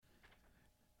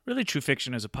Really True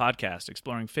Fiction is a podcast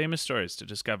exploring famous stories to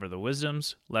discover the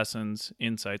wisdoms, lessons,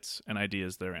 insights, and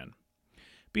ideas therein.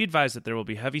 Be advised that there will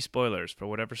be heavy spoilers for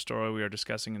whatever story we are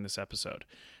discussing in this episode,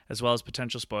 as well as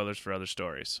potential spoilers for other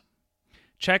stories.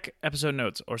 Check episode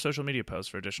notes or social media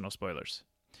posts for additional spoilers.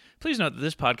 Please note that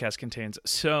this podcast contains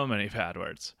so many bad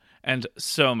words and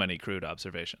so many crude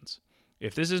observations.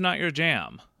 If this is not your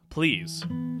jam, please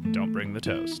don't bring the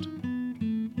toast.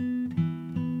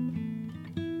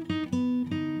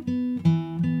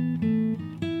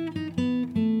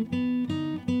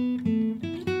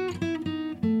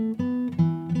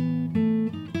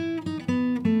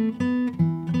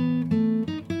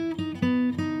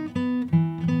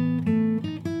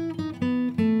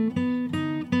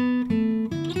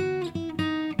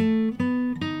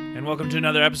 Welcome to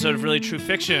another episode of Really True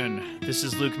Fiction. This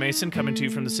is Luke Mason coming to you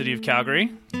from the city of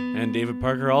Calgary. And David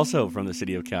Parker also from the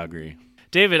city of Calgary.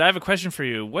 David, I have a question for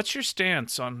you. What's your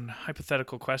stance on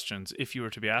hypothetical questions if you were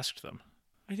to be asked them?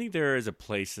 I think there is a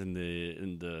place in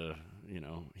the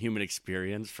human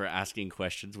experience for asking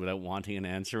questions without wanting an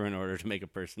answer in order to make a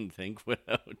person think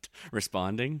without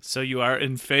responding. So you are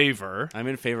in favor... I'm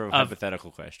in favor of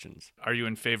hypothetical questions. Are you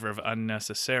in favor of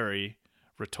unnecessary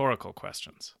rhetorical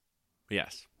questions?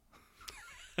 Yes.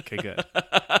 Okay, good.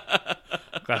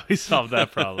 Glad we solved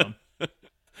that problem.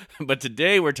 But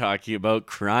today we're talking about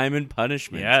Crime and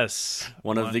Punishment. Yes.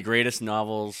 One of the greatest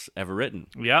novels ever written.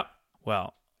 Yep.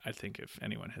 Well, I think if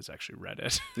anyone has actually read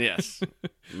it. Yes.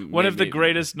 One of the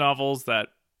greatest novels that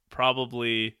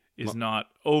probably is not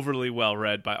overly well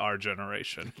read by our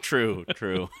generation. True.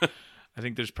 I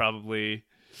think there's probably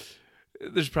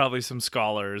some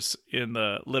scholars in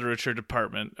the literature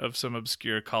department of some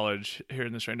obscure college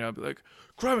hearing this right now and be like,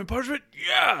 Crime and Punishment?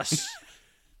 Yes!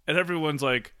 And everyone's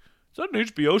like, is that an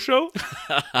HBO show?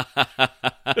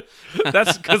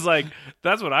 That's because,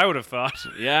 that's what I would have thought.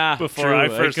 Yeah, before true. I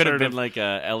first it could have heard been like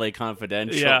a LA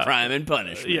Confidential Crime and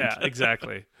Punishment. Yeah,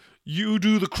 exactly. You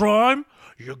do the crime,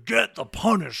 you get the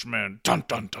punishment. Dun,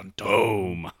 dun, dun, dun.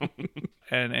 Boom.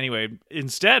 And anyway,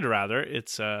 instead,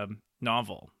 it's a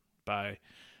novel by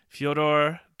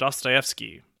Fyodor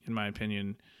Dostoevsky, in my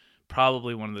opinion,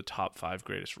 probably one of the top 5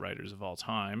 greatest writers of all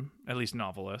time, at least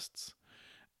novelists.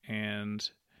 And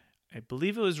I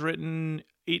believe it was written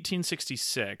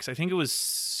 1866. I think it was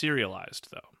serialized,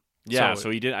 though. Yeah, so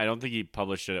he did. I don't think he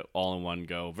published it all in one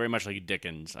go. Very much like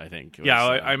Dickens, I think.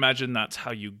 I imagine that's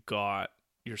how you got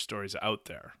your stories out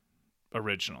there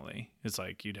originally. It's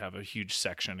like you'd have a huge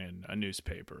section in a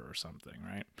newspaper or something,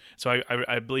 right? So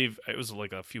I believe it was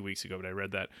like a few weeks ago, but I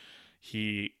read that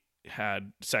he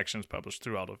had sections published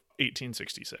throughout of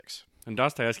 1866. And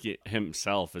Dostoevsky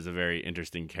himself is a very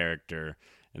interesting character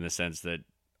in the sense that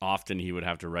often he would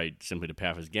have to write simply to pay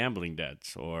off his gambling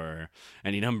debts or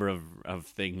any number of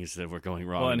things that were going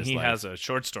wrong in his life. Well, and he has a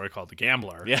short story called The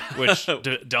Gambler, yeah. which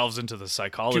delves into the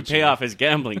psychology. To pay off his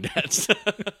gambling debts.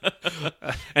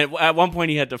 And at one point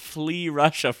he had to flee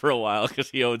Russia for a while because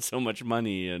he owed so much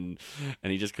money and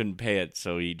he just couldn't pay it,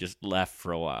 so he just left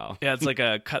for a while. Yeah, it's like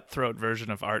a cutthroat version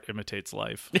of Art Imitates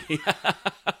Life.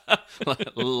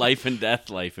 Life and death,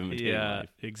 life imitating life.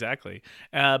 Yeah, exactly.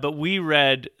 But we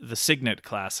read the Signet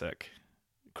classic,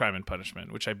 Crime and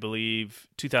Punishment, which I believe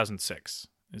 2006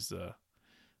 is the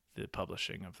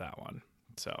publishing of that one.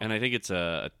 So, and I think it's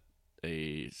a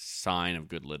sign of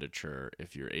good literature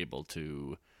if you're able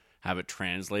to have it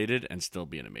translated and still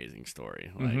be an amazing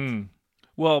story.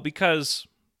 Well, because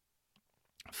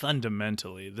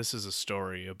fundamentally, this is a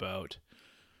story about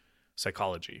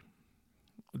psychology.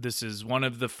 This is one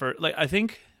of the first, I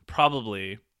think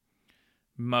probably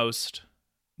most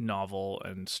novel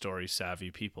and story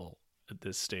savvy people at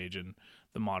this stage in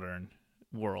the modern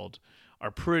world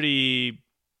are pretty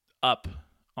up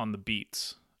on the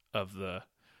beats of the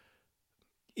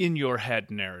in your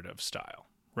head narrative style,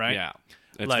 right? Yeah.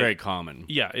 It's very common.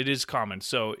 Yeah, it is common.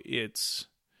 So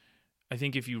I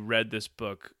think if you read this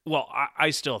book, well, I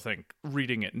still think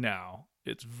reading it now,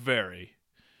 it's very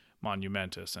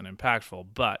monumentous and impactful,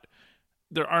 but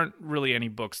there aren't really any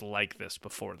books like this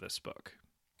before this book.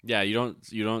 Yeah, you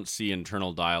don't see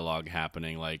internal dialogue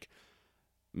happening like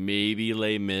maybe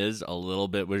Les Mis a little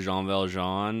bit with Jean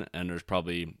Valjean, and there's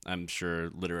probably, I'm sure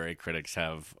literary critics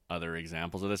have other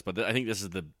examples of this, but I think this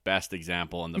is the best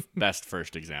example and the best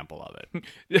first example of it.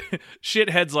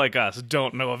 Shitheads like us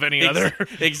don't know of any other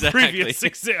previous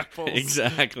examples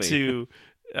to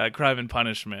Crime and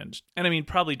Punishment. And I mean,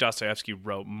 probably Dostoevsky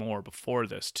wrote more before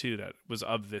this too that was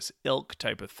of this ilk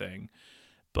type of thing,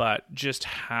 but just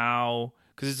how,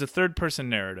 because it's a third-person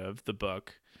narrative, the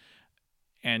book,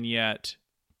 and yet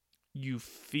you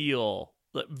feel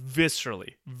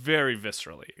viscerally, very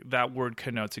viscerally. That word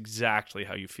connotes exactly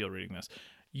how you feel reading this.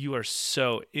 You are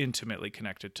so intimately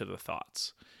connected to the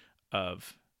thoughts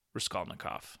of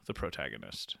Raskolnikov, the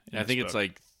protagonist. I think it's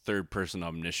like third-person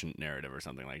omniscient narrative or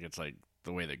something. Like it's like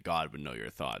the way that God would know your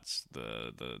thoughts.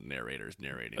 The narrator's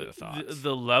narrating the thoughts.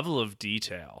 The level of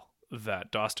detail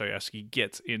that Dostoevsky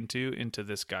gets into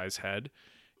this guy's head,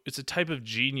 it's a type of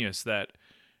genius that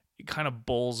kind of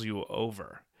bowls you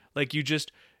over. Like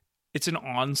it's an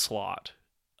onslaught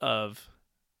of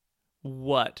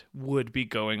what would be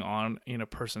going on in a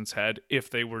person's head if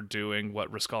they were doing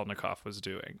what Raskolnikov was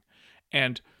doing.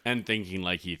 And thinking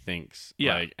like he thinks.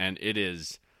 Yeah. Like, and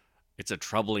it's a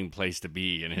troubling place to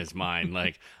be in his mind.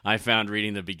 Like, I found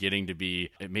reading the beginning to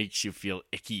be, it makes you feel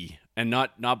icky. And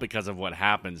not because of what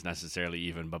happens necessarily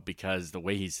even, but because the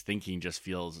way he's thinking just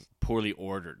feels poorly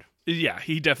ordered. Yeah,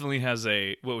 he definitely has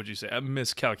a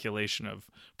miscalculation of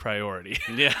priority.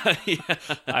 Yeah.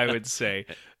 I would say.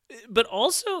 But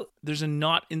also, there's a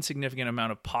not insignificant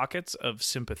amount of pockets of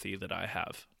sympathy that I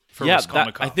have for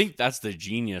Raskolnikov. I think that's the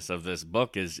genius of this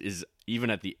book is even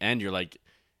at the end, you're like,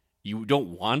 you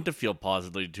don't want to feel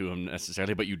positively to him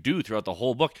necessarily, but you do throughout the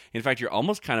whole book. In fact, you're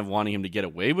almost kind of wanting him to get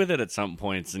away with it at some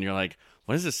points, and you're like,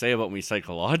 what does this say about me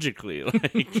psychologically?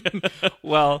 Like,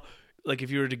 well, like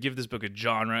if you were to give this book a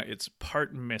genre, it's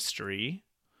part mystery,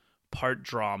 part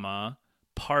drama,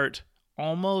 part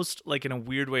almost like in a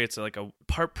weird way, it's like a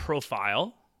part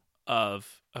profile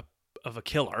of a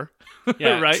killer.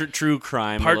 Yeah, right? True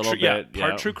crime a little bit.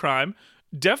 Part true crime.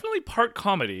 Definitely part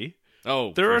comedy.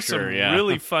 Oh, there are sure, some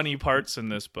really funny parts in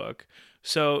this book.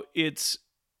 So it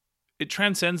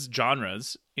transcends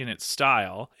genres in its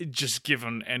style, just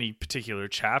given any particular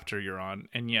chapter you're on,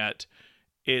 and yet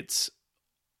it's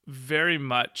very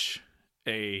much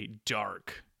this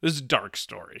is a dark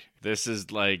story. This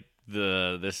is like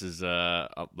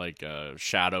like a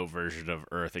shadow version of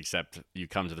Earth, except you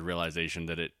come to the realization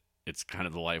that it's kind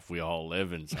of the life we all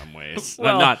live in some ways.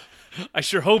 Well, I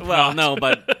sure hope not. No,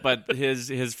 but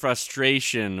his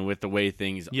frustration with the way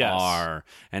things are,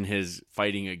 and his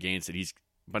fighting against it.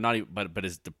 But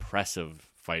his depressive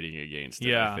fighting against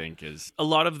it. I think is a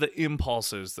lot of the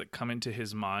impulses that come into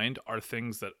his mind are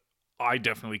things that I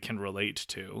definitely can relate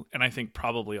to, and I think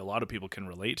probably a lot of people can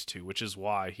relate to, which is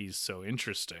why he's so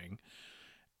interesting.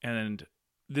 And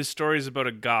this story is about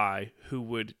a guy who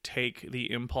would take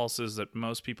the impulses that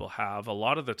most people have a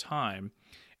lot of the time,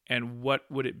 and what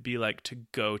would it be like to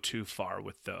go too far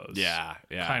with those? Yeah,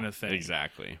 kind of thing.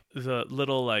 Exactly. The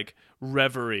little like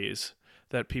reveries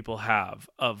that people have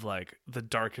of like the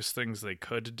darkest things they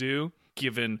could do,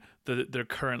 given their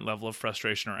current level of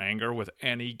frustration or anger with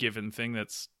any given thing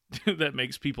that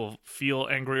makes people feel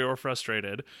angry or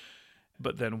frustrated.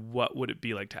 But then what would it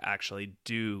be like to actually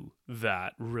do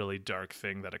that really dark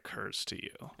thing that occurs to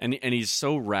you? And he's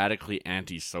so radically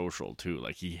antisocial too.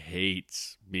 Like, he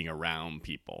hates being around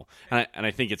people. And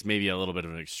I think it's maybe a little bit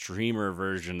of an extremer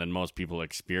version than most people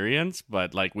experience,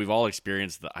 but like we've all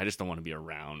experienced I just don't want to be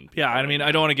around people. Yeah, I mean,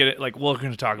 I don't want to get it like we're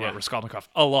going to talk about Raskolnikov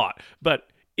a lot, but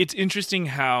it's interesting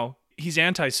how he's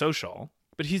antisocial,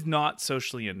 but he's not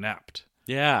socially inept.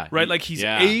 Yeah. Right? Like he's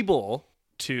able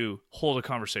to hold a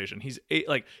conversation. He's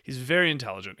very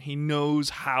intelligent. He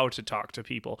knows how to talk to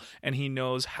people, and he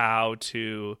knows how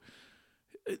to.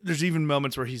 There's even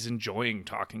moments where he's enjoying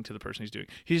talking to the person he's doing.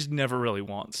 He just never really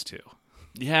wants to.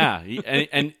 Yeah,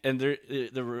 and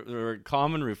the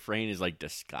common refrain is like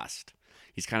disgust.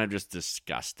 He's kind of just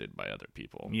disgusted by other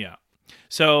people. Yeah.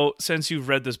 So since you've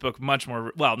read this book not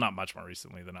much more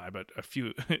recently than I, but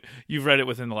you've read it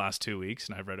within the last 2 weeks,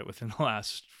 and I've read it within the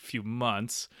last few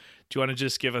months. Do you want to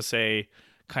just give us a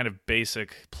kind of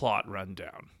basic plot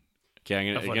rundown? Okay,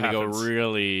 I'm going to go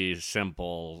really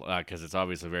simple because it's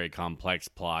obviously a very complex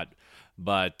plot.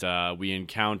 But we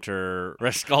encounter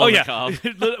Raskolnikov. Oh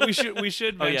yeah, we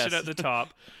should mention at the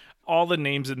top, all the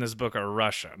names in this book are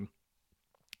Russian.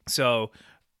 So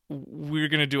we're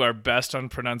going to do our best on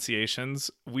pronunciations.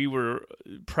 We were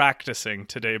practicing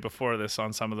today before this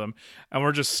on some of them, and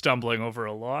we're just stumbling over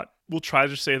a lot. We'll try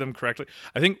to say them correctly.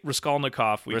 I think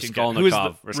Raskolnikov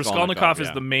Raskolnikov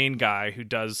is the main guy who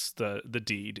does the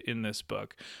deed in this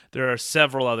book. There are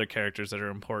several other characters that are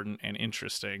important and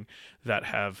interesting that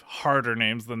have harder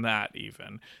names than that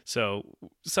even. So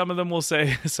some of them will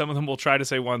try to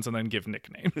say once and then give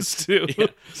nicknames too. Yeah.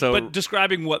 So, but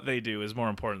describing what they do is more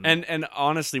important. And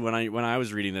honestly, when I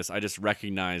was reading this, I just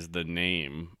recognized the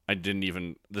name. I didn't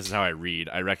even. This is how I read.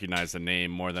 I recognized the name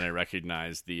more than I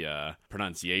recognized the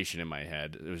pronunciation in my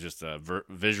head. It was just a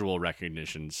visual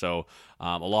recognition. So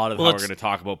a lot of how we're going to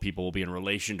talk about people will be in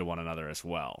relation to one another as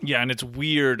well. Yeah, and it's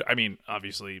weird. I mean,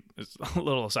 obviously, it's a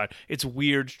little aside. It's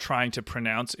weird trying to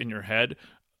pronounce in your head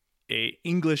a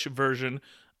English version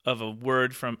of a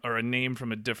word or a name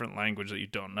from a different language that you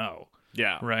don't know.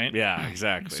 Yeah. Right? Yeah,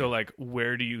 exactly. So, like,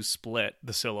 where do you split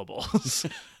the syllables?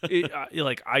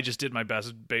 I just did my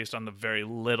best based on the very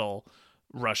little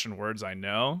Russian words I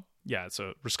know. Yeah,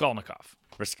 so Raskolnikov.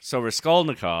 So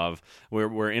Raskolnikov,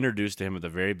 we're introduced to him at the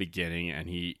very beginning, and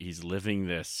he's living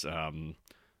this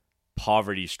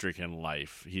poverty-stricken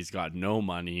life. He's got no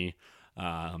money.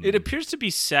 It appears to be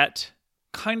set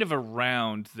kind of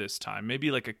around this time,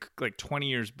 maybe like 20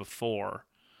 years before.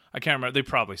 I can't remember. They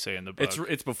probably say in the book.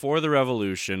 It's before the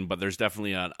revolution, but there's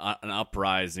definitely an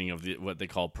uprising of what they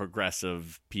call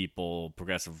progressive people,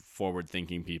 progressive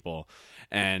forward-thinking people,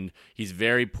 and he's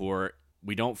very poor.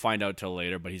 We don't find out till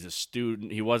later, but he's a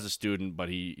student. He was a student, but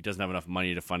he doesn't have enough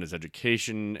money to fund his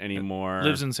education anymore.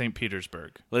 Lives in St.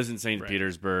 Petersburg.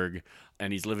 Petersburg,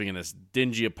 and he's living in this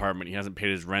dingy apartment. He hasn't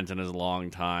paid his rent in a long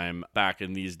time. Back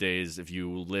in these days, if you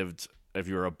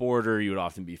were a boarder, you would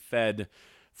often be fed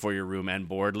for your room and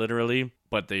board, literally.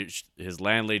 But his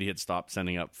landlady had stopped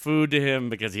sending up food to him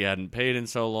because he hadn't paid in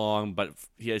so long. But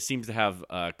he seems to have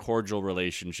a cordial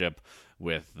relationship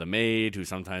with the maid, who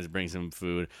sometimes brings him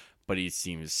food. But he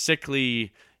seems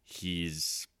sickly.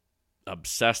 He's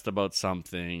obsessed about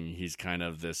something. He's kind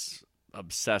of this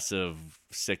obsessive,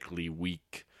 sickly,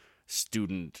 weak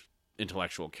student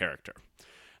intellectual character.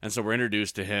 And so we're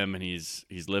introduced to him, and he's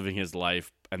living his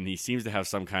life, and he seems to have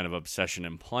some kind of obsession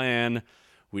and plan.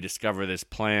 We discover this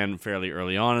plan fairly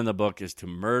early on in the book is to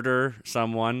murder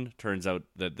someone. Turns out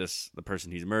that the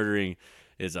person he's murdering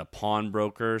is a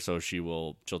pawnbroker, so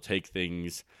she'll take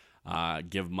things,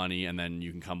 give money, and then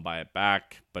you can come buy it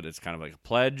back, but it's kind of like a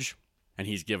pledge. And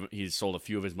he's sold a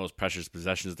few of his most precious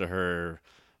possessions to her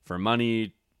for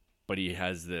money, but he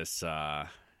has this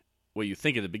what you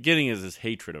think at the beginning is this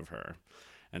hatred of her.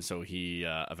 And so he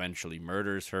eventually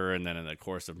murders her, and then in the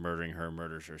course of murdering her,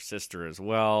 murders her sister as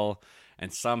well,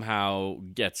 and somehow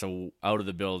gets out of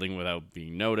the building without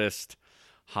being noticed,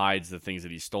 hides the things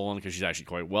that he's stolen because she's actually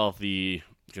quite wealthy,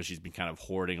 because she's been kind of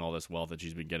hoarding all this wealth that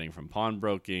she's been getting from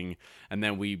pawnbroking. And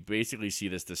then we basically see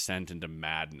this descent into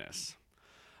madness,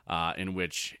 in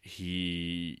which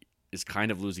he is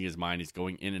kind of losing his mind. He's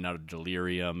going in and out of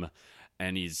delirium,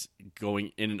 and he's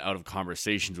going in and out of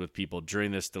conversations with people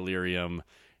during this delirium.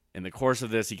 In the course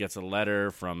of this, he gets a letter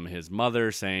from his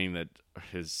mother saying that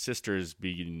his sister's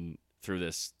been through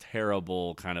this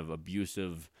terrible kind of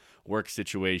abusive work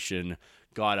situation,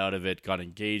 got out of it, got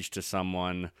engaged to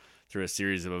someone through a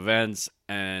series of events,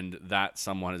 and that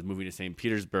someone is moving to St.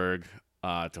 Petersburg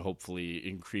to hopefully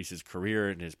increase his career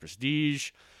and his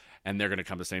prestige, and they're going to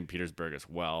come to St. Petersburg as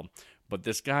well. But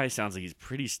this guy sounds like he's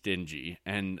pretty stingy,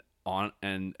 and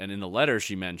in the letter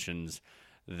she mentions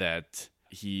that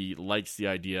he likes the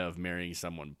idea of marrying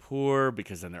someone poor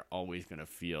because then they're always going to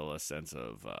feel a sense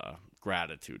of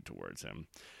gratitude towards him.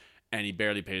 And he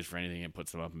barely pays for anything and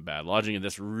puts them up in bad lodging, and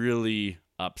this really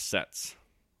upsets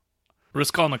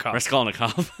Raskolnikov.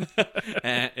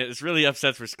 And it really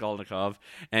upsets Raskolnikov,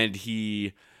 and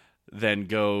he then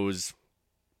goes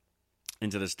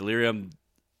into this delirium.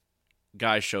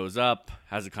 Guy shows up,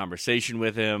 has a conversation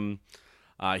with him.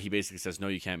 He basically says, "No,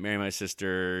 you can't marry my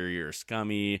sister. You're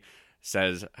scummy."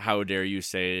 Says, "How dare you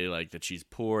say like that she's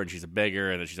poor and she's a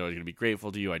beggar and that she's always going to be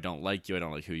grateful to you. I don't like you. I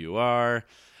don't like who you are."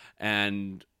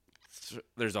 And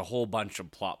there's a whole bunch of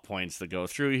plot points that go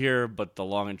through here, but the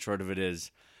long and short of it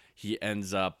is he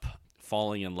ends up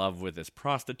falling in love with this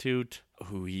prostitute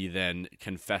who he then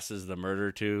confesses the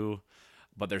murder to.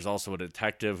 But there's also a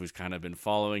detective who's kind of been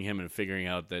following him and figures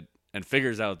out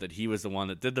that he was the one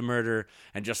that did the murder.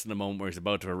 And just in the moment where he's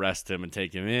about to arrest him and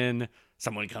take him in,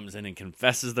 someone comes in and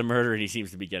confesses the murder, and he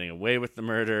seems to be getting away with the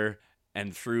murder.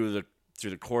 And through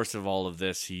the course of all of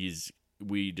this,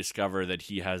 we discover that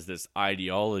he has this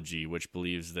ideology which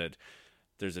believes that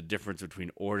there's a difference between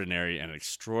ordinary and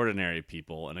extraordinary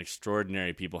people, and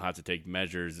extraordinary people have to take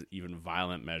measures, even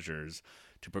violent measures,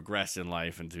 to progress in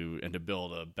life and to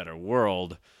build a better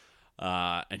world.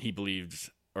 And he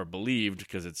believed,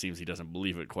 because it seems he doesn't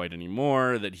believe it quite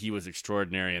anymore, that he was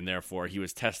extraordinary, and therefore he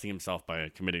was testing himself by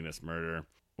committing this murder.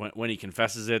 When he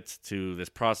confesses it to this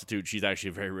prostitute, she's actually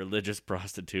a very religious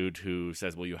prostitute who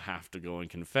says, "Well, you have to go and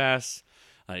confess."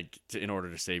 like in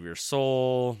order to save your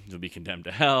soul, you'll be condemned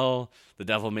to hell. The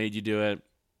devil made you do it.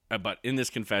 But in this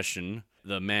confession,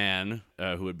 the man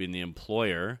who had been the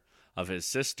employer of his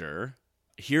sister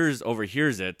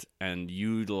overhears it and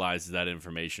utilizes that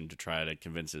information to try to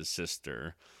convince his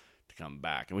sister to come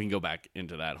back. And we can go back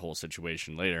into that whole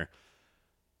situation later.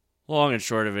 Long and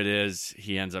short of it is,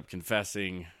 he ends up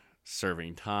confessing,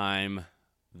 serving time.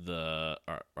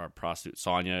 Our prostitute,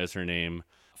 Sonia is her name,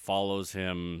 follows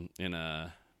him in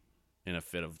a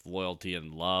fit of loyalty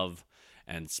and love.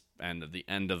 And at the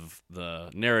end of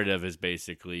the narrative is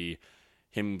basically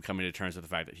him coming to terms with the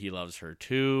fact that he loves her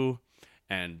too,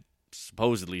 and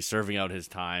supposedly serving out his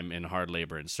time in hard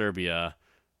labor in Serbia,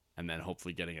 and then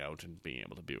hopefully getting out and being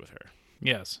able to be with her.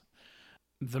 Yes.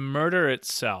 The murder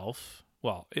itself,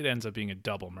 well, it ends up being a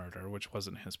double murder, which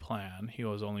wasn't his plan. He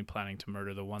was only planning to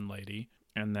murder the one lady,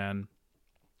 and then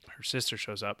her sister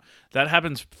shows up. That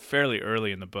happens fairly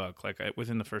early in the book, like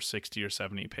within the first 60 or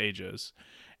 70 pages.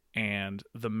 And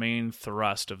the main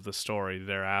thrust of the story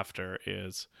thereafter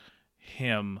is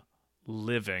him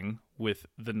living with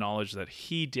the knowledge that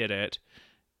he did it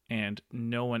and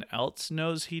no one else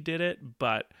knows he did it,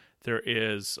 but there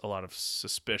is a lot of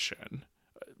suspicion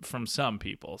from some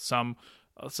people.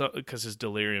 Because his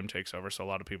delirium takes over, so a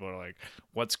lot of people are like,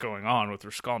 what's going on with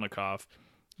Raskolnikov?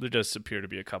 There does appear to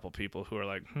be a couple people who are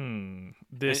like,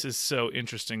 this is so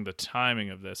interesting, the timing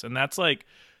of this. And that's like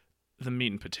the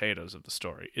meat and potatoes of the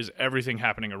story, is everything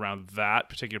happening around that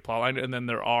particular plotline. And then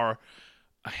there are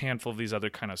a handful of these other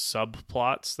kind of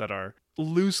subplots that are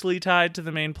loosely tied to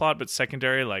the main plot, but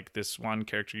secondary, like this one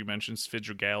character you mentioned,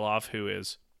 Svidrigailov, who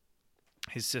is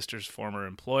his sister's former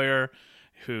employer,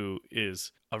 who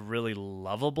is a really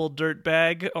lovable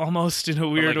dirtbag, almost in a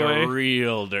weird way. A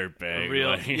real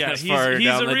dirtbag. Yeah, as far he's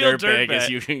down a the real dirtbag as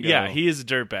you can go. Yeah, he is a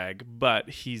dirtbag, but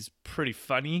he's pretty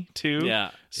funny too. Yeah.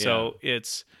 So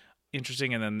it's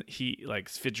interesting. And then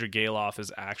Svidrigailov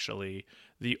is actually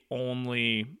the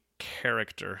only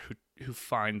character who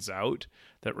finds out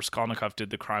that Raskolnikov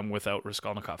did the crime without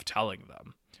Raskolnikov telling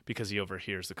them, because he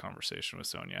overhears the conversation with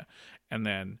Sonia. And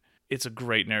then it's a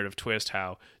great narrative twist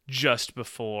how just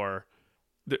before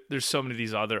there's so many of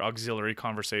these other auxiliary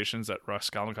conversations that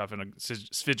Raskolnikov and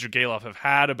Svidrigailov have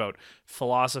had about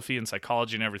philosophy and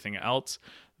psychology and everything else,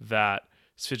 that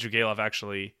Svidrigailov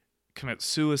actually commits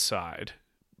suicide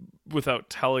without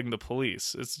telling the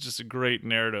police. It's just a great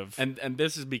narrative. And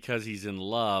this is because he's in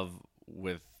love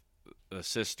with a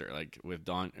sister, like with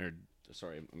Dunya.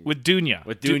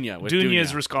 With Dunya. Dunya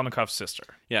is Dunya. Raskolnikov's sister.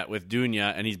 Yeah, with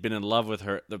Dunya, and he's been in love with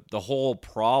her. The whole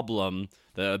problem,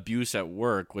 the abuse at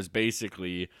work, was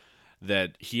basically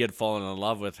that he had fallen in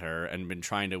love with her and been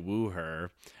trying to woo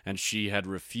her, and she had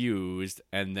refused,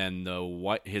 and then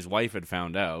his wife had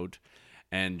found out,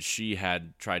 and she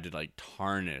had tried to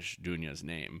tarnish Dunya's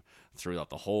name throughout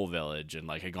the whole village,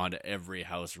 and had gone to every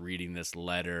house reading this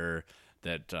letter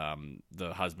that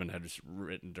the husband had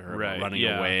written to her about running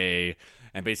away,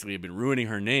 and basically had been ruining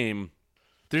her name.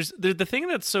 There's the thing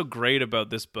that's so great about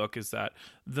this book is that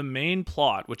the main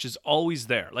plot, which is always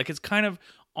there, it's kind of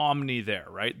omni there,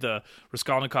 right? The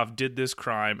Raskolnikov did this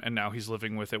crime, and now he's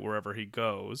living with it wherever he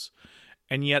goes,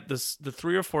 and yet the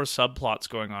 3 or 4 subplots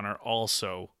going on are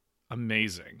also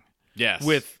amazing. Yes.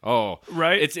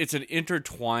 Right? It's an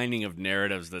intertwining of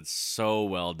narratives that's so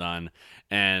well done,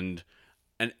 and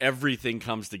everything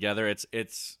comes together.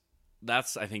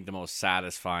 That's I think the most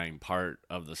satisfying part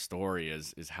of the story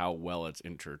is how well it's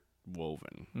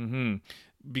interwoven. Mm-hmm.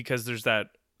 Because there's the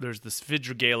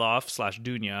Svidrigailov /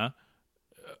 Dunya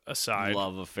aside,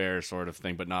 love affair sort of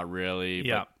thing, but not really.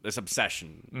 Yeah, but this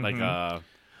obsession, like a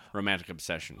romantic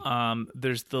obsession.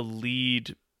 There's the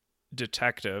lead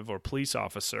detective or police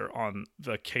officer on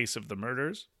the case of the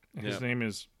murders. His name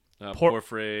is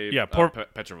Porfiry. Petrovich.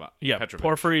 Petrovich.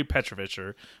 Porfiry Petrovich,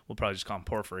 or we'll probably just call him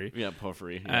Porfiry. Yeah,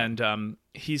 Porfiry. Yeah. And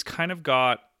he's kind of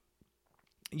got.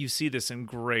 You see this in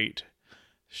great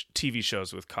TV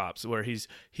shows with cops, where he's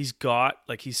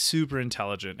super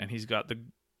intelligent, and he's got the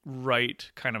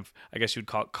right kind of, I guess you'd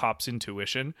call it cop's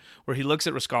intuition, where he looks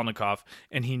at Raskolnikov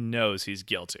and he knows he's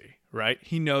guilty, right?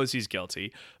 He knows he's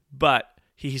guilty, but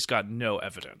he's got no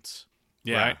evidence.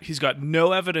 Yeah. Right? He's got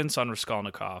no evidence on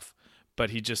Raskolnikov, but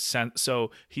he just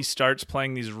so he starts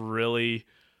playing these really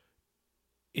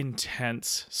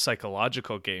intense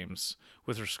psychological games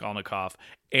with Raskolnikov.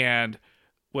 And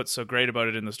what's so great about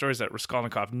it in the story is that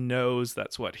Raskolnikov knows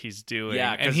that's what he's doing.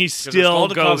 Yeah, and he still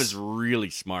Raskolnikov goes... is really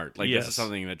smart. Yes. This is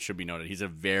something that should be noted. He's a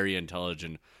very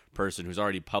intelligent person who's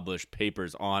already published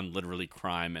papers on literally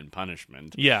crime and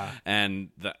punishment. Yeah. And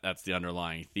that's the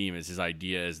underlying theme. Is his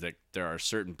idea is that there are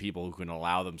certain people who can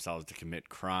allow themselves to commit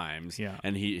crimes. Yeah.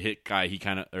 And his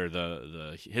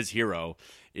hero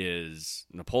is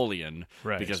Napoleon,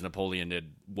 Right. because Napoleon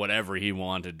did whatever he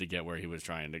wanted to get where he was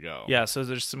trying to go. Yeah, so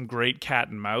there's some great cat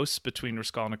and mouse between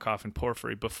Raskolnikov and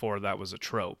Porfiry before that was a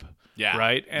trope. Yeah.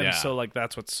 Right? And Yeah. so, like,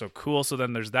 that's what's so cool. So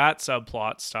then there's that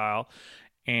subplot style.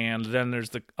 And then there's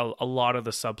a lot of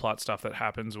the subplot stuff that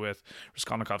happens with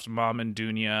Raskolnikov's mom and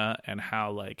Dunya, and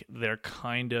how, like, they're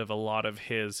kind of a lot of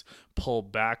his pull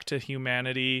back to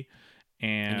humanity.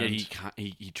 And yet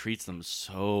he treats them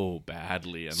so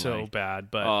badly. And so like, bad.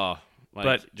 But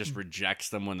but just rejects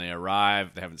them when they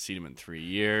arrive. They haven't seen him in 3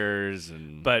 years.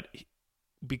 But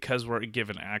because we're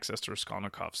given access to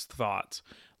Raskolnikov's thoughts,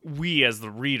 we as the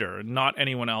reader, not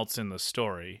anyone else in the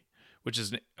story, which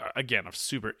is, again, a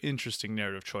super interesting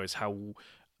narrative choice, how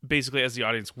basically as the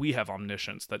audience, we have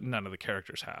omniscience that none of the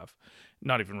characters have,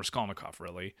 not even Raskolnikov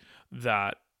really,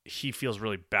 that he feels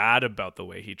really bad about the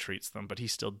way he treats them, but he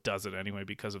still does it anyway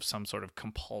because of some sort of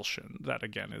compulsion. That,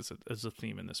 again, is a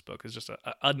theme in this book. Is just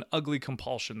an ugly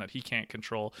compulsion that he can't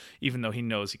control, even though he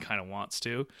knows he kind of wants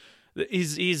to.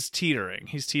 He's teetering.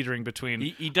 He's teetering between.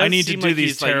 He does I need to seem do like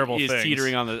these terrible he's things.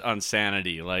 teetering on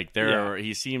sanity. Like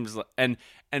he seems and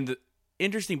the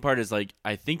interesting part is, like,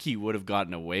 I think he would have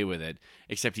gotten away with it,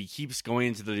 except he keeps going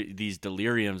into these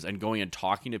deliriums and going and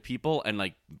talking to people and,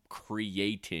 like,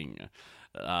 creating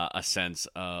a sense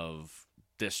of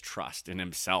distrust in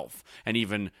himself, and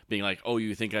even being like, "Oh,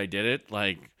 you think I did it?"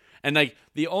 And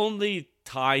the only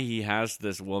tie he has to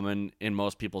this woman in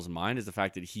most people's mind is the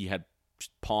fact that he had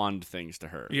pawned things to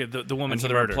her. Yeah, the woman. And so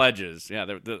there were pledges. Yeah,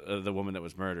 the woman that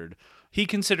was murdered. He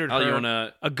considered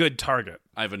her a good target.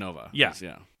 Ivanova. Yeah.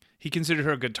 Yeah. He considered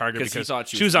her a good target because he thought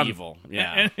she was evil.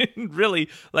 Yeah. And really,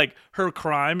 like, her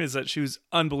crime is that she was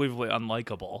unbelievably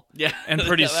unlikable. Yeah. And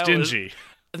pretty stingy.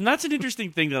 And that's an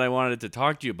interesting thing that I wanted to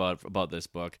talk to you about this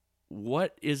book.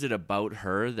 What is it about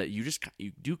her that you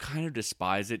do kind of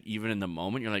despise it even in the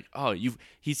moment? You're like, oh,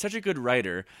 he's such a good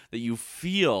writer that you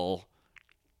feel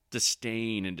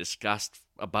disdain and disgust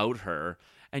about her,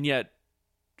 and yet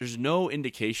there's no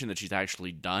indication that she's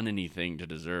actually done anything to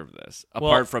deserve this,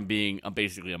 apart from being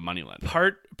basically a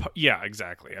moneylender. Yeah,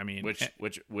 exactly. I mean,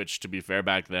 which to be fair,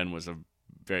 back then was a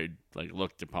very, like,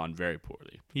 looked upon very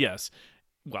poorly. Yes.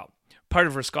 Well, part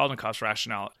of Raskolnikov's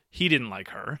rationale, he didn't like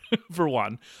her, for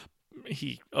one.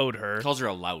 He owed her. He calls her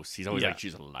a louse. He's always like,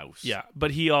 she's a louse. Yeah,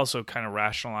 but he also kind of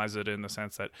rationalized it in the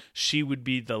sense that she would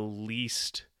be the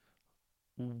least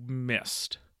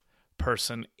missed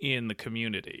person in the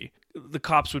community. The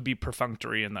cops would be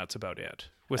perfunctory, and that's about it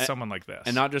with someone like this.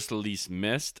 And not just the least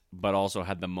missed, but also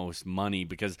had the most money,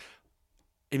 because,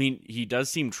 I mean, he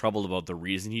does seem troubled about the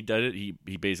reason he did it.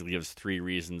 He basically gives 3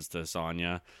 reasons to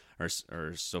Sonia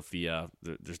or Sophia.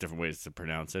 There's different ways to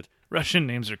pronounce it. Russian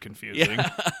names are confusing. Yeah.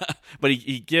 But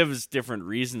he gives different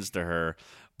reasons to her,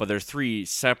 but there's 3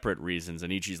 separate reasons,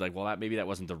 and each he's like, well, maybe that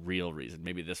wasn't the real reason.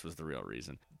 Maybe this was the real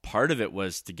reason. Part of it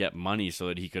was to get money so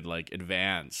that he could, like,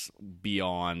 advance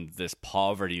beyond this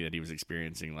poverty that he was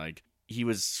experiencing. Like, he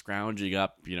was scrounging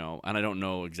up, and I don't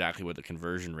know exactly what the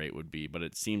conversion rate would be, but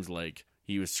it seems like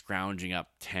he was scrounging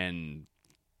up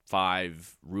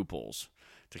 5 ruples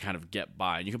to kind of get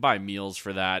by. And you can buy meals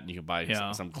for that, and you can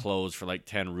buy some clothes for like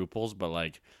 10 ruples, but,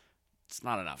 like, it's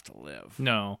not enough to live.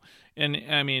 No. And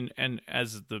I mean, and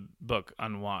as the book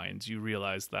unwinds, you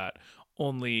realize that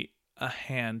only a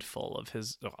handful of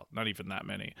his, well, not even that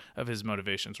many of his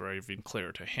motivations were even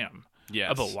clear to him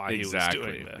about why he was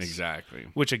doing this. Exactly.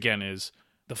 Which, again, is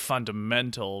the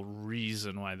fundamental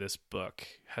reason why this book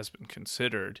has been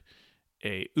considered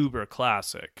a uber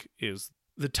classic, is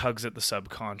the tugs at the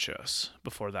subconscious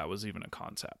before that was even a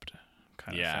concept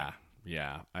kind of thing.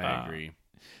 Yeah, I agree.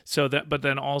 So that, but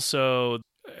then also,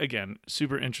 again,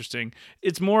 super interesting.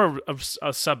 It's more of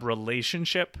a sub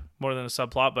relationship more than a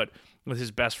subplot, but with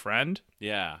his best friend.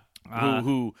 Yeah.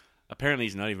 Who apparently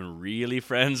he's not even really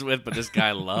friends with, but this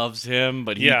guy loves him,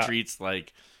 but he treats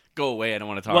like, go away, I don't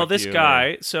want to talk to you. Well, this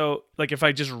guy, so, like, if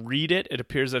I just read it, it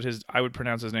appears that I would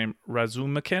pronounce his name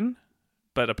Razumikin,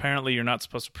 but apparently you're not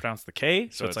supposed to pronounce the K,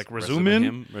 so it's like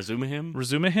Razumihim.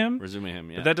 Razumihim,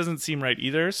 yeah. But that doesn't seem right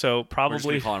either, so probably... We're just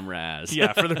going to call him Raz.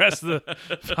 Yeah, for the rest of the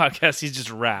podcast, he's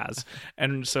just Raz.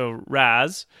 And so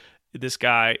Raz, this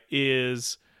guy,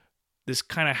 is this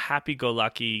kind of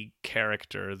happy-go-lucky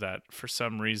character that for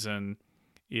some reason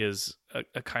is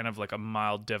a kind of like a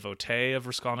mild devotee of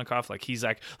Raskolnikov. Like he's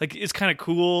like it's kind of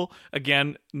cool.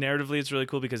 Again, narratively, it's really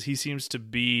cool because he seems to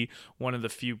be one of the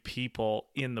few people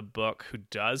in the book who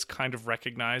does kind of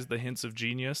recognize the hints of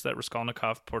genius that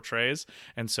Raskolnikov portrays.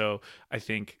 And so I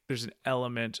think there's an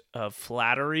element of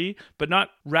flattery, but not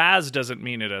Raz doesn't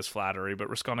mean it as flattery, but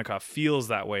Raskolnikov feels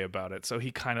that way about it. So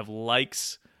he kind of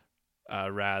likes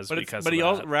Raz because of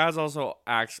that. Raz also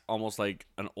acts almost like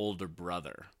an older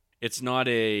brother. It's not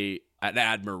an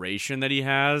admiration that he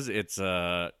has. It's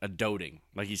a doting.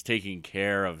 Like he's taking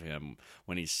care of him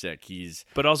when he's sick.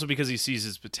 But also because he sees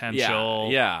his potential.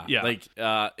 Yeah. Like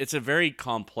it's a very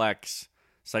complex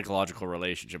psychological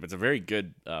relationship. It's a very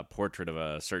good portrait of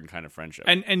a certain kind of friendship.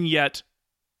 And yet,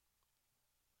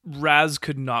 Raz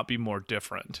could not be more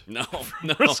different. No.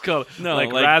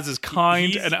 Like Raz is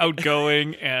kind and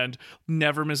outgoing and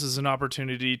never misses an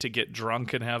opportunity to get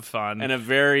drunk and have fun. And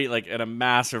a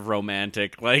massive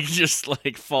romantic, like just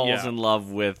like falls in love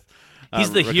with.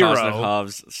 He's the hero.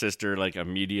 Raskolnikov's sister, like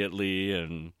immediately,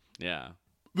 and yeah.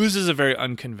 This is a very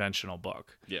unconventional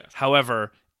book. Yeah.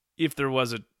 However, if there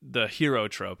was the hero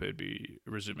trope, it'd be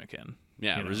Razumikin.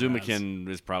 Yeah, Razumikin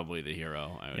is probably the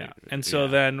hero. And so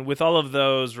then with all of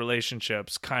those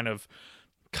relationships kind of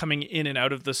coming in and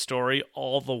out of the story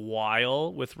all the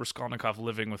while with Raskolnikov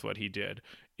living with what he did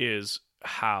is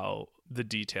how the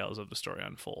details of the story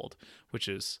unfold, which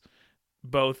is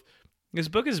this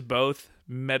book is both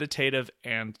meditative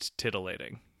and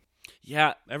titillating.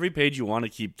 Yeah, every page you want to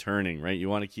keep turning, right?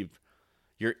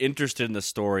 You're interested in the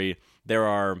story. There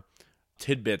are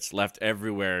tidbits left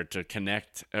everywhere to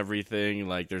connect everything.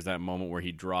 Like there's that moment where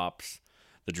he drops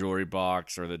the jewelry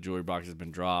box, or the jewelry box has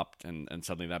been dropped, and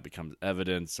something that becomes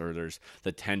evidence, or there's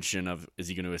the tension of, is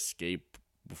he going to escape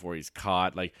before he's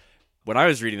caught? Like when I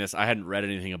was reading this, I hadn't read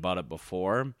anything about it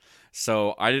before,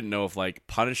 so I didn't know if like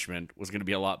punishment was going to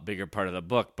be a lot bigger part of the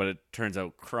book, but it turns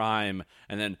out crime,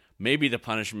 and then maybe the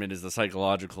punishment is the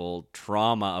psychological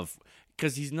trauma of,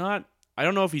 because I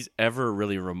don't know if he's ever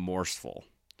really remorseful,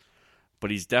 but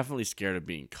he's definitely scared of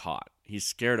being caught. He's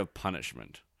scared of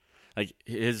punishment. Like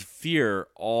his fear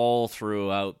all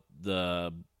throughout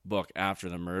the book after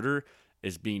the murder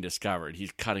is being discovered.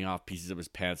 He's cutting off pieces of his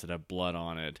pants that have blood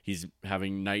on it. He's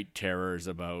having night terrors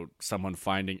about someone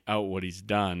finding out what he's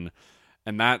done.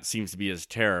 And that seems to be his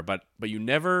terror. But you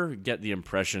never get the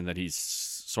impression that he's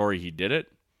sorry he did it.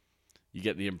 You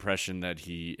get the impression that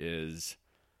he is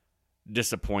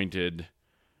disappointed,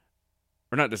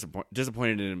 or not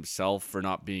disappointed in himself for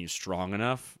not being strong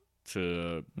enough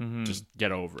to just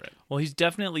get over it. Well, he's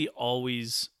definitely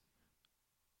always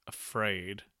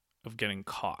afraid of getting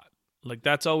caught. Like,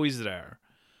 that's always there.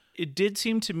 It did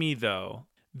seem to me, though,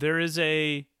 there is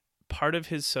a part of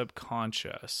his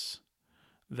subconscious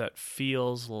that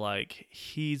feels like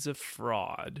he's a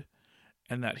fraud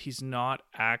and that he's not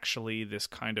actually this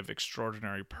kind of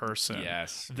extraordinary person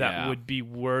that would be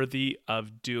worthy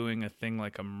of doing a thing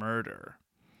like a murder.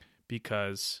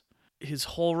 Because his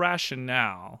whole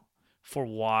rationale for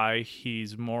why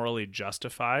he's morally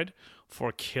justified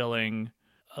for killing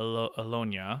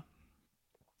Alonia,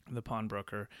 the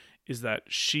pawnbroker, is that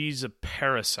she's a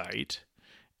parasite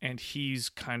and he's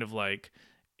kind of like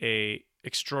a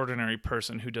extraordinary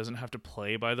person who doesn't have to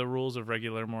play by the rules of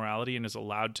regular morality and is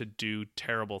allowed to do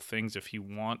terrible things if he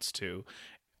wants to.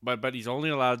 But he's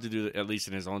only allowed to do, at least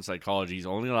in his own psychology, he's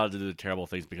only allowed to do the terrible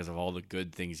things because of all the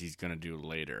good things he's going to do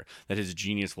later. That his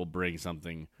genius will bring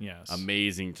something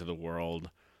amazing to the world.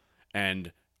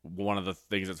 And one of the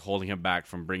things that's holding him back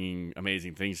from bringing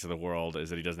amazing things to the world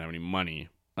is that he doesn't have any money.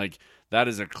 Like, that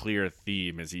is a clear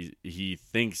theme, is he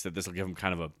thinks that this will give him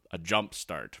kind of a jump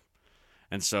start.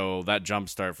 And so that jump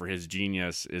start for his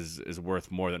genius is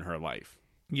worth more than her life.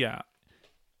 Yeah.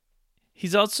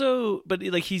 He's also, but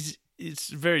like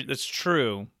that's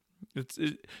true.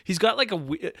 He's got like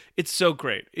it's so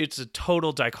great. It's a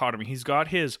total dichotomy. He's got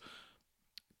his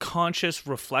conscious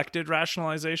reflected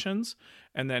rationalizations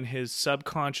and then his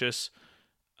subconscious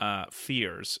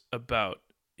fears about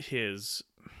his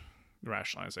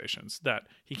rationalizations that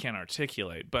he can't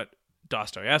articulate, but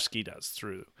Dostoevsky does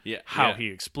through how he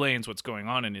explains what's going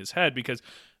on in his head, because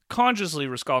consciously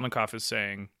Raskolnikov is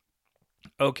saying,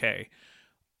 okay,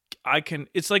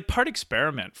 it's like part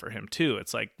experiment for him too.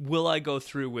 It's like, will I go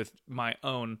through with my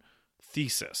own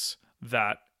thesis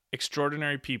that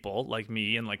extraordinary people like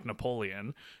me and like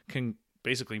Napoleon can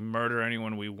basically murder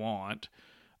anyone we want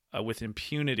with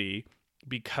impunity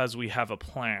because we have a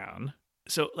plan.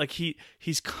 So like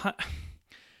he's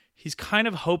kind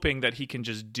of hoping that he can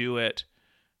just do it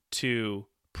to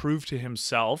prove to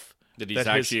himself that he's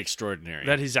actually extraordinary.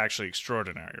 That he's actually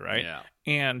extraordinary, right? Yeah.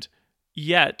 And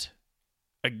yet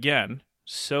again,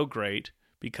 so great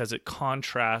because it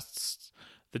contrasts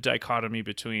the dichotomy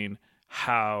between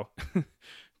how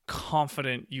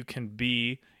confident you can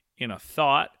be in a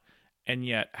thought and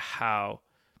yet how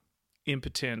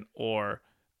impotent or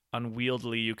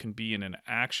unwieldy you can be in an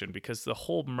action, because the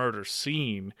whole murder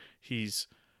scene, he's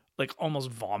like almost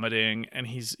vomiting and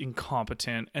he's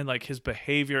incompetent, and like his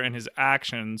behavior and his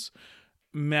actions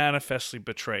manifestly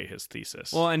betray his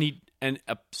thesis. Well, and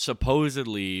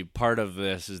supposedly part of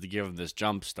this is to give him this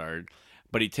jump start,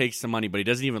 but he takes the money, but he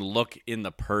doesn't even look in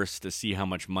the purse to see how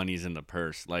much money's in the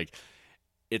purse. Like,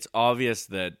 it's obvious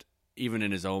that even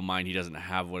in his own mind, he doesn't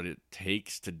have what it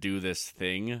takes to do this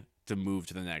thing to move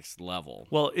to the next level.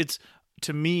 Well, it's,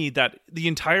 to me, that the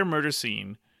entire murder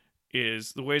scene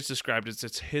is, the way it's described is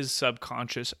it's his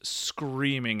subconscious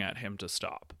screaming at him to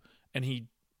stop, and he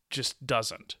just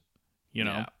doesn't. You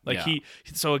know,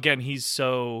 so again, he's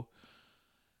so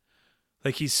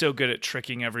good at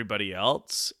tricking everybody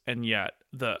else, and yet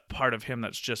the part of him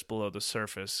that's just below the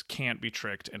surface can't be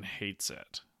tricked and hates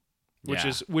it.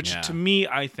 Which to me,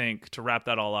 I think, to wrap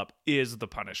that all up, is the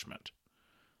punishment.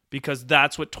 Because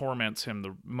that's what torments him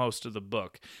the most of the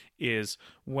book, is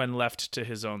when left to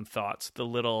his own thoughts, the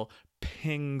little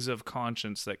pings of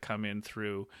conscience that come in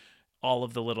through all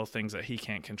of the little things that he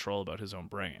can't control about his own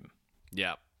brain.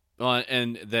 Yeah. Well,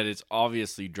 and that it's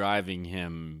obviously driving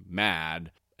him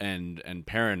mad and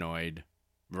paranoid,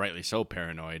 rightly so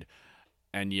paranoid,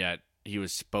 and yet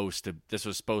this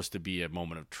was supposed to be a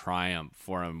moment of triumph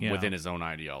for him within his own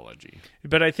ideology.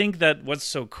 But I think that what's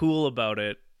so cool about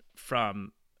it,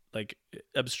 from like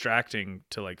abstracting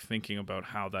to like thinking about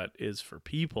how that is for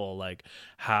people, like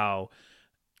how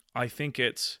I think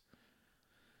it's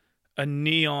a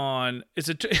neon, it's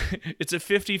a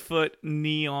 50-foot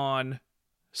neon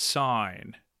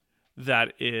sign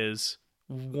that is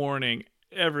warning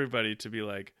everybody to be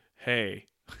like, hey,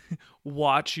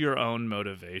 watch your own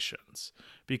motivations,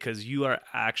 because you are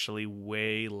actually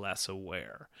way less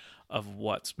aware of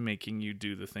what's making you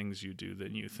do the things you do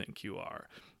than you think you are.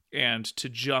 And to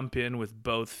jump in with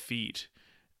both feet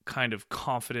kind of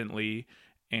confidently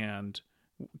and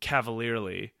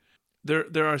cavalierly,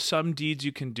 there are some deeds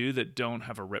you can do that don't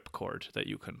have a ripcord that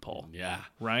you can pull. Yeah.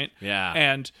 Right? Yeah.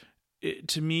 And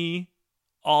to me,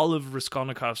 all of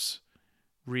Raskolnikov's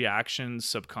reactions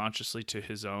subconsciously to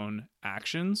his own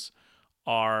actions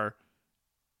are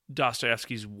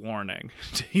Dostoevsky's warning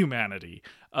to humanity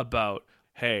about,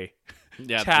 hey,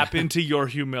 tap into your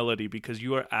humility, because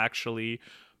you are actually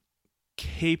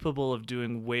capable of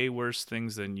doing way worse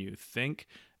things than you think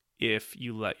if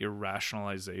you let your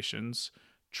rationalizations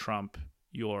trump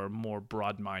your more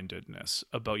broad-mindedness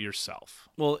about yourself.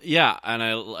 Well, yeah, and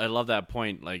I love that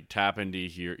point, like tap into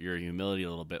your humility a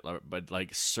little bit, but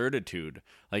like certitude,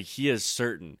 like he is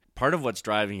certain. Part of what's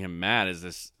driving him mad is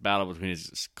this battle between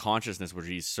his consciousness, where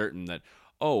he's certain that,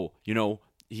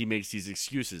 he makes these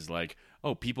excuses like,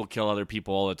 people kill other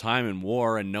people all the time in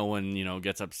war and no one,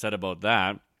 gets upset about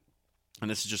that. And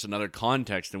this is just another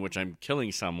context in which I'm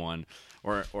killing someone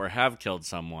or have killed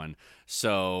someone.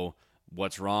 So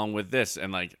what's wrong with this?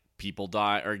 And like, people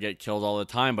die or get killed all the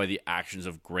time by the actions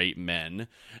of great men,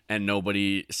 and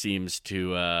nobody seems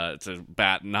to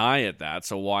bat an eye at that.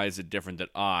 So why is it different that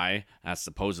I, as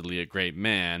supposedly a great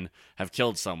man, have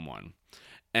killed someone?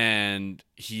 And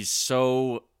he's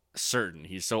so certain,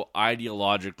 he's so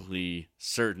ideologically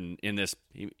certain in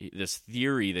this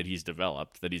theory that he's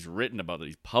developed, that he's written about, that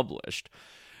he's published,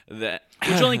 that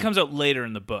which only comes out later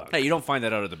in the book. Hey, you don't find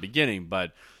that out at the beginning,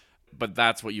 but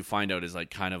that's what you find out is like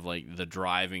kind of like the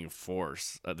driving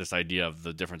force, this idea of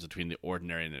the difference between the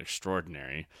ordinary and the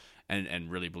extraordinary,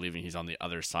 and really believing he's on the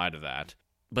other side of that.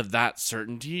 But that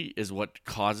certainty is what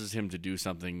causes him to do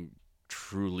something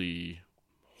truly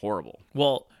horrible.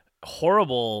 Well,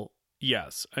 horrible,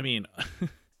 yes. I mean,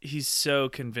 he's so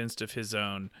convinced of his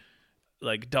own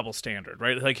like double standard,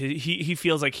 right? Like he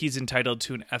feels like he's entitled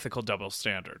to an ethical double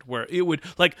standard, where it would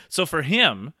like, so for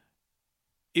him,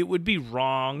 it would be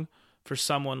wrong for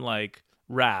someone like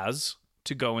Raz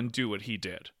to go and do what he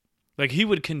did. Like, he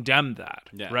would condemn that,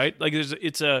 right? Like,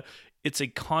 it's a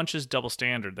conscious double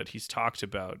standard that he's talked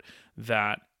about,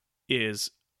 that is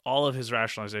all of his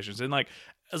rationalizations. And like,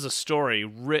 as a story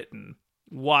written,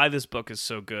 why this book is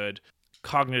so good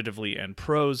cognitively and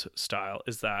prose style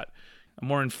is that a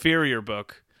more inferior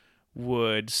book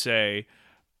would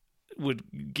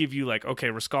give you like, okay,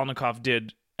 Raskolnikov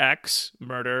did X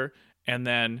murder, and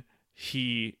then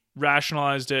he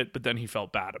rationalized it, but then he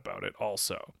felt bad about it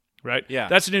also, right? Yeah.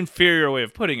 That's an inferior way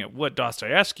of putting it. What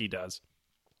Dostoevsky does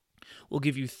will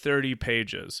give you 30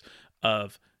 pages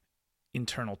of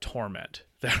internal torment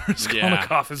that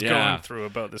Raskolnikov is going through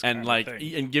about this and kind of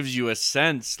thing. and gives you a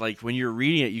sense, like when you're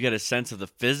reading it, you get a sense of the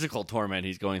physical torment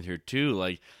he's going through too.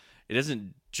 Like it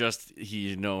isn't just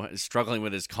he struggling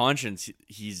with his conscience;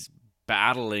 he's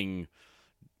battling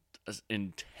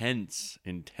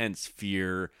intense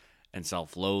fear and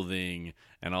self-loathing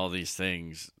and all these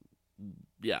things.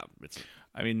 Yeah,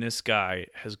 I mean, this guy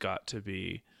has got to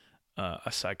be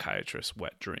a psychiatrist's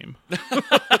wet dream.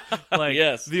 Like,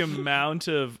 yes. The amount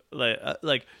of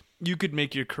like you could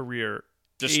make your career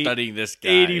just studying this guy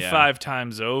 85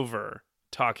 times over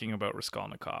talking about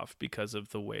Raskolnikov because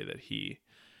of the way that he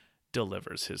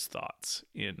delivers his thoughts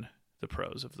in the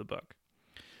prose of the book.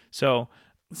 So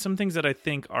some things that I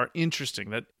think are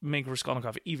interesting that make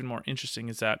Raskolnikov even more interesting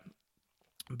is that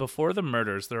before the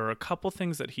murders, there are a couple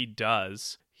things that he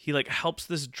does. He like helps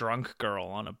this drunk girl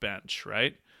on a bench,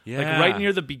 right? Yeah. Like right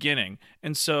near the beginning.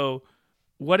 And so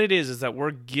what it is that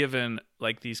we're given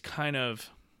like these kind of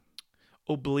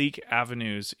oblique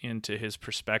avenues into his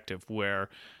perspective where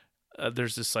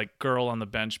there's this like girl on the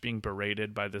bench being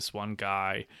berated by this one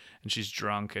guy and she's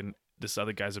drunk and this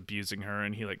other guy's abusing her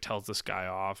and he like tells this guy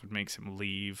off and makes him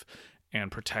leave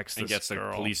and protects this girl. And gets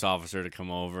the police officer to come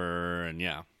over and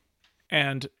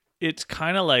And it's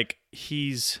kind of like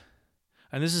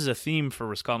and this is a theme for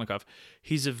Raskolnikov,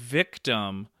 he's a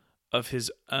victim of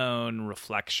his own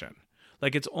reflection.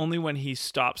 Like it's only when he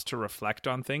stops to reflect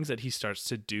on things that he starts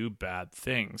to do bad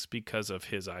things because of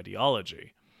his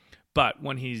ideology. But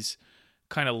when he's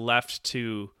kind of left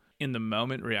to in the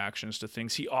moment reactions to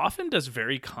things, he often does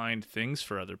very kind things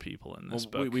for other people in this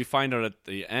book. We find out at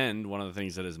the end, one of the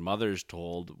things that his mother's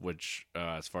told, which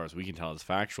as far as we can tell is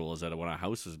factual, is that when a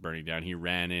house was burning down, he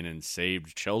ran in and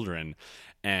saved children,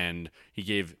 and he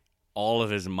gave all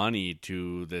of his money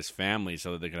to this family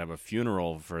so that they could have a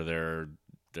funeral for their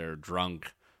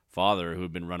drunk father who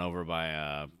had been run over by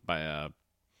a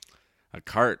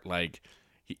cart. Like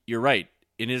you're right,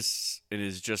 it is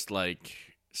just like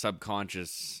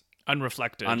subconscious,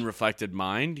 unreflected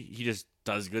mind. He just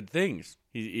does good things.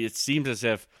 It seems as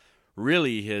if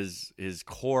really his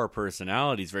core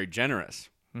personality is very generous.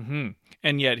 Mm-hmm.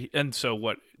 And so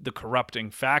what the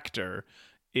corrupting factor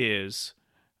is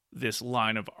this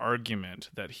line of argument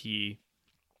that he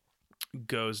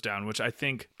goes down, which I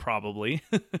think probably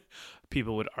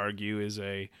people would argue is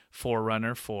a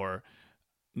forerunner for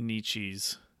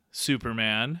Nietzsche's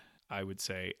Superman. I would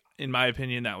say, in my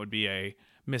opinion, that would be a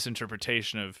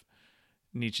misinterpretation of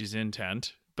Nietzsche's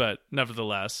intent, but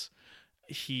nevertheless,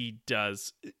 he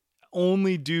does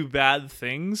only do bad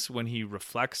things when he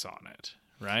reflects on it,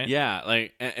 right? Yeah,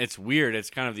 like it's weird. It's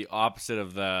kind of the opposite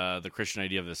of the Christian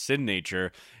idea of the sin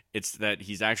nature. It's that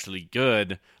he's actually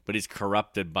good, but he's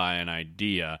corrupted by an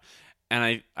idea. And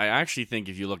I actually think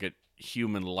if you look at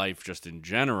human life just in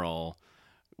general,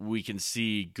 we can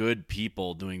see good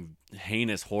people doing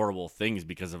heinous, horrible things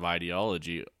because of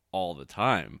ideology all the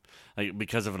time. Like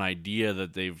because of an idea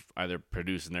that they've either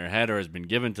produced in their head or has been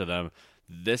given to them.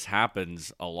 This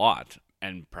happens a lot.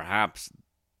 And perhaps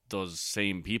those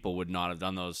same people would not have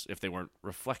done those if they weren't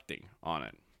reflecting on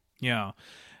it. Yeah.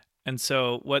 And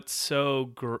so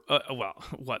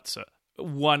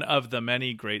one of the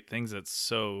many great things that's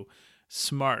so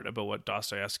smart about what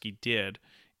Dostoevsky did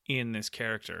in this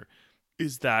character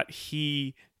is that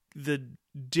the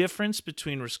difference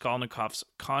between Raskolnikov's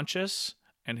conscious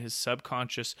and his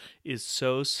subconscious is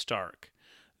so stark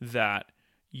that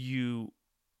you,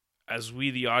 as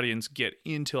we, the audience, get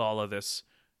into all of this,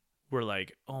 we're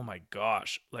like, oh my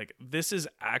gosh, like this is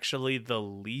actually the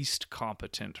least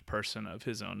competent person of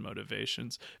his own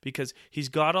motivations, because he's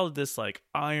got all this like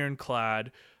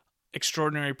ironclad,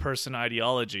 extraordinary person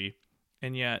ideology,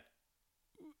 and yet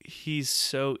he's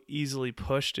so easily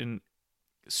pushed in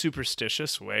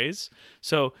superstitious ways.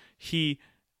 So he's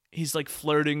like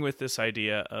flirting with this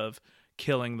idea of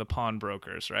killing the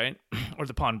pawnbrokers, right? Or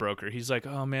the pawnbroker. He's like,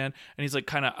 oh man. And he's like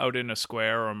kind of out in a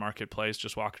square or a marketplace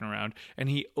just walking around, and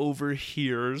he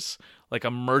overhears like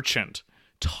a merchant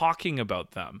talking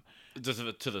about them.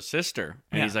 To the sister.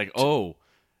 And he's like, oh.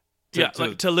 To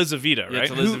Lizaveta, right? Yeah,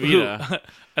 to Lizaveta. Who,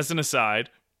 as an aside,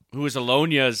 who is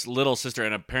Alonia's little sister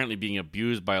and apparently being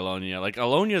abused by Alonia. Like,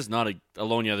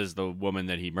 Alonia is the woman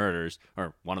that he murders,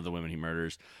 or one of the women he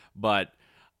murders, but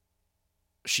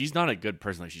she's not a good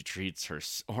person. Like, she treats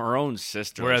her own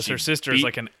sister. Whereas her sister is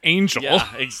like an angel.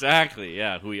 Yeah, exactly.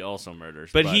 Yeah, who he also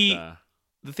murders. But the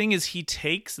thing is, he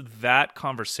takes that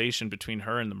conversation between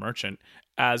her and the merchant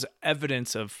as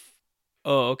evidence of,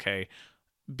 oh, okay,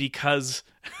 because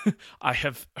I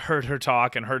have heard her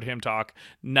talk and heard him talk,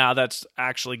 now that's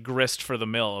actually grist for the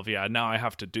mill of, now I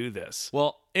have to do this.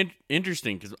 Well,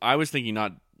 interesting, because I was thinking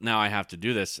not now I have to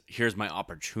do this. Here's my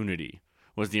opportunity,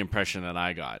 was the impression that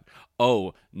I got.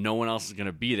 Oh, no one else is going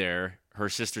to be there. Her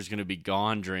sister's going to be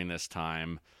gone during this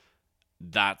time.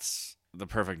 That's the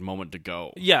perfect moment to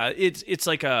go. Yeah, it's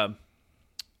like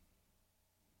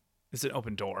it's an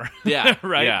open door. Yeah.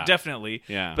 Right? Yeah. Definitely.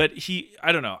 Yeah. But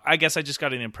I don't know. I guess I just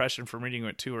got an impression from reading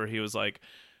it too, where he was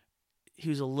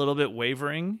a little bit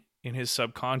wavering in his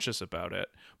subconscious about it.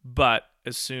 But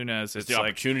as soon as it's the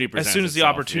opportunity presents as soon as the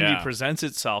itself, opportunity yeah. presents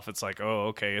itself, it's like, oh,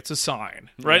 okay, it's a sign,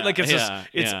 right? Yeah, Like it's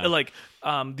yeah. like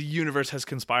the universe has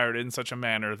conspired in such a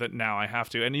manner that now I have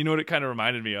to. And you know what it kind of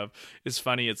reminded me of? It's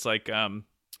funny. It's like I don't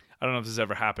know if this has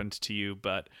ever happened to you,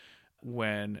 but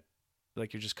when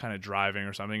like you're just kind of driving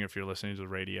or something, if you're listening to the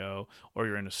radio or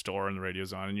you're in a store and the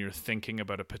radio's on and you're thinking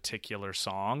about a particular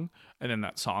song and then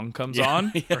that song comes on,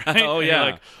 Yeah. right? Oh, And yeah.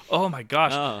 you're like, oh my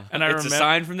gosh. And I it's remember a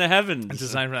sign from the heavens. it's a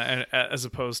sign from that, and as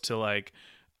opposed to like,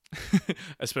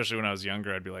 especially when I was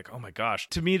younger, I'd be like, oh my gosh.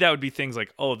 To me, that would be things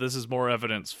like, oh, this is more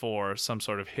evidence for some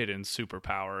sort of hidden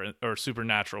superpower or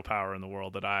supernatural power in the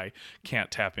world that I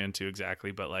can't tap into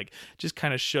exactly, but like just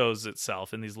kind of shows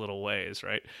itself in these little ways,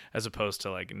 right? As opposed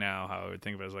to like now how I would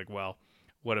think of it as like, well,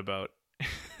 what about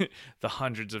the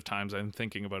hundreds of times I'm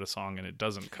thinking about a song and it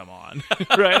doesn't come on,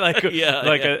 right? Like,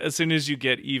 as soon as you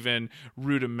get even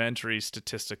rudimentary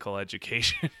statistical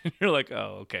education, you're like,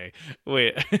 oh, okay,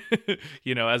 wait,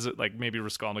 as it, like maybe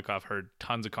Raskolnikov heard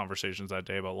tons of conversations that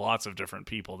day about lots of different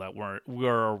people that were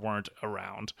or weren't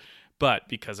around, but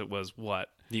because it was what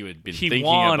he would be he thinking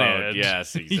wanted, about.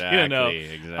 Yes, exactly.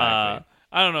 Exactly.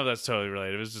 I don't know if that's totally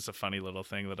related. It was just a funny little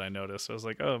thing that I noticed. I was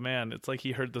like, oh man, it's like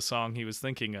he heard the song he was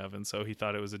thinking of, and so he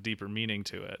thought it was a deeper meaning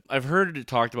to it. I've heard it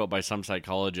talked about by some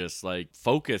psychologists, like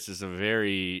focus is a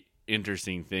very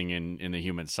interesting thing in the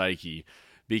human psyche,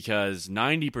 because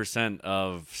 90%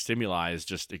 of stimuli is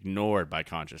just ignored by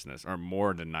consciousness, or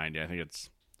more than 90. I think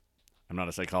I'm not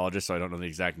a psychologist, so I don't know the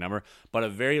exact number, but a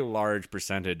very large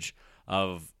percentage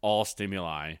of all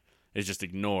stimuli is just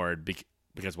ignored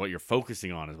because what you're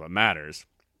focusing on is what matters.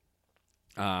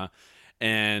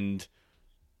 And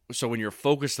so when you're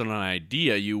focused on an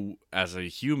idea, you as a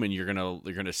human, you're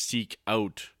gonna seek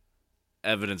out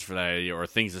evidence for that idea or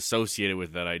things associated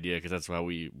with that idea, because that's how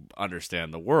we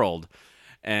understand the world.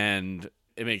 And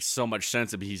it makes so much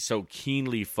sense that he's so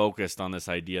keenly focused on this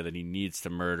idea that he needs to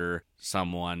murder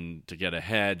someone to get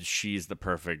ahead. She's the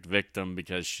perfect victim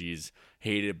because she's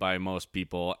hated by most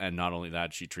people, and not only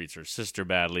that, she treats her sister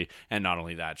badly, and not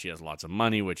only that, she has lots of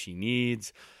money, which he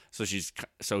needs. So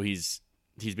he's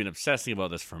been obsessing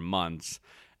about this for months,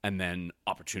 and then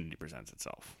opportunity presents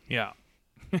itself. Yeah.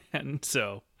 And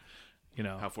so,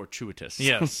 how fortuitous.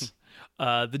 Yes.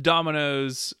 The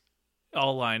dominoes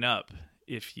all line up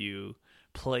if you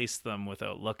place them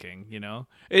without looking,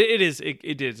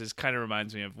 it kind of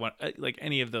reminds me of one, like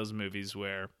any of those movies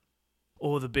where,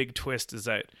 oh, the big twist is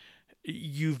that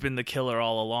you've been the killer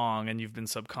all along and you've been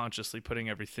subconsciously putting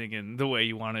everything in the way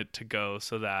you want it to go,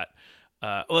 so that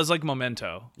it's like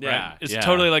Memento, right? Yeah, It's yeah.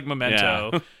 totally like Memento,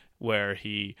 Yeah. where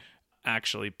he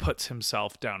actually puts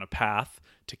himself down a path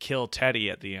to kill Teddy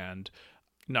at the end,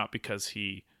 not because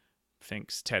he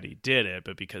thinks Teddy did it,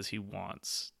 but because he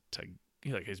wants to,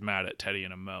 he's mad at Teddy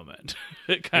in a moment.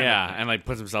 And like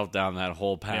puts himself down that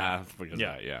whole path because of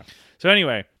that, yeah. So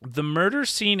anyway, the murder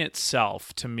scene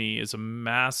itself to me is a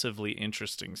massively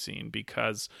interesting scene,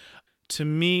 because to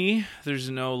me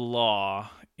there's no law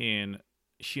in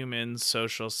human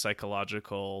social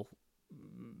psychological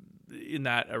in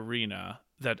that arena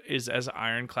that is as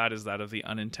ironclad as that of the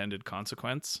unintended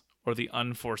consequence or the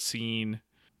unforeseen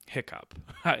hiccup,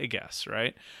 I guess,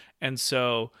 right? And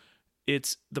so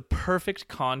it's the perfect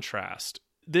contrast.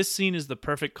 This scene is the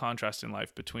perfect contrast in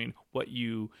life between what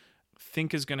you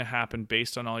think is going to happen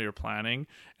based on all your planning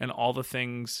and all the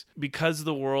things, because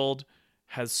the world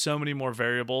has so many more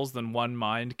variables than one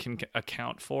mind can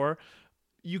account for.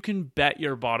 You can bet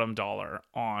your bottom dollar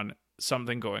on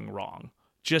something going wrong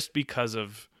just because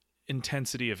of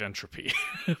intensity of entropy,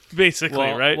 basically,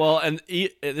 right? Well, and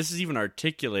this is even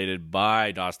articulated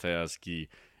by Dostoevsky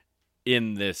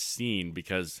in this scene,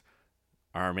 because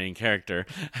our main character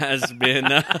has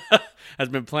been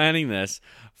planning this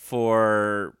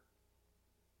for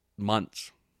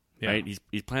months. Yeah. Right?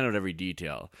 He's planned out every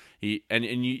detail.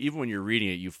 Even when you're reading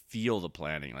it, you feel the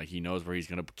planning. Like he knows where he's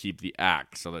going to keep the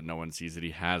axe so that no one sees that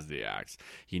he has the axe.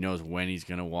 He knows when he's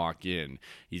going to walk in.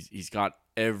 He's got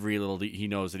every little. He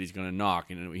knows that he's going to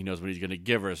knock, and he knows what he's going to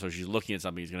give her. So she's looking at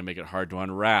something. He's going to make it hard to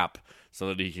unwrap so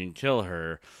that he can kill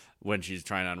her when she's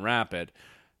trying to unwrap it.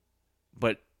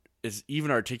 But it's even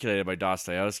articulated by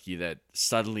Dostoevsky that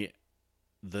suddenly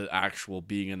the actual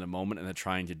being in the moment and the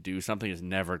trying to do something is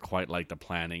never quite like the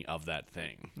planning of that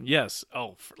thing. Yes.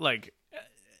 Oh, like,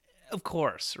 of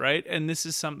course, right? And this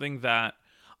is something that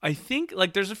I think,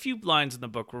 like, there's a few lines in the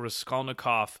book where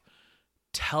Raskolnikov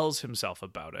tells himself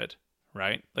about it,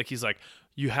 right? Like, he's like,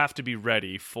 you have to be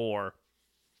ready for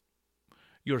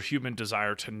your human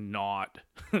desire to not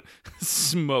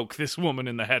smoke this woman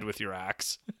in the head with your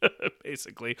axe,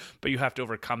 basically. But you have to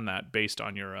overcome that based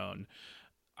on your own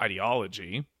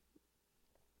ideology.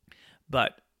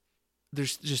 But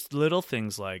there's just little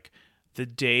things like the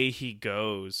day he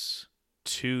goes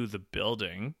to the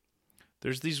building,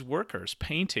 there's these workers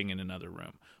painting in another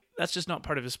room. That's just not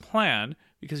part of his plan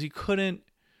because he couldn't.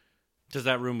 Because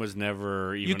that room was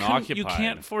never even occupied. You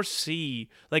can't foresee,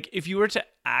 like, if you were to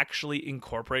actually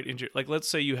incorporate into, like, let's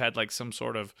say you had like some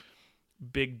sort of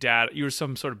big data, you were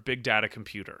some sort of big data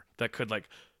computer that could like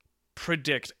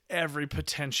predict every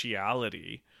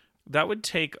potentiality. That would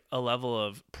take a level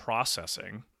of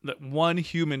processing that one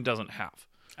human doesn't have.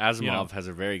 Asimov has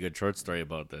a very good short story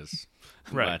about this.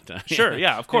 Right. But, sure.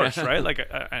 Yeah, of course. Yeah. Right. Like,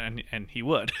 and he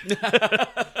would.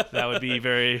 That would be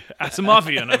very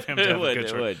Asimovian of him to have a good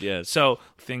short. It would, yes. So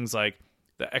things like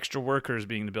the extra workers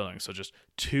being in the building. So just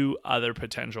two other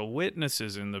potential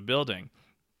witnesses in the building.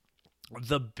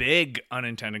 The big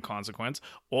unintended consequence.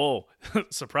 Oh,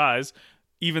 surprise.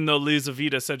 Even though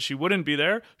Lizaveta said she wouldn't be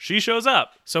there, she shows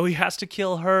up. So he has to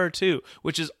kill her too,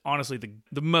 which is honestly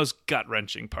the most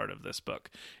gut-wrenching part of this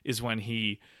book, is when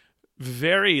he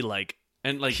very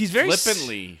he's very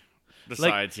flippantly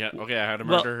decides, I had to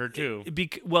murder her too.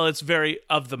 It's very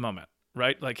of the moment,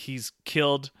 right? Like, he's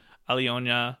killed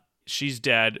Alyona, she's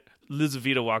dead,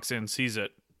 Lizaveta walks in, sees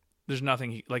it. There's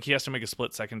nothing, he has to make a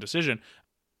split-second decision.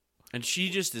 And she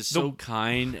just is so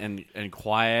kind and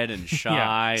quiet and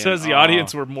shy. Yeah. So as the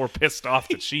audience were more pissed off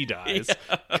that she dies.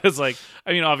 Because,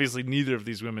 obviously neither of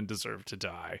these women deserve to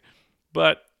die.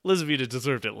 But Lizaveta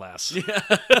deserved it less. Yeah.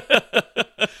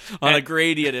 On a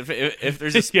gradient, if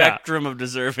there's a spectrum of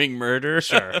deserving murder.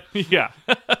 Sure. Yeah.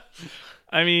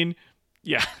 I mean,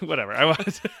 yeah, whatever.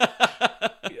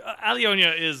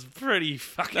 Alyona is pretty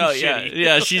fucking shitty.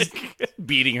 Yeah, she's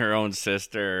beating her own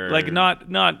sister. Not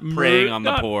preying on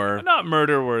the poor. Not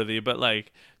murder worthy, but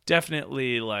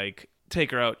definitely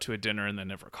take her out to a dinner and then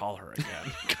never call her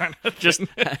again. Kind of just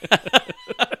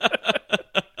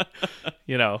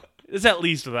it's at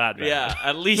least that bad. Yeah,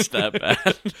 at least that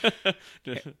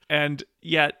bad. And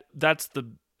yet that's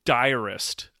the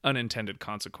direst unintended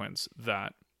consequence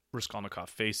that Raskolnikov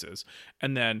faces.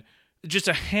 And then just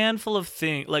a handful of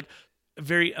things,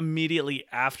 very immediately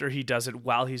after he does it,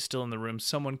 while he's still in the room,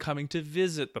 someone coming to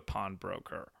visit the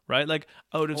pawnbroker, right?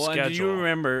 Out of schedule. Do you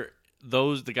remember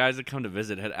the guys that come to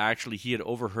visit he had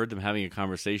overheard them having a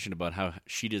conversation about how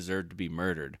she deserved to be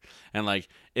murdered, and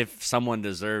if someone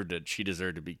deserved it, she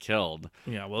deserved to be killed.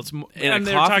 Yeah, well, it's and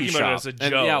they're coffee talking shop. about it as a joke.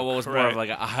 And, yeah, well, it was more of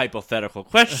a hypothetical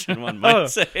question, one might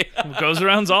say. Goes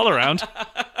around all around.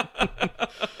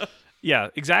 Yeah,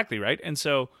 exactly, right. And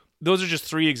so those are just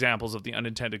three examples of the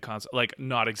unintended consequence,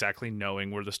 not exactly knowing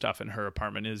where the stuff in her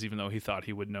apartment is, even though he thought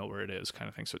he would know where it is, kind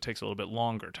of thing. So it takes a little bit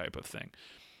longer type of thing.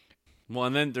 Well,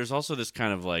 and then there's also this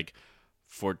kind of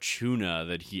fortuna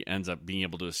that he ends up being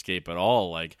able to escape at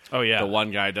all. The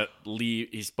one guy that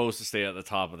he's supposed to stay at the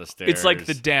top of the stairs. It's like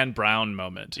the Dan Brown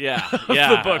moment. Yeah, of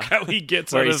the book, how he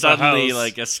gets where out he of suddenly the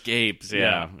house. Escapes.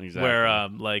 Yeah, exactly. Where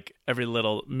every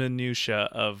little minutia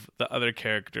of the other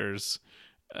characters'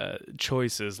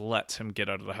 choices lets him get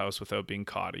out of the house without being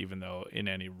caught, even though in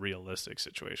any realistic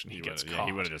situation he gets caught. Yeah,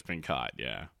 he would have just been caught.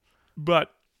 Yeah,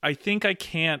 but I think I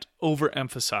can't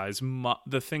overemphasize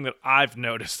the thing that I've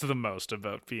noticed the most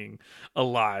about being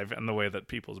alive and the way that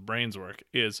people's brains work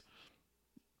is,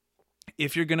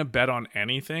 if you're going to bet on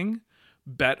anything,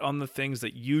 bet on the things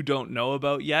that you don't know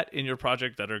about yet in your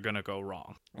project that are going to go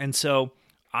wrong. And so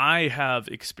I have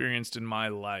experienced in my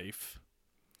life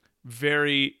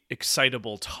very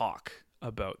excitable talk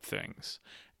about things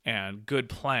and good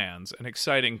plans and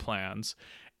exciting plans.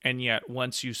 And yet,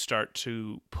 once you start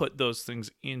to put those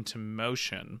things into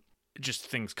motion, just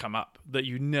things come up that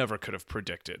you never could have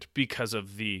predicted because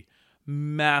of the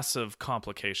massive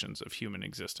complications of human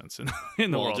existence in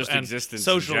the world. Just and existence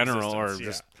social in general, or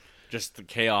just the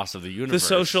chaos of the universe. The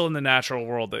social and the natural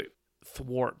world that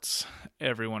thwarts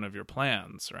every one of your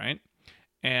plans, right?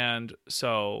 And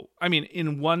so, I mean,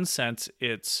 in one sense,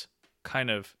 it's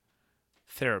kind of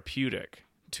therapeutic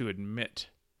to admit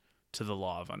to the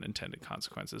law of unintended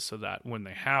consequences so that when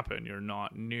they happen, you're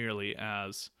not nearly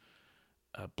as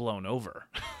blown over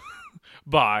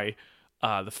by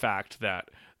the fact that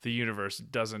the universe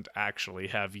doesn't actually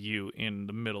have you in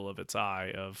the middle of its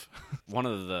eye of... One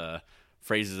of the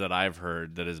phrases that I've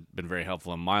heard that has been very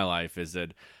helpful in my life is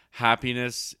that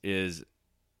happiness is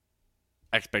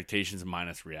expectations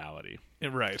minus reality.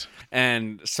 Right.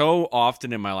 And so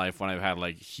often in my life when I've had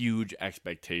like huge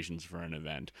expectations for an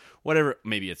event, whatever,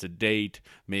 maybe it's a date,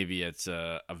 maybe it's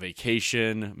a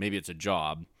vacation, maybe it's a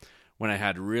job, when I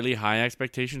had really high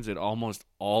expectations, it almost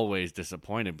always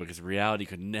disappointed because reality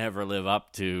could never live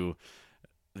up to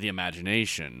the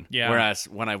imagination. Yeah. Whereas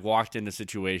when I walked into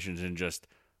situations and just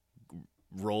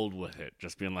rolled with it,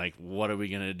 just being like, what are we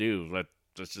going to do?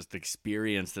 Let's just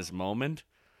experience this moment.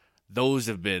 Those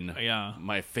have been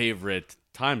my favorite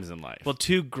times in life. Well,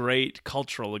 two great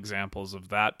cultural examples of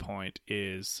that point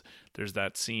is there's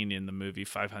that scene in the movie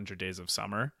 500 Days of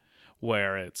Summer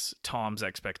where it's Tom's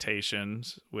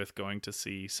expectations with going to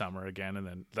see Summer again and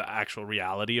then the actual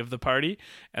reality of the party.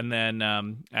 And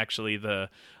then actually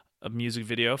a music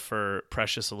video for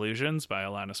Precious Illusions by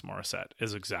Alanis Morissette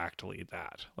is exactly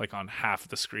that. Like on half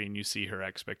the screen you see her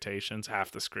expectations,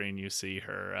 half the screen you see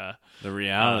her the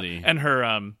reality. And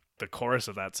her the chorus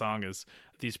of that song is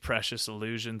these precious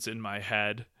illusions in my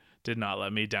head did not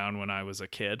let me down when I was a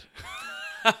kid.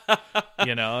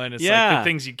 You know, and it's like the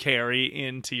things you carry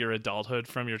into your adulthood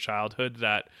from your childhood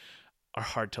that are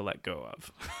hard to let go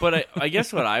of. But I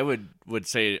guess what I would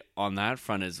say on that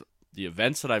front is the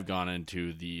events that I've gone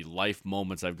into, the life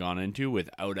moments I've gone into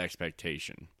without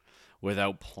expectation,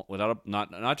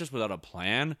 not just without a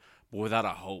plan, but without a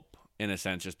hope. In a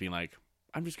sense, just being like,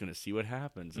 I'm just going to see what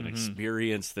happens and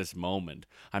experience this moment.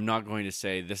 I'm not going to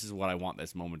say this is what I want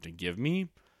this moment to give me.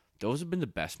 Those have been the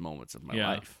best moments of my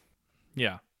life.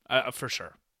 Yeah, for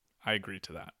sure. I agree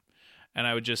to that. And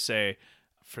I would just say,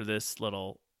 for this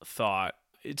little thought,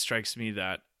 it strikes me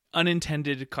that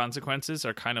unintended consequences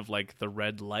are kind of like the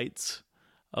red lights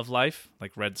of life,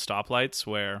 like red stoplights,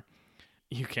 where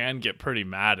you can get pretty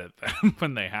mad at them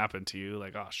when they happen to you.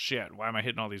 Like, oh shit, why am I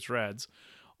hitting all these reds?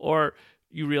 Or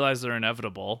you realize they're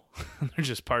inevitable. They're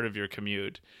just part of your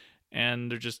commute, and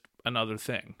they're just another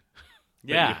thing.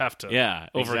 Yeah, you have to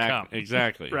overcome.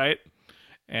 Exactly. Right?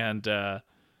 And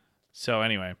so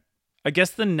anyway, I guess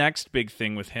the next big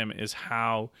thing with him is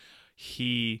how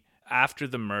he, after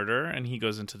the murder, and he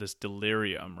goes into this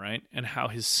delirium, right? And how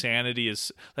his sanity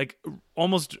is, like,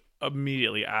 almost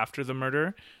immediately after the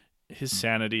murder, his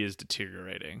sanity is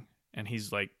deteriorating. And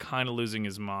he's, like, kind of losing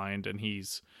his mind, and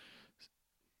he's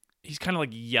kind of, like,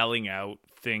 yelling out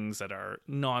things that are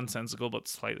nonsensical but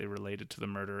slightly related to the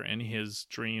murder in his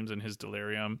dreams and his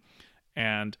delirium.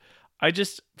 And I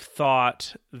just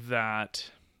thought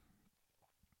that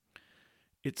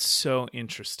it's so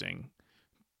interesting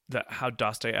that how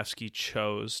Dostoevsky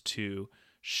chose to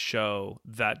show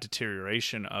that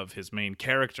deterioration of his main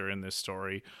character in this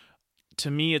story.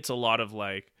 To me, it's a lot of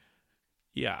like,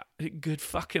 yeah, good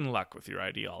fucking luck with your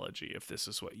ideology if this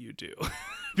is what you do.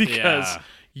 Because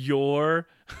your,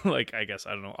 like, I guess,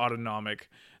 I don't know, autonomic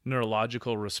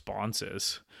neurological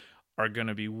responses are going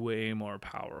to be way more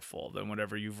powerful than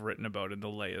whatever you've written about in the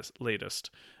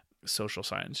latest social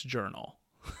science journal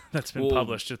that's been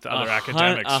published with other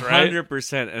academics, right?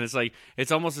 100%. And it's like,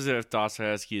 it's almost as if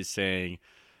Dostoevsky is saying,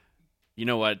 you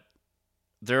know what?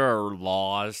 There are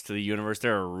laws to the universe.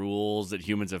 There are rules that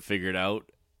humans have figured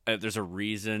out. There's a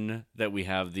reason that we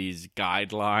have these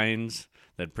guidelines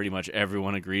that pretty much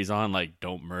everyone agrees on, like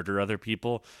don't murder other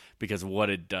people, because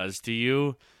what it does to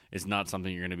you is not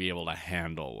something you're going to be able to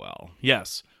handle well.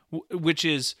 Yes, which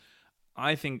is,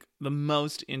 I think, the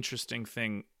most interesting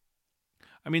thing.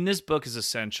 I mean, this book is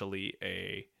essentially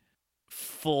a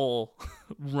full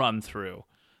run-through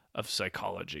of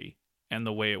psychology and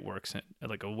the way it works,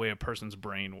 like a way a person's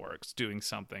brain works, doing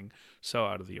something so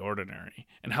out of the ordinary,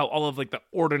 and how all of like the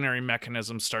ordinary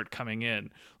mechanisms start coming in,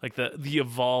 like the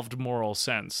evolved moral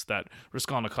sense that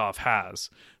Raskolnikov has,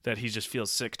 that he just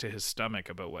feels sick to his stomach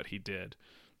about what he did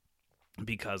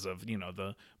because of, you know,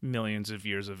 the millions of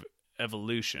years of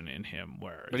evolution in him.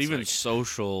 But even like,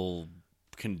 social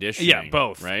conditioning. Yeah,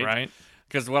 both, right?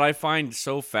 Because what I find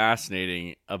so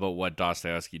fascinating about what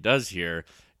Dostoevsky does here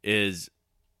is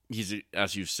he's,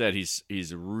 as you've said,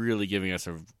 he's really giving us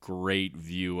a great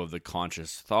view of the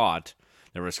conscious thought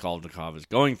that Raskolnikov is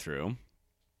going through.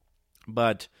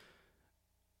 But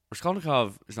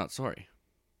Raskolnikov is not sorry.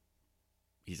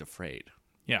 He's afraid.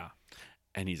 Yeah.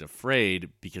 And he's afraid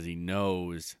because he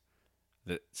knows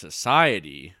that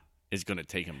society is going to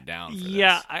take him down for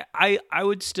this. I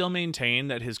would still maintain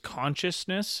that his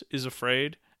consciousness is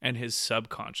afraid and his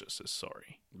subconscious is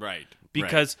sorry. Right.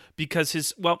 Because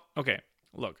his, well, okay.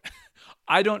 Look,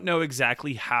 I don't know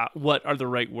exactly what are the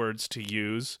right words to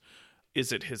use.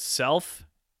 Is it his self?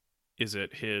 Is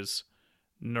it his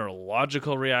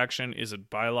neurological reaction? Is it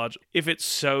biological? If it's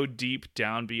so deep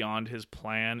down beyond his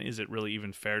plan, is it really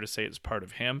even fair to say it's part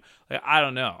of him? Like, I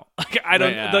don't know. Like, I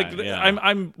don't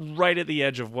I'm right at the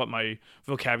edge of what my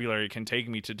vocabulary can take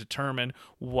me to determine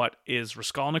what is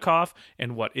Raskolnikov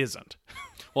and what isn't.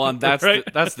 Well, and that's right?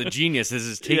 that's the genius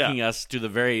is taking us to the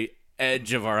very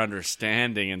edge of our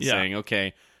understanding and saying,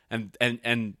 okay,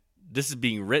 and this is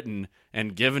being written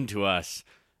and given to us,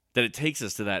 that it takes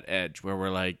us to that edge where we're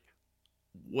like,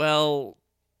 well,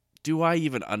 do I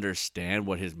even understand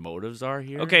what his motives are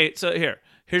here? Okay, so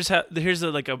here's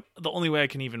the only way I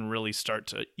can even really start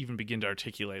to even begin to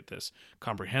articulate this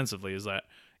comprehensively is that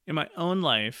in my own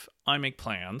life, I make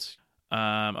plans.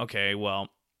 Okay, well,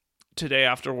 today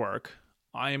after work,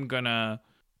 I am gonna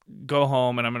go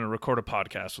home and I'm gonna record a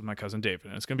podcast with my cousin David,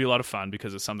 and it's gonna be a lot of fun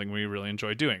because it's something we really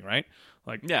enjoy doing, right?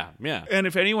 Like, yeah. And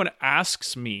if anyone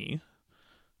asks me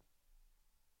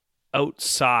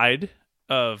outside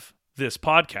of this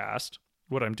podcast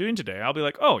what I'm doing today, I'll be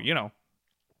like, oh,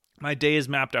 my day is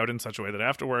mapped out in such a way that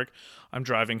after work I'm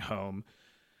driving home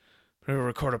to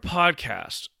record a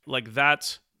podcast. Like,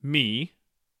 that's me,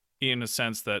 in a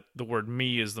sense that the word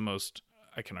me is the most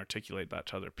I can articulate that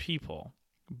to other people.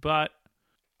 But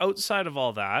outside of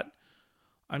all that,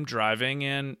 I'm driving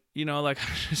and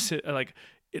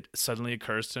it suddenly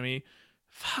occurs to me,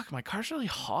 fuck, my car's really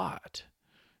hot.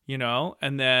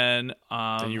 And then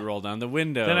you roll down the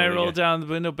window. Then I roll down the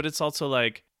window, but it's also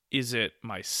like, is it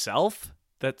myself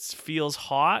that feels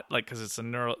hot? Like, because it's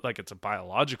it's a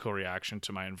biological reaction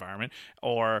to my environment,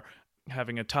 or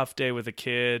having a tough day with a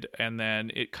kid, and then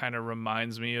it kind of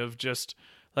reminds me of just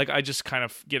like I just kind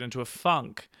of get into a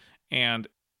funk, and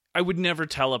I would never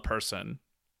tell a person,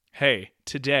 hey,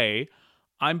 today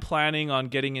I'm planning on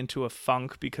getting into a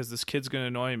funk because this kid's going to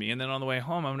annoy me. And then on the way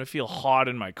home, I'm going to feel hot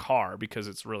in my car because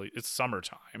it's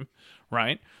summertime,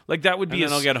 right? Like, that would be... And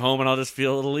then I'll get home and I'll just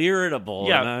feel a little irritable.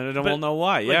 Yeah. And I won't know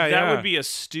why. That would be a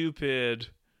stupid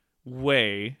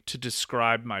way to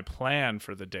describe my plan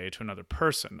for the day to another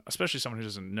person, especially someone who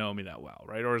doesn't know me that well,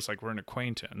 right? Or it's like we're an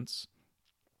acquaintance.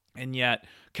 And yet,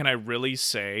 can I really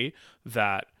say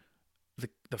that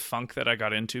the funk that I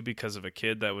got into because of a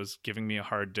kid that was giving me a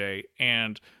hard day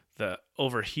and the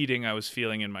overheating I was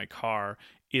feeling in my car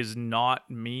is not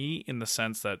me, in the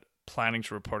sense that planning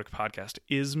to report a podcast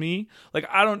is me? Like,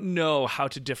 I don't know how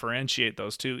to differentiate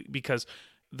those two, because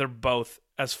they're both,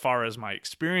 as far as my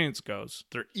experience goes,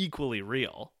 they're equally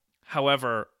real.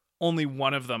 However, only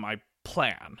one of them I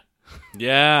plan.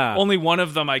 Yeah. Only one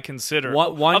of them I consider.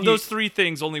 Those three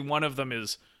things, only one of them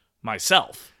is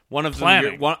myself. One of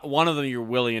them you're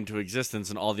willing into existence,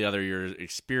 and all the other you're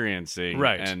experiencing,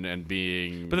 right? And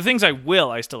being. But the things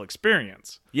I still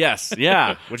experience. Yes,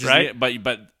 yeah, which is right.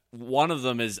 But one of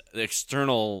them is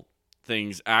external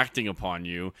things acting upon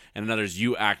you, and another is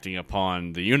you acting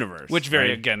upon the universe. Which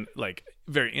very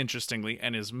interestingly,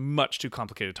 and is much too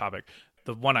complicated topic.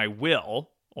 The one I will,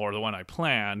 or the one I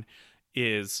plan,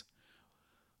 is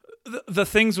the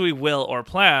things we will or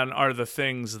plan are the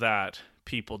things that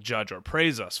people judge or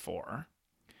praise us for.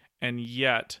 And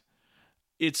yet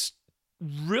it's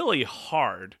really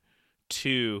hard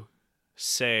to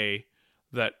say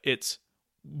that it's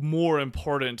more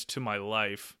important to my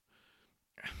life.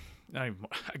 I'm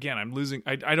losing.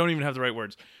 I don't even have the right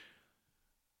words.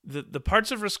 The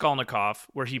parts of Raskolnikov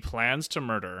where he plans to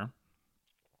murder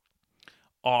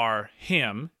are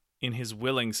him in his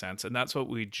willing sense, and that's what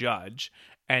we judge.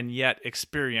 And yet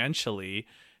experientially,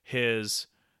 his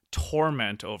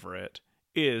torment over it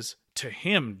is to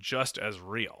him just as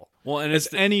real, and as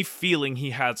any feeling he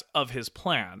has of his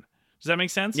plan. Does that make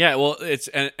sense? Yeah, well, it's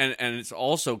and it's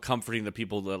also comforting the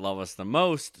people that love us the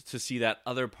most to see that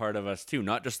other part of us too,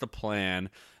 not just the plan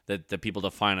that the people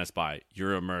define us by.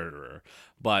 You're a murderer,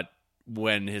 but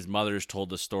when his mother's told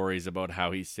the stories about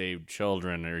how he saved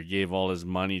children, or he gave all his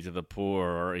money to the poor,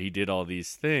 or he did all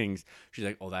these things, she's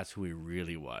like, oh, that's who he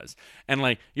really was. And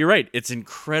like, you're right, it's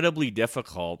incredibly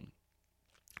difficult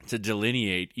to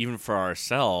delineate, even for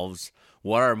ourselves,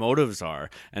 what our motives are.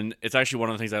 And it's actually one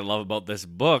of the things I love about this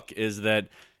book is that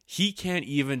he can't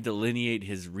even delineate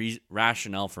his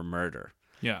rationale for murder.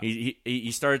 Yeah.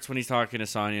 He starts when he's talking to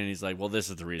Sonia, and he's like, well, this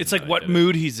is the reason. It's like what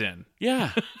mood he's in.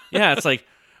 Yeah. Yeah, it's like,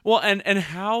 well, and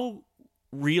how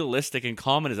realistic and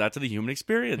common is that to the human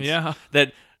experience? Yeah.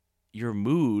 That your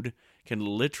mood can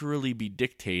literally be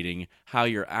dictating how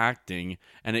you're acting,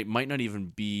 and it might not even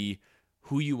be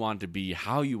who you want to be,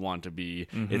 how you want to be.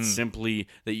 Mm-hmm. It's simply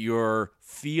that you're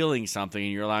feeling something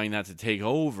and you're allowing that to take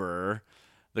over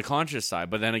the conscious side.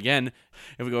 But then again,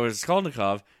 if we go to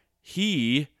Raskolnikov,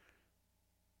 his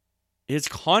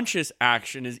conscious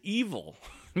action is evil.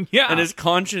 Yeah. And his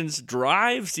conscience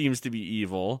drive seems to be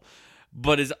evil,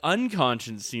 but his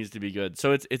unconscious seems to be good.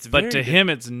 So it's But very to him,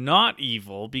 it's not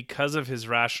evil because of his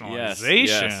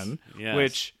rationalization, yes.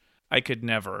 which I could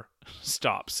never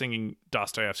stop singing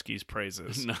Dostoevsky's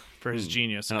praises for his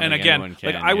genius. I don't And think again, anyone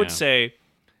can, I would yeah. say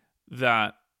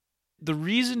that the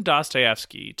reason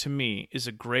Dostoevsky, to me, is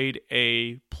a grade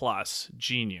A+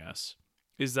 genius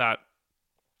is that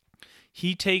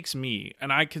he takes me,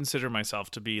 and I consider myself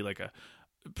to be like a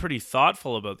pretty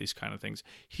thoughtful about these kind of things.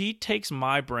 He takes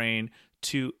my brain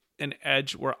to an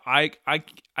edge where I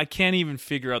can't even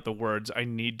figure out the words I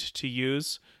need to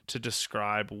use to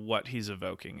describe what he's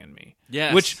evoking in me.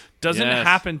 Yes. Which doesn't Yes.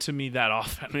 happen to me that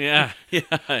often. Yeah.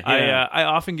 I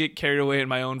often get carried away in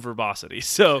my own verbosity.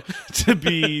 So to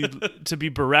be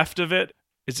bereft of it,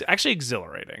 it's actually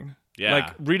exhilarating. Yeah.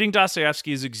 Like reading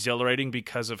Dostoevsky is exhilarating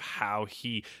because of how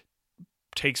he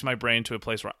takes my brain to a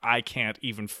place where I can't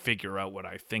even figure out what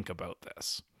I think about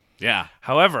this. Yeah.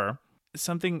 However,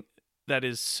 something that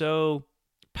is so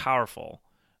powerful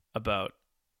about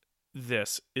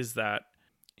this is that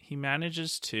he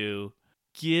manages to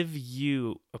give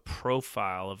you a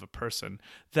profile of a person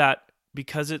that,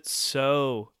 because it's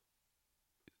so,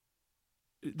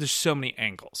 there's so many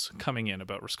angles coming in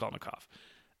about Raskolnikov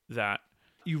that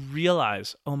you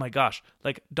realize, oh my gosh,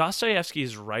 like Dostoevsky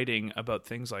is writing about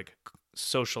things like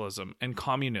socialism and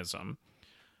communism,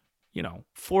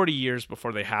 40 years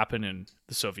before they happen in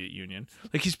the Soviet Union.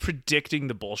 Like he's predicting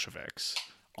the Bolsheviks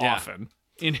often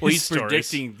in his He's stories.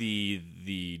 predicting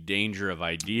the danger of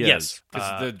ideas. Yes.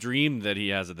 Because the dream that he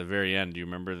has at the very end, do you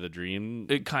remember the dream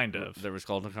It kind of. that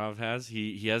Raskolnikov has?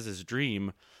 He has this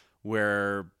dream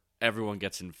where everyone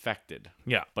gets infected.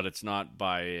 Yeah. But it's not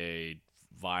by a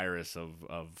virus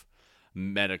of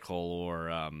medical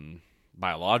or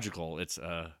biological. It's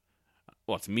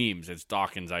it's memes. It's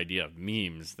Dawkins' idea of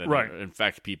memes that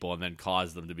infect people and then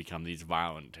cause them to become these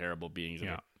violent, terrible beings.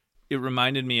 Yeah. It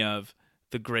reminded me of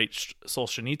the great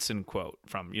Solzhenitsyn quote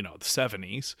from, the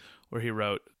 70s, where he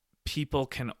wrote, people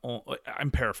can,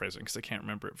 I'm paraphrasing because I can't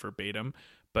remember it verbatim,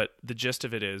 but the gist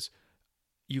of it is,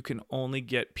 you can only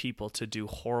get people to do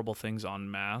horrible things en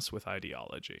masse with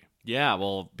ideology. Yeah,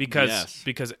 well,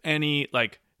 because any,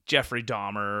 like, Jeffrey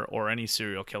Dahmer or any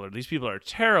serial killer, these people are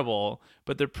terrible,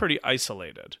 but they're pretty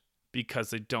isolated because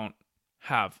they don't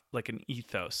have like an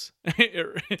ethos.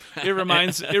 It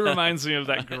reminds me of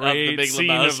that great scene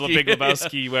of The Big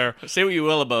Lebowski where say what you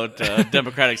will about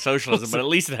democratic socialism, but at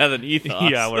least it has an ethos.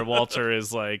 Yeah, where Walter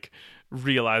is like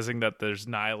realizing that there's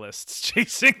nihilists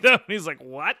chasing them. He's like,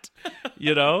 what?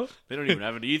 They don't even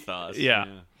have an ethos. Yeah.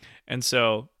 And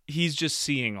so he's just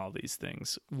seeing all these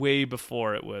things way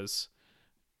before it was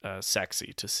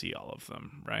sexy to see all of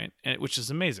them, right? Which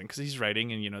is amazing because he's writing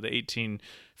in the 1850s,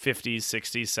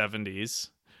 60s, 70s.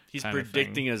 He's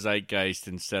predicting a zeitgeist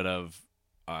instead of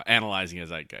analyzing a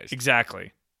zeitgeist.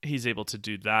 Exactly. He's able to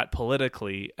do that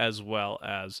politically as well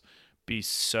as be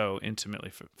so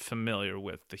intimately familiar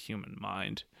with the human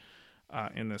mind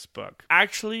in this book.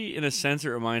 Actually, in a sense, it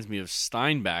reminds me of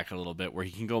Steinbeck a little bit, where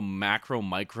he can go macro,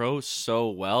 micro so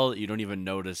well that you don't even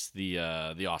notice the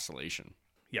oscillation.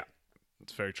 Yeah,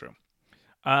 it's very true.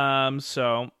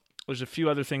 So there's a few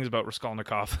other things about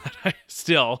Raskolnikov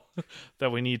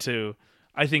that we need to,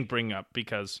 I think, bring up,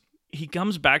 because he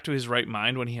comes back to his right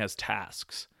mind when he has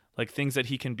tasks, like things that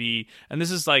he can be. And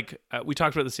this is like, we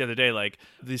talked about this the other day, like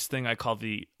this thing I call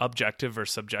the objective or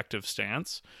subjective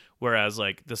stance. Whereas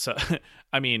like this,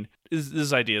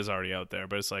 this idea is already out there,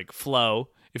 but it's like flow.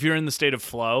 If you're in the state of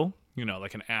flow,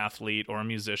 like an athlete or a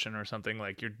musician or something,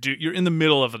 like you're in the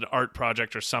middle of an art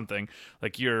project or something,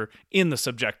 like you're in the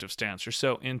subjective stance. You're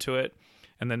so into it.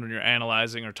 And then when you're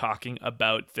analyzing or talking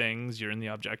about things, you're in the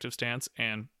objective stance.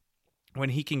 And when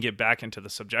he can get back into the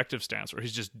subjective stance where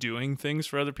he's just doing things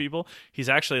for other people, he's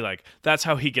actually like, that's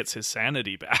how he gets his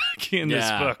sanity back in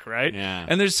this book, right? Yeah.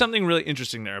 And there's something really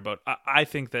interesting there about, I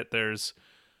think that there's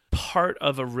part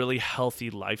of a really healthy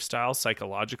lifestyle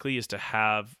psychologically is to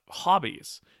have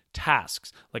hobbies,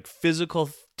 tasks, like physical,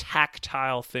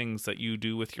 tactile things that you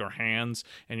do with your hands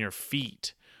and your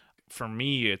feet. For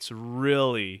me, it's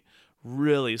really,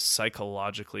 really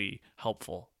psychologically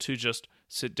helpful to just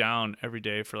sit down every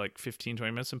day for like 15,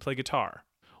 20 minutes and play guitar,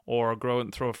 or go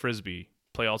and throw a frisbee,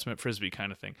 play ultimate frisbee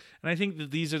kind of thing. And I think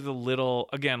that these are the little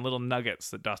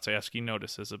nuggets that Dostoevsky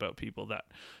notices about people that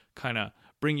kind of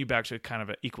bring you back to kind of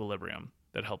an equilibrium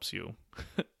that helps you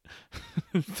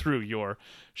through your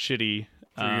shitty...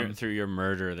 through your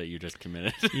murder that you just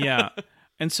committed. Yeah.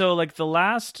 And so like the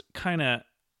last kind of...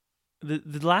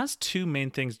 The last two main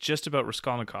things just about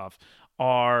Raskolnikov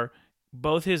are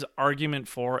both his argument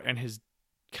for and his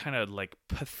kind of like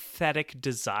pathetic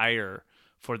desire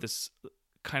for this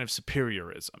kind of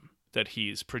superiorism that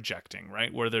he's projecting,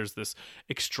 right? Where there's this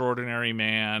extraordinary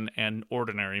man and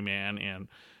ordinary man, and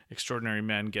extraordinary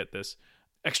men get this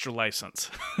extra license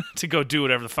to go do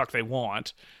whatever the fuck they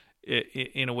want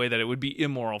in a way that it would be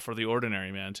immoral for the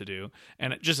ordinary man to do.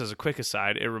 And just as a quick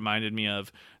aside, it reminded me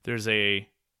of, there's a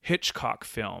Hitchcock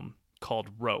film called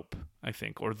Rope, I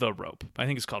think, or The Rope. I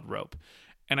think it's called Rope.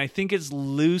 And I think it's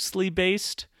loosely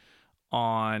based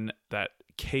on that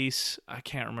case. I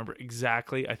can't remember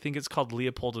exactly. I think it's called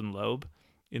Leopold and Loeb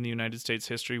in the United States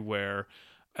history, where,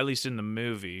 at least in the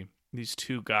movie, these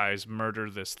two guys murder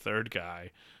this third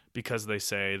guy because they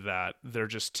say that they're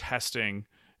just testing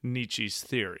Nietzsche's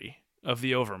theory of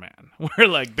the overman, where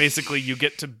like basically you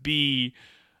get to be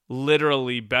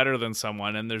literally better than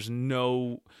someone, and there's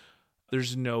no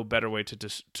better way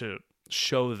to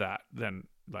show that than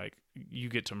like you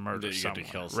get to murder someone, get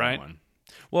to kill right? someone.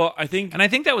 Well, I think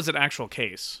that was an actual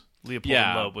case. Leopold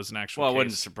and Loeb was an actual case. Well, it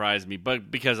wouldn't surprise me, but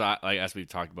because as we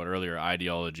talked about earlier,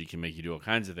 ideology can make you do all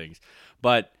kinds of things.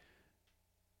 But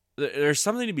there's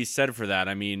something to be said for that.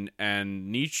 I mean, and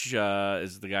Nietzsche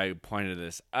is the guy who pointed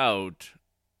this out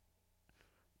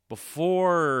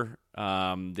before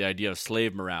the idea of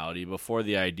slave morality, before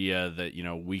the idea that,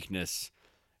 weakness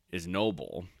is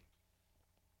noble.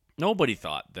 Nobody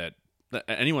thought that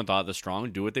anyone thought the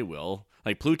strong do what they will,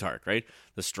 like Plutarch, right?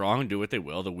 The strong do what they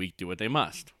will, the weak do what they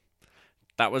must.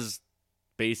 That was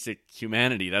basic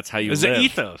humanity. That's how you live. It was an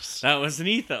ethos. That was an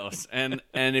ethos. And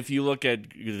if you look at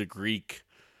the Greek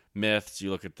myths, you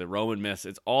look at the Roman myths,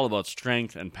 it's all about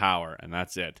strength and power, and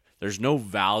that's it. There's no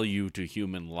value to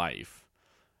human life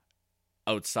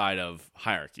outside of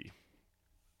hierarchy.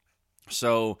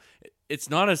 So it's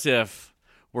not as if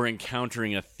we're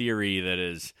encountering a theory that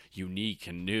is unique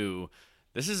and new.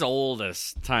 This is old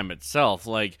as time itself.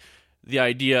 Like, the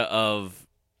idea of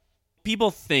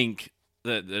people think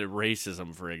that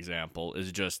racism, for example,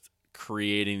 is just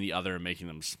creating the other and making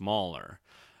them smaller.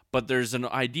 But there's an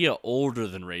idea older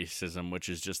than racism, which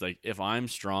is just like, if I'm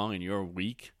strong and you're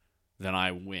weak, then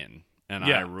I win and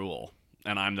I rule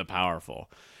and I'm the powerful.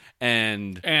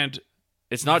 And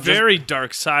it's not very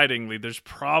dark-sidingly. There's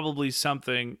probably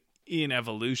something in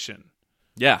evolution,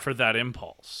 for that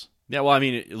impulse. Yeah, well, I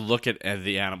mean, look at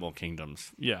the animal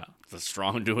kingdoms. Yeah, the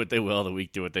strong do what they will, the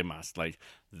weak do what they must. Like,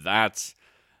 that's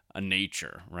a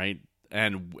nature, right?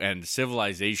 And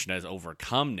civilization has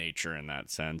overcome nature in that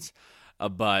sense.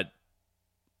 But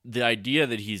the idea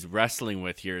that he's wrestling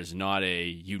with here is not a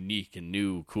unique and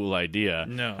new, cool idea.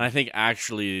 No. And I think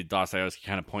actually Dostoevsky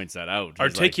kind of points that out.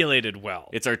 Articulated well.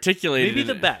 It's articulated. Maybe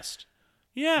the best.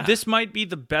 Yeah. This might be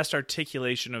the best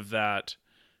articulation of that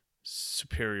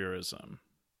superiorism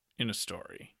in a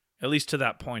story, at least to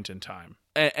that point in time.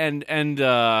 And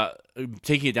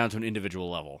taking it down to an individual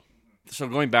level. So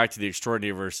going back to the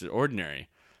extraordinary versus ordinary,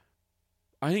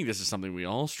 I think this is something we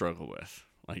all struggle with.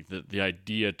 Like the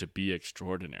idea to be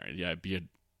extraordinary, the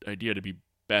idea to be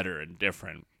better and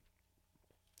different.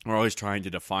 We're always trying to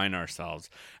define ourselves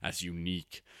as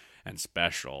unique and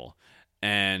special.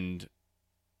 I'm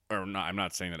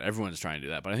not saying that everyone's trying to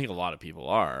do that, but I think a lot of people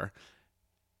are.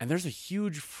 And there's a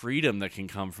huge freedom that can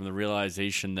come from the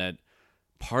realization that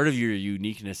part of your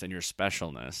uniqueness and your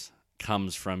specialness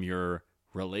comes from your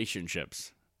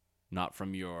relationships, not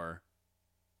from your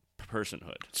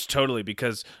personhood. It's totally,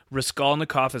 because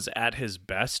Raskolnikov is at his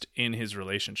best in his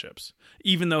relationships,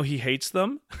 even though he hates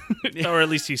them, or at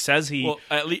least he says he. Well,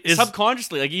 at least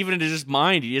subconsciously, like even in his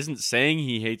mind, he isn't saying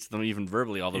he hates them even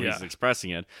verbally, although he's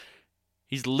expressing it.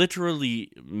 He's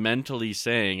literally mentally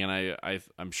saying, and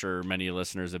I'm sure many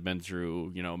listeners have been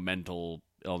through, mental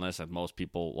illness, and a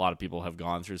lot of people have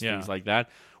gone through things like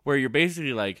that, where you're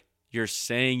basically like, you're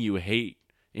saying you hate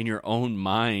in your own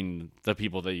mind the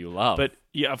people that you love. But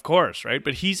yeah, of course, right?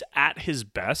 But he's at his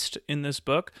best in this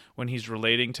book when he's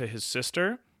relating to his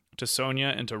sister, to Sonia,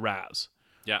 and to Raz.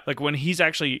 Yeah. Like when he's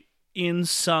actually in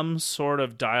some sort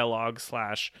of dialogue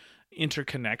 /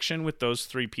 interconnection with those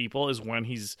three people is when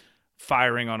he's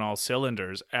firing on all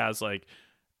cylinders as like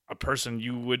a person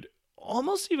you would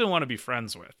almost even want to be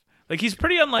friends with. Like, he's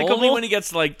pretty unlikable. Only when he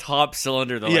gets like top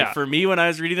cylinder though. Yeah. Like, for me, when I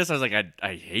was reading this, I was like,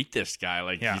 I hate this guy.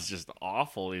 Like, he's just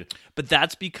awful. But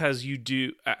that's because you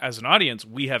do, as an audience,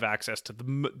 we have access to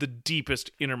the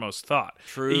deepest, innermost thought.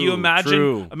 True. You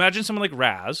imagine someone like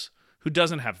Raz, who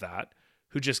doesn't have that,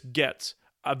 who just gets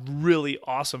a really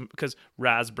awesome, because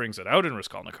Raz brings it out in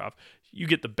Raskolnikov. You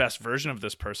get the best version of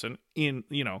this person in,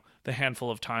 the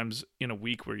handful of times in a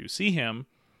week where you see him.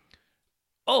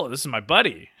 Oh, this is my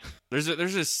buddy. There's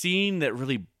a scene that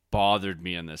really bothered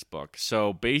me in this book.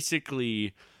 So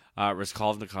basically,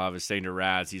 Raskolnikov is saying to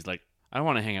Raz, he's like, I don't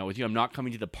want to hang out with you. I'm not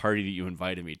coming to the party that you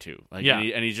invited me to. Like, Yeah.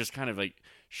 and he's just kind of like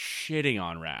shitting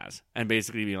on Raz and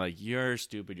basically being like, you're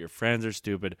stupid. Your friends are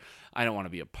stupid. I don't want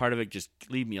to be a part of it. Just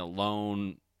leave me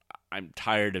alone. I'm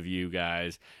tired of you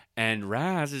guys. And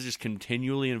Raz is just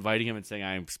continually inviting him and saying,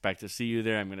 I expect to see you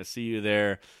there. I'm going to see you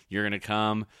there. You're going to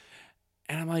come.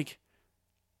 And I'm like,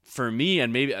 for me,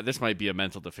 and maybe this might be a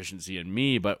mental deficiency in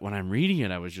me, but when I'm reading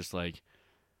it, I was just like,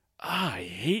 I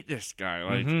hate this guy.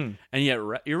 Like, and yet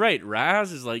you're right.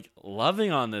 Raz is like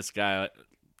loving on this guy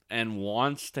and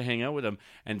wants to hang out with him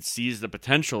and sees the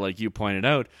potential, like you pointed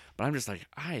out. But I'm just like,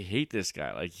 I hate this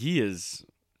guy. Like, he is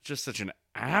just such an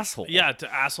asshole. Yeah,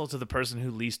 to asshole to the person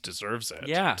who least deserves it.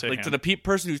 Yeah, to the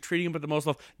person who's treating him with the most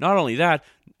love. Not only that,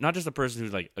 not just the person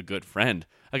who's like a good friend,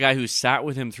 a guy who sat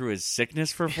with him through his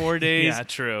sickness for 4 days. Yeah,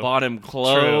 true. Bought him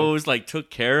clothes, like took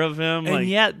care of him. And like,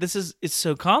 yet, it's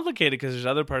so complicated because there's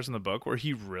other parts in the book where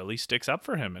he really sticks up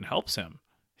for him and helps him.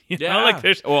 You know? Like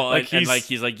there's, well, like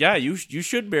he's like, yeah, you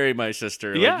should marry my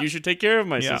sister. Yeah. Like, you should take care of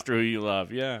my sister who you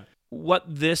love. Yeah. What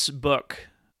this book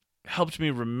helped me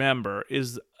remember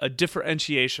is a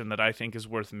differentiation that I think is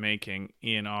worth making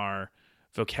in our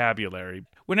vocabulary.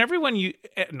 When anyone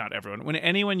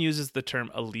uses the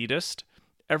term elitist,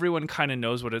 everyone kind of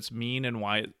knows what it means and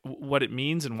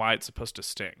why it's supposed to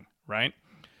sting, right?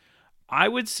 I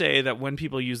would say that when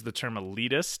people use the term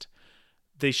elitist,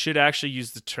 they should actually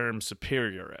use the term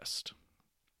superiorist.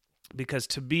 Because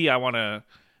to me, I want to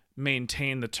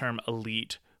maintain the term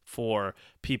elite for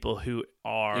people who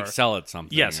are excel at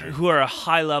something. Yes, who are a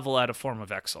high level at a form of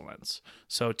excellence.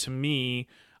 So to me,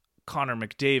 Connor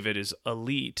McDavid is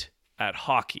elite at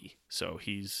hockey. So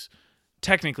he's,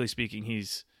 technically speaking,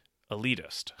 he's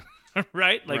elitist,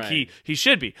 right? Like right. he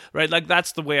should be, right? Like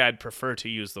that's the way I'd prefer to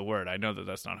use the word. I know that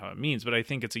that's not how it means, but I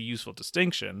think it's a useful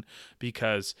distinction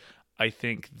because I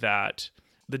think that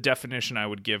the definition I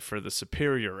would give for the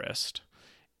superiorist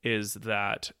is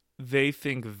that they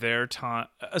think their time,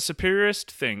 a superiorist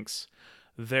thinks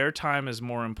their time is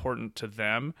more important to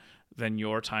them than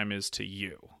your time is to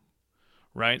you,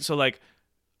 right? So like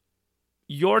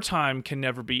your time can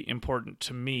never be important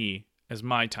to me as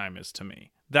my time is to me.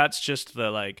 That's just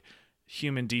the like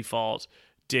human default,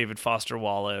 David Foster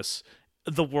Wallace,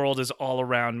 the world is all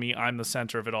around me. I'm the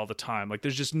center of it all the time. Like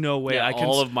there's just no way I can.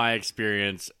 All of my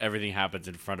experience, everything happens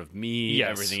in front of me. Yes.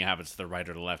 Everything happens to the right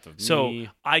or the left of me. So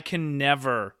I can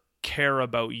never care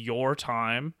about your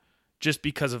time just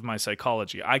because of my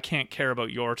psychology. I can't care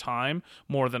about your time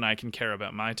more than I can care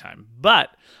about my time.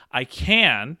 But I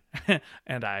can,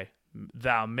 and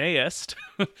thou mayest,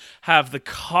 have the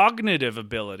cognitive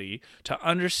ability to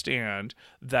understand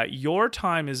that your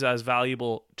time is as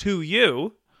valuable to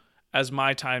you as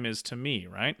my time is to me,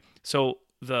 right? So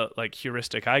the like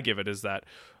heuristic I give it is that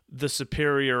the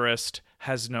superiorist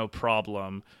has no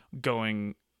problem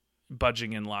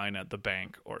budging in line at the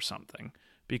bank or something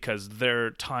because their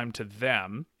time to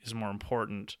them is more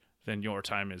important than your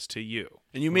time is to you.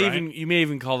 And you may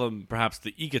even call them perhaps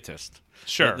the egotist.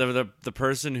 Sure. The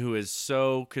person who is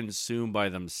so consumed by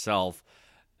themselves,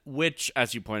 which,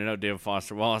 as you pointed out, David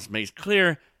Foster Wallace makes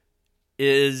clear,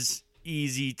 is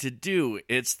easy to do.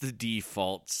 It's the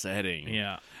default setting.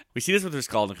 Yeah. We see this with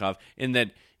Raskolnikov in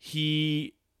that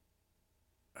he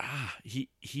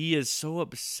is so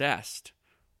obsessed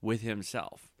with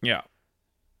himself. Yeah.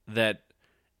 That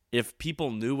if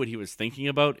people knew what he was thinking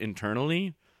about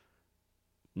internally,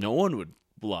 no one would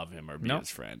love him or be his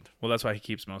friend. Well, that's why he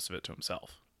keeps most of it to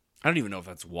himself. I don't even know if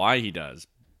that's why he does.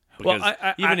 Because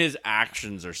well, even his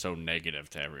actions are so negative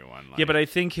to everyone. Yeah, but I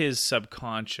think his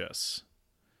subconscious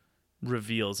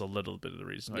reveals a little bit of the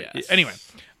reason. Yes. Anyway.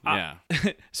 Yeah.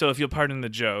 So if you'll pardon the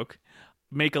joke,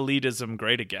 make elitism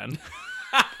great again.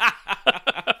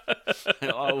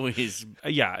 Always.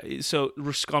 Yeah, so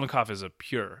Raskolnikov is a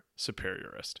pure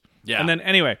superiorist. Yeah. And then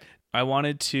anyway, I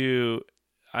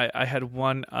had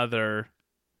one other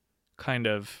kind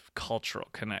of cultural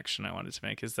connection I wanted to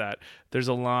make is that there's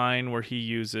a line where he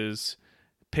uses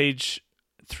page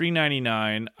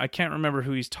 399. I can't remember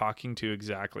who he's talking to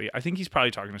exactly. I think he's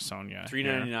probably talking to Sonia.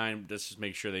 399, let's just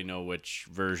make sure they know which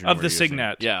version of we're the using.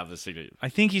 Signet. Yeah, of the Signet. I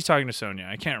think he's talking to Sonia.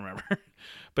 I can't remember.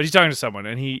 But he's talking to someone,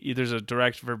 and there's a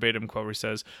direct verbatim quote where he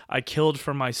says, I killed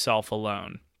for myself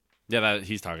alone. Yeah,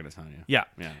 he's talking to Sonia. Yeah.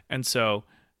 Yeah. And so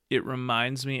it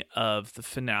reminds me of the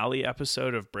finale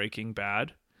episode of Breaking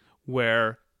Bad,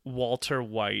 where Walter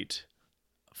White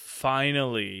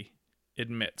finally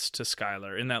admits to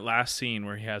Skyler. In that last scene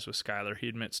where he has with Skyler, he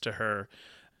admits to her,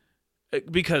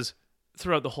 because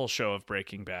throughout the whole show of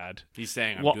Breaking Bad. He's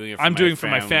saying, I'm doing it for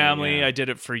my family. Yeah. I did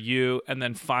it for you. And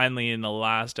then finally in the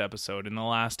last episode, in the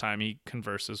last time he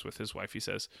converses with his wife, he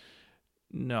says,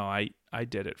 no, I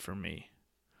did it for me.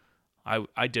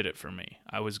 I did it for me.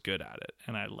 I was good at it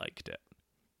and I liked it.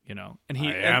 You know, and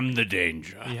I am the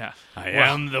danger. Yeah. I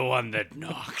am the one that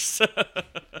knocks.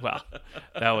 Well,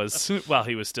 that was while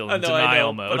he was still in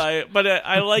denial mode.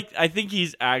 I think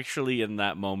he's actually in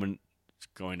that moment,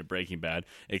 going to Breaking Bad,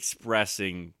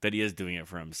 expressing that he is doing it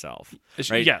for himself.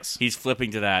 Right? Yes. He's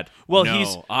flipping to that. Well,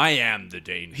 I am the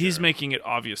danger. He's making it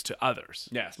obvious to others.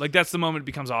 Yes. Like, that's the moment it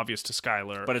becomes obvious to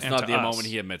Skyler. But it's and not to the us. moment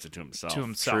he admits it to himself.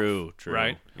 True.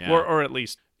 Right? Yeah. Or at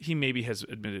least he maybe has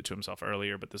admitted it to himself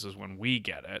earlier, but this is when we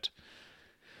get it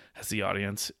as the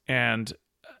audience. And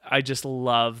I just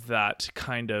love that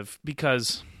kind of,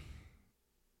 because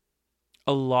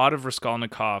a lot of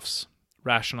Raskolnikov's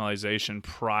rationalization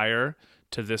prior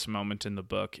to this moment in the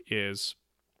book is,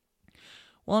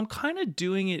 well, I'm kind of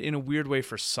doing it in a weird way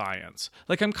for science.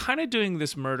 Like, I'm kind of doing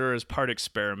this murder as part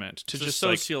experiment to it's just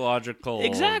sociological.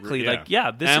 Exactly. Yeah. Like,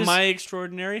 yeah, Am I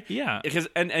extraordinary? Yeah. Because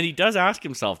and he does ask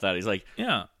himself that. He's like,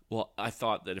 yeah. well, I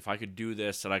thought that if I could do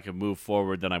this and I could move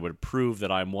forward, then I would prove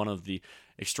that I'm one of the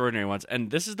extraordinary ones.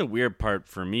 And this is the weird part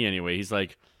for me anyway. He's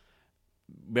like,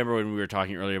 remember when we were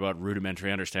talking earlier about rudimentary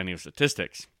understanding of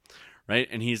statistics, right?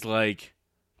 And he's like,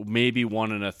 maybe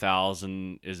 1 in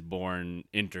 1,000 is born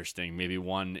interesting. Maybe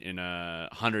 1 in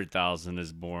 100,000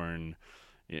 is born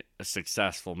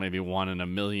successful. Maybe 1 in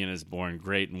 1,000,000 is born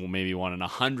great. And maybe 1 in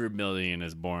 100 million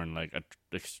is born like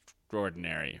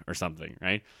extraordinary or something,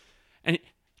 right? And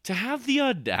to have the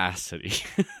audacity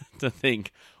to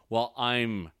think, well,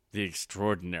 I'm the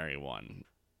extraordinary one.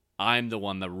 I'm the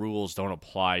one that rules don't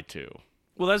apply to.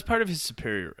 Well, that's part of his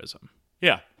superiorism.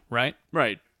 Yeah. Right?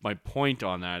 Right. My point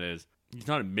on that is he's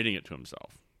not admitting it to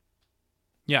himself.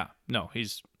 Yeah. No,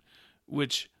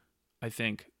 which I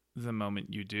think the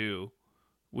moment you do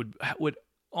would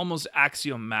almost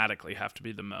axiomatically have to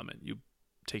be the moment you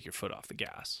take your foot off the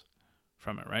gas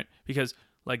from it, right? Because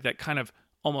like that kind of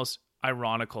almost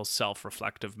ironical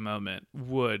self-reflective moment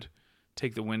would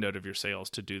take the wind out of your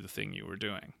sails to do the thing you were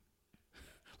doing.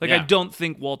 Like, yeah. I don't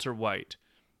think Walter White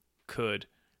could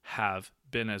have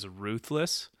been as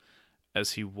ruthless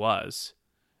as he was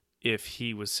if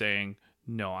he was saying,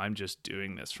 no, I'm just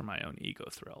doing this for my own ego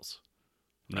thrills.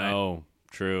 Right? No,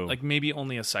 true. Like, maybe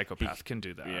only a psychopath can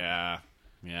do that.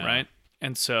 Yeah. Right?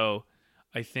 And so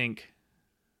I think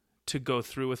to go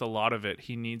through with a lot of it,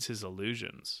 he needs his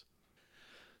illusions.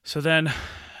 So then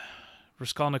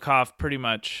Raskolnikov pretty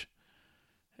much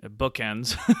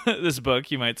bookends this book,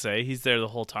 you might say. He's there the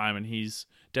whole time, and he's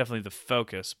definitely the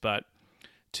focus. But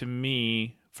to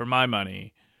me, for my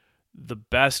money, the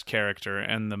best character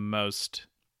and the most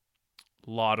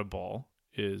laudable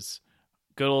is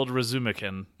good old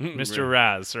Razumikin, Mr.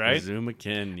 Raz, right?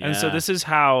 Razumikin, yeah. And so this is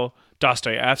how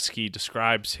Dostoevsky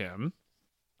describes him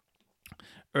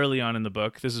early on in the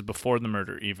book. This is before the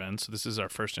murder even, so this is our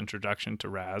first introduction to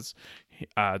Raz.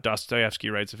 Dostoevsky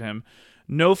writes of him,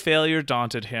 no failure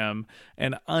daunted him,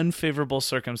 and unfavorable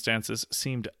circumstances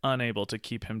seemed unable to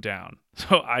keep him down.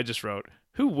 So I just wrote,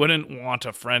 who wouldn't want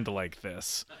a friend like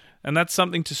this? And that's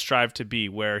something to strive to be,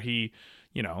 where he,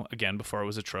 you know, again, before it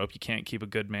was a trope, you can't keep a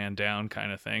good man down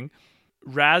kind of thing.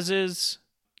 Raz's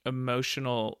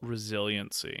emotional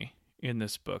resiliency in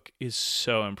this book is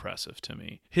so impressive to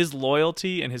me. His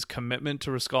loyalty and his commitment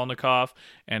to Raskolnikov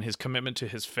and his commitment to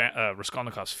his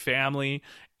Raskolnikov's family,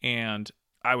 and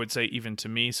I would say even to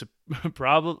me, so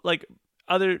probably like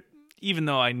even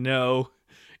though I know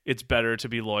it's better to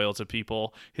be loyal to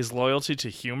people, his loyalty to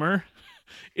humor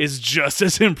is just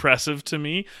as impressive to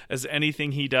me as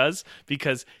anything he does,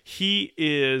 because he's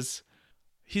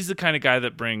the kind of guy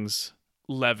that brings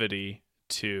levity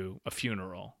to a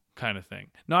funeral kind of thing.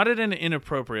 Not at an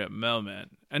inappropriate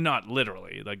moment, and not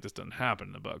literally, like this doesn't happen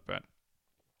in the book, but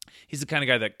he's the kind of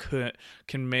guy that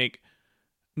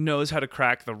knows how to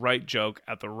crack the right joke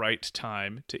at the right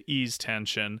time to ease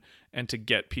tension and to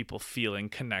get people feeling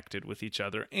connected with each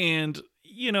other. And,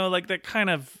 you know, like that kind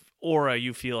of aura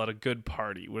you feel at a good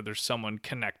party where there's someone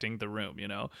connecting the room, you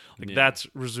know? Like that's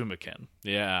Razumikin.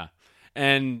 Yeah.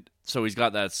 And so he's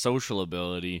got that social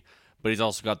ability, but he's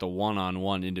also got the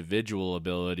one-on-one individual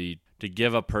ability to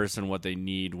give a person what they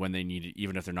need when they need it,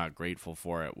 even if they're not grateful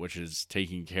for it, which is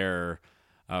taking care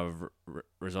of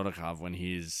Razumikhin when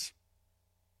he's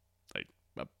like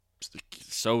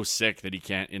so sick that he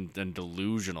can't, and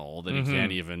delusional that he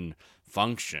can't even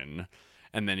function.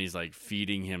 And then he's like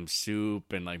feeding him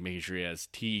soup and like making sure he has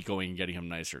tea, going and getting him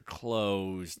nicer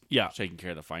clothes, taking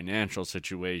care of the financial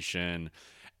situation.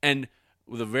 And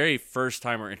the very first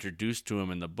time we're introduced to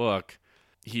him in the book,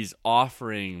 he's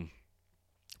offering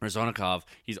Razumikhin,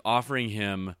 he's offering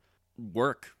him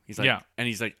work. He's like, and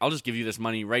he's like, I'll just give you this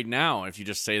money right now if you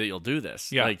just say that you'll do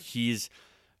this. Yeah. Like, he's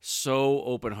so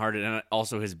open-hearted, and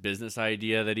also his business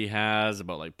idea that he has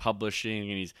about like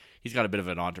publishing, and he's got a bit of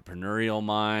an entrepreneurial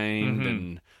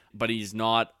mind, but he's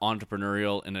not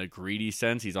entrepreneurial in a greedy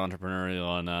sense. He's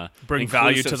entrepreneurial in a bring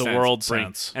value to the world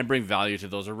sense, and bring value to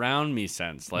those around me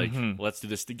sense. Like, let's do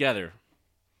this together.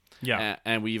 Yeah,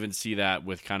 and we even see that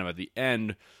with kind of at the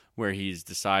end where he's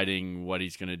deciding what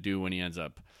he's going to do when he ends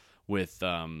up with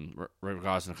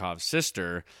Razumikhin's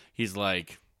sister. He's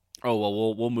like, oh,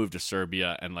 well, we'll move to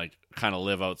Serbia and like kind of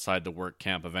live outside the work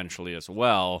camp eventually as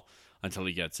well until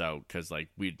he gets out, because like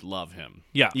we'd love him.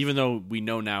 Yeah, even though we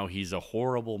know now he's a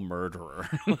horrible murderer,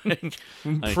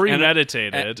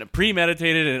 premeditated,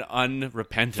 and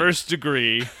unrepentant, 1st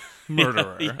degree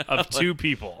murderer of 2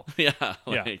 people. Yeah,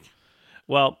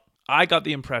 Well, I got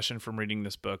the impression from reading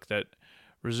this book that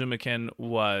Razumikhin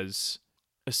was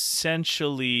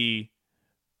essentially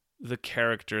the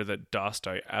character that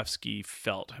Dostoevsky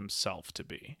felt himself to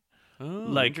be. Oh,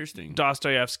 like, interesting.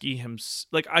 Dostoevsky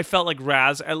like, I felt like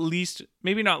Raz, at least,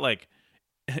 maybe not like,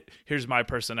 here's my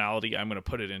personality, I'm going to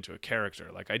put it into a character.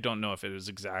 Like, I don't know if it is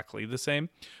exactly the same,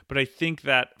 but I think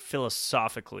that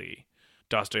philosophically,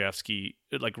 Dostoevsky,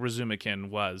 like Razumikhin,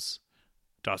 was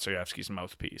Dostoevsky's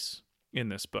mouthpiece in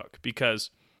this book,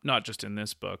 because not just in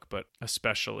this book, but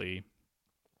especially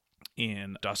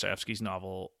in Dostoevsky's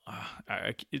novel,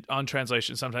 on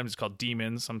translation, sometimes it's called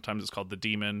Demons, sometimes it's called The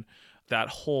Demon. That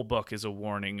whole book is a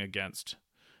warning against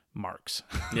Marx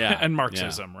and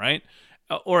Marxism, right?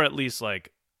 Or at least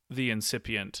like the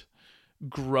incipient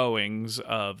growings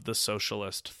of the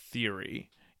socialist theory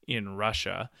in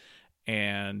Russia.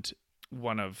 And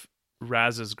one of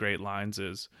Raz's great lines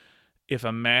is, if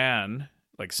a man,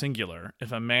 like singular,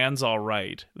 if a man's all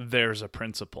right, there's a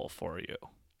principle for you.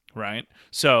 Right?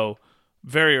 So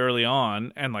very early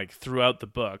on, and like throughout the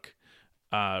book,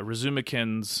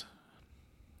 Razumikhin's,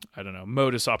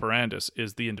 modus operandus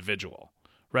is the individual,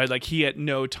 right? Like, he at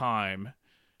no time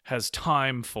has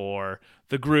time for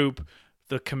the group,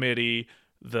 the committee,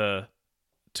 the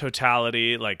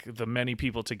totality, like the many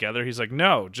people together. He's like,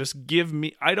 no, just give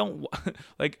me, I don't,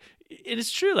 like, it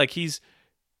is true. Like, he's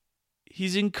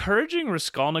encouraging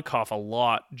Raskolnikov a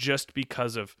lot just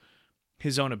because of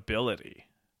his own ability,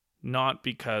 not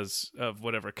because of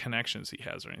whatever connections he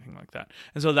has or anything like that.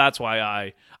 And so that's why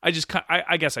I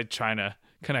guess I trying to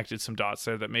connected some dots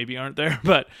there that maybe aren't there,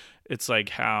 but it's like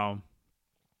how,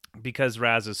 because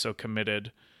Raz is so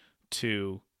committed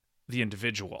to the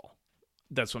individual,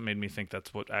 that's what made me think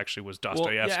that's what actually was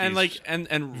Dostoevsky's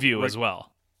and view as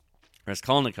well.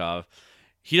 Raskolnikov,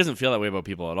 he doesn't feel that way about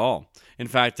people at all. In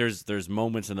fact, there's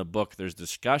moments in the book, there's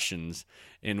discussions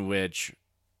in which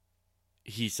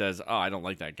he says, oh, I don't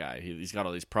like that guy. He's got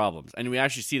all these problems. And we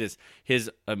actually see this.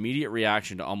 His immediate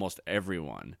reaction to almost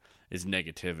everyone is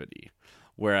negativity,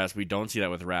 whereas we don't see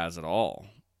that with Raz at all.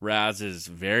 Raz is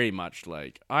very much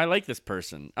like, oh, I like this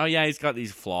person. Oh, yeah, he's got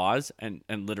these flaws, and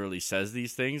literally says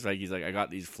these things. Like, he's like, I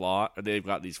got these flaws, they've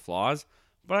got these flaws,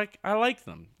 but I like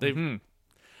them.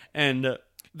 And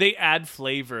they add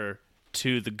flavor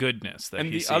to the goodness that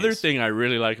he sees. And the other thing I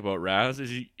really like about Raz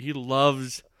is he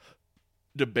loves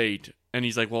debate. And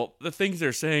he's like, well, the things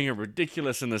they're saying are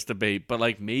ridiculous in this debate, but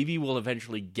like maybe we'll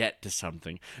eventually get to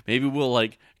something. Maybe we'll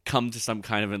like come to some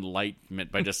kind of enlightenment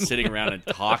by just sitting around and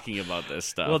talking about this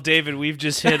stuff. Well, David, we've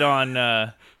just hit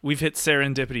on we've hit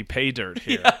serendipity pay dirt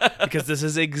here, because this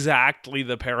is exactly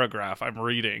the paragraph I'm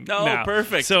reading. Oh, now.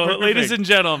 Perfect. So, perfect. Ladies and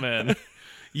gentlemen,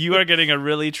 you are getting a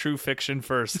really true fiction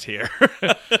first here.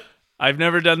 I've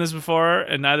never done this before,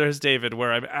 and neither has David,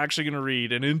 where I'm actually going to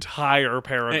read an entire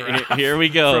paragraph Here we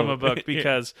go. from a book,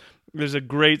 because there's a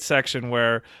great section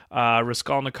where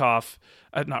Razumikhin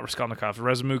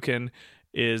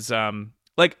is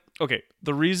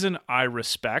the reason I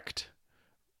respect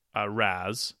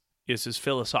Raz is his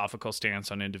philosophical stance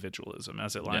on individualism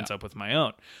as it lines up with my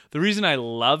own. The reason I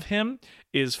love him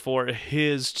is for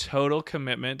his total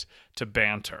commitment to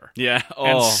banter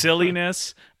and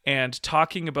silliness and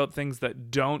talking about things that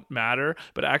don't matter,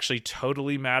 but actually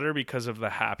totally matter because of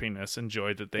the happiness and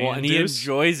joy that they induce. And he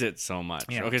enjoys it so much.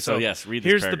 Yeah. Okay, so yes, read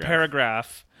this here's paragraph. the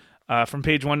paragraph from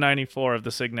page 194 of the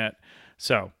Signet.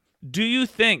 So, do you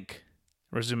think,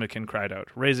 Razumikhin cried out,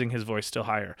 raising his voice still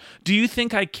higher, do you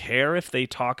think I care if they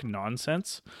talk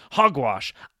nonsense?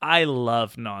 Hogwash, I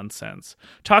love nonsense.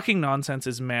 Talking nonsense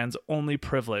is man's only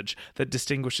privilege that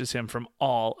distinguishes him from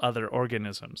all other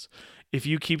organisms. If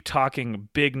you keep talking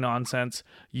big nonsense,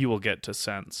 you will get to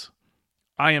sense.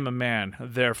 I am a man,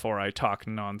 therefore I talk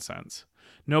nonsense.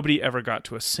 Nobody ever got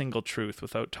to a single truth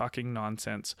without talking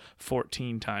nonsense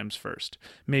 14 times first,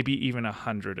 maybe even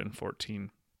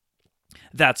 114.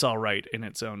 That's all right in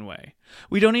its own way.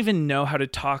 We don't even know how to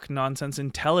talk nonsense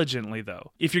intelligently,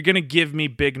 though. If you're going to give me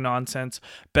big nonsense,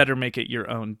 better make it your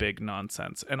own big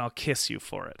nonsense, and I'll kiss you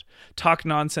for it. Talk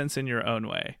nonsense in your own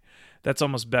way. That's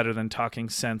almost better than talking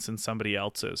sense in somebody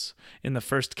else's. In the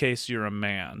first case, you're a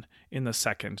man. In the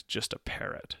second, just a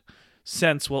parrot.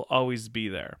 Sense will always be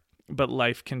there, but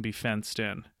life can be fenced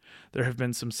in. There have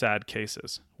been some sad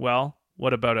cases. Well,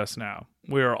 what about us now?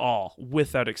 We are all,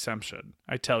 without exception,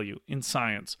 I tell you, in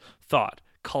science, thought,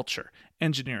 culture,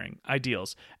 engineering,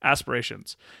 ideals,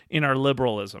 aspirations, in our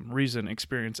liberalism, reason,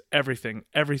 experience, everything,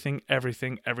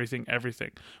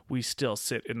 we still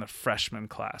sit in the freshman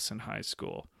class in high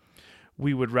school.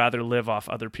 We would rather live off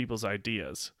other people's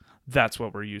ideas. That's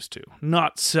what we're used to.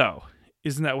 Not so.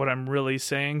 Isn't that what I'm really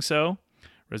saying so?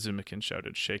 Razumikin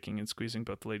shouted, shaking and squeezing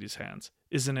both the ladies' hands.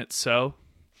 Isn't it so?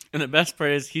 And the best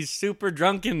part is he's super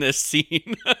drunk in this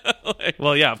scene.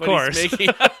 Well, yeah, of course.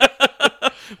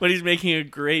 But he's making a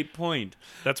great point.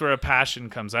 That's where a passion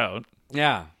comes out.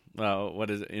 Yeah. Well, what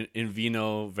is it? In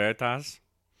vino veritas?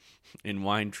 In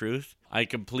wine truth? I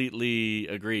completely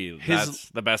agree. That's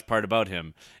the best part about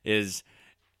him, is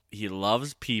he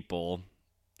loves people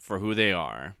for who they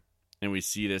are. And we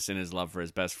see this in his love for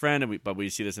his best friend, but we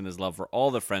see this in his love for all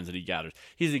the friends that he gathers.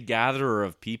 He's a gatherer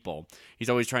of people. He's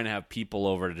always trying to have people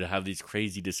over to have these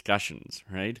crazy discussions,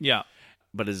 right? Yeah.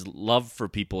 But his love for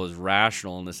people is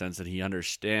rational in the sense that he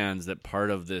understands that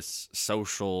part of this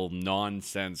social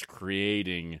nonsense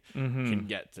creating can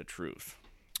get to truth.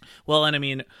 Well, and I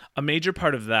mean, a major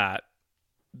part of that,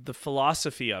 the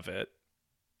philosophy of it,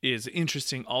 is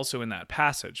interesting also in that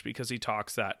passage, because he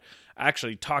talks that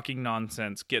actually talking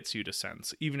nonsense gets you to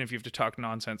sense, even if you have to talk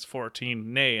nonsense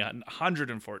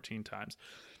 114 times.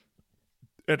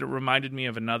 And it reminded me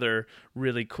of another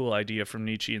really cool idea from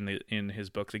Nietzsche in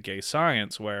his book, The Gay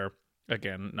Science, where,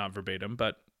 again, not verbatim,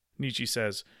 but Nietzsche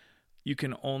says, you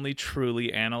can only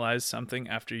truly analyze something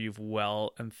after you've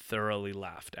well and thoroughly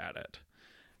laughed at it.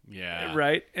 Yeah.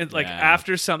 Right? And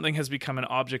after something has become an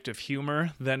object of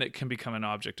humor, then it can become an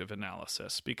object of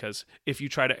analysis. Because if you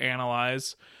try to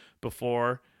analyze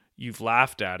before you've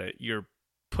laughed at it, you're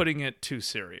putting it too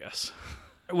serious.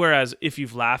 Whereas if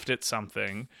you've laughed at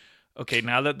something, okay,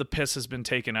 now that the piss has been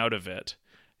taken out of it,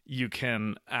 you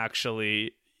can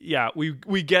actually,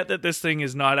 we get that this thing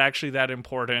is not actually that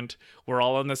important. We're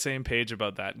all on the same page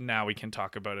about that. Now we can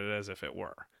talk about it as if it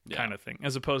were. Kind of thing,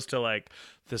 as opposed to like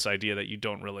this idea that you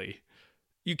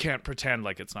can't pretend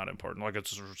like it's not important, like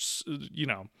it's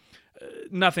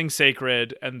nothing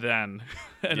sacred, and then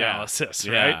analysis,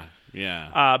 right?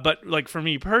 But like for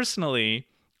me personally,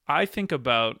 I think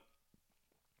about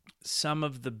some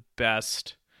of the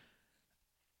best,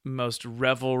 most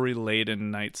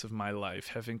revelry-laden nights of my life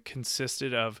having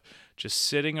consisted of just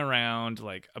sitting around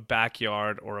like a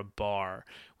backyard or a bar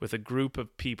with a group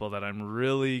of people that I'm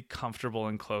really comfortable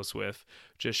and close with,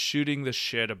 just shooting the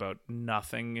shit about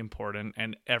nothing important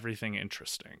and everything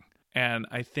interesting. And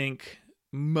I think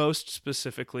most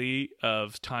specifically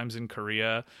of times in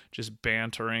Korea, just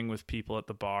bantering with people at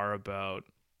the bar about,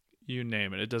 you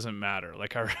name it doesn't matter.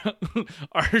 Like our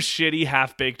shitty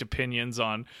half-baked opinions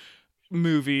on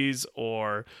movies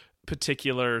or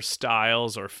particular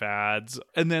styles or fads,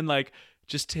 and then like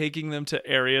just taking them to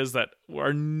areas that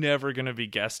are never going to be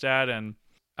guessed at. And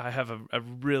I have a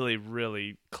really,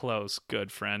 really close,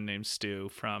 good friend named Stu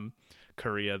from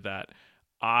Korea that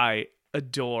I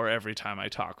adore every time I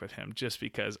talk with him, just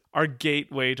because our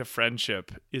gateway to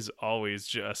friendship is always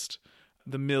just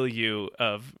the milieu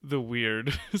of the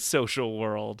weird social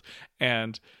world.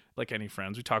 And like any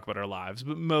friends, we talk about our lives,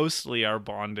 but mostly our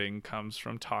bonding comes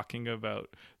from talking about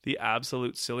the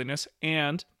absolute silliness.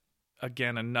 And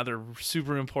again, another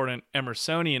super important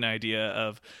Emersonian idea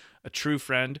of a true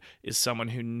friend is someone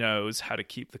who knows how to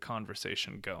keep the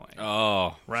conversation going.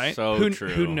 Oh, right? So true.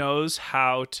 Who knows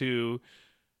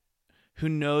who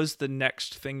knows the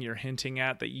next thing you're hinting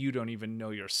at that you don't even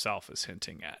know yourself is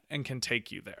hinting at, and can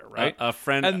take you there, right? A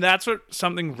friend. And that's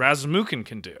something Razumikin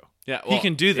can do. Yeah, well, he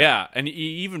can do that. Yeah, and he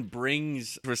even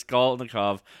brings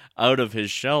Raskolnikov out of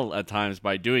his shell at times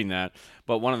by doing that.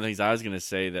 But one of the things I was going to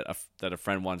say that a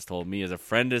friend once told me is, a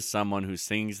friend is someone who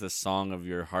sings the song of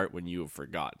your heart when you have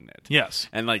forgotten it. Yes.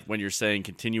 And like when you're saying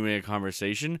continuing a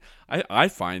conversation, I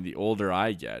find the older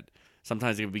I get,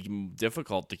 sometimes it can be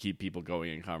difficult to keep people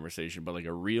going in conversation. But like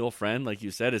a real friend, like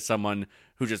you said, is someone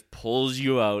who just pulls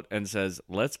you out and says,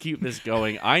 let's keep this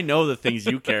going. I know the things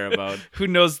you care about. Who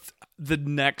knows the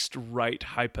next right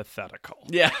hypothetical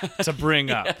to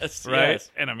bring up, Yes, right?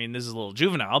 yes. And I mean, this is a little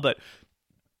juvenile, but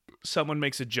someone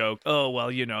makes a joke, oh,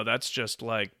 well, that's just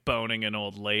like boning an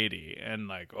old lady, and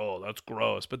like, oh, that's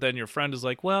gross. But then your friend is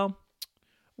like, well,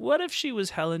 what if she was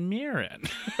Helen Mirren,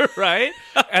 right?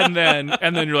 And then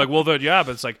you're like, well, then yeah,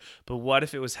 but it's like, but what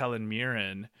if it was Helen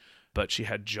Mirren, but she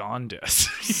had jaundice?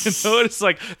 It's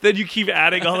like, then you keep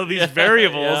adding all of these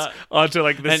variables onto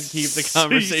like this, and keep the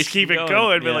conversation keep it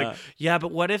going. But like, yeah,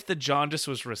 but what if the jaundice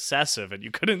was recessive and you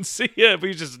couldn't see it, but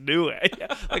you just knew it?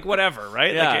 Like, whatever,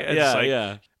 right?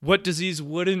 Yeah, What disease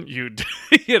wouldn't you do?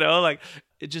 Like,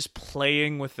 just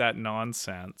playing with that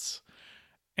nonsense.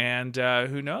 And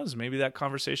who knows? Maybe that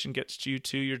conversation gets you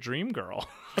to your dream girl,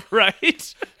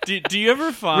 right? Do you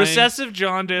ever find recessive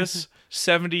jaundice,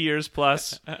 70 years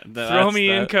plus? Throw me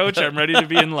in, coach. I'm ready to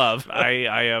be in love.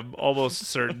 I am almost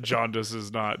certain jaundice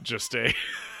is not just a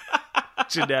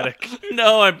genetic.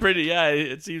 No, I'm pretty. Yeah,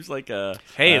 it seems like a.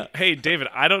 Hey, David.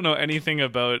 I don't know anything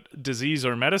about disease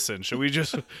or medicine. Should we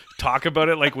just talk about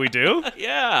it like we do?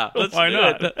 Yeah, let's Why do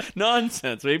not? it.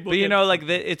 Nonsense. Maybe But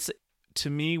it's to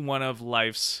me one of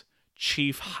life's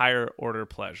chief higher order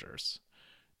pleasures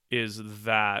is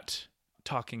that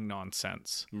talking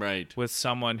nonsense, right, with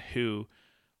someone who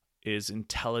is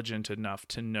intelligent enough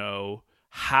to know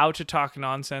how to talk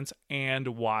nonsense and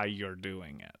why you're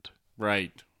doing it.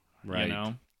 Right.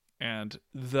 And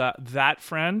that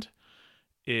friend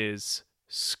is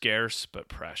scarce but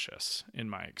precious in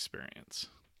my experience.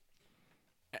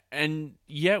 And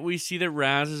yet we see that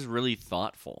Raz is really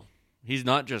thoughtful. He's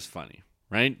not just funny,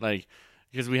 right? Like,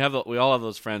 because we all have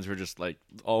those friends who are just like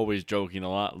always joking a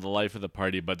lot, the life of the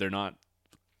party, but they're not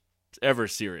ever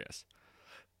serious.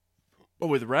 But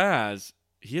with Raz,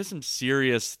 he has some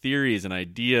serious theories and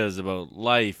ideas about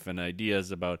life and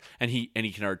and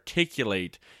he can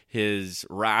articulate his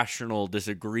rational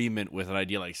disagreement with an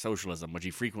idea like socialism, which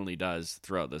he frequently does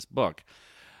throughout this book,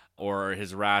 or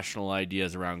his rational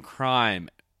ideas around crime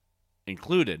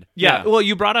included. Yeah. Well,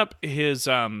 you brought up his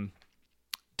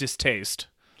distaste,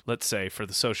 let's say, for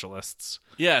the socialists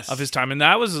of his time. And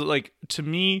that was, like, to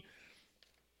me,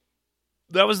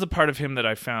 that was the part of him that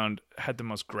I found had the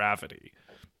most gravity.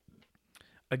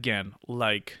 Again,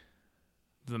 like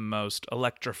the most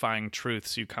electrifying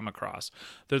truths you come across.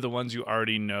 They're the ones you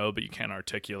already know, but you can't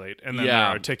articulate. And then they're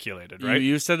articulated, right?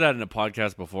 You said that in a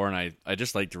podcast before, and I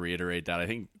just like to reiterate that. I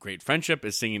think great friendship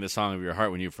is singing the song of your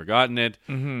heart when you've forgotten it.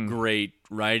 Mm-hmm. Great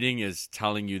writing is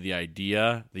telling you the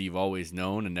idea that you've always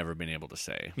known and never been able to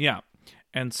say. Yeah.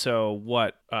 And so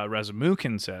what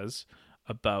Razumikin says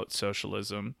about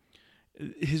socialism,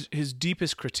 his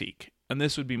deepest critique, and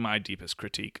this would be my deepest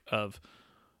critique of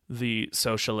the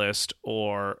socialist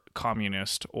or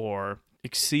communist or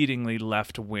exceedingly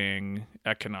left-wing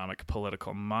economic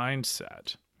political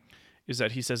mindset, is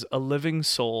that he says a living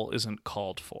soul isn't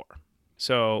called for.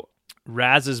 So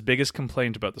Raz's biggest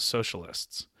complaint about the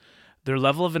socialists, their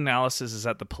level of analysis is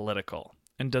at the political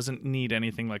and doesn't need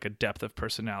anything like a depth of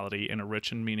personality and a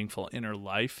rich and meaningful inner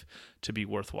life to be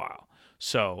worthwhile.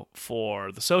 So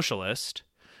for the socialist,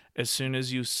 as soon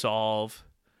as you solve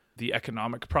the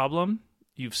economic problem,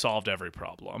 you've solved every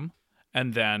problem,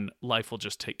 and then life will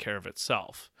just take care of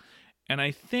itself. And I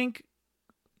think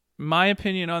my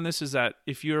opinion on this is that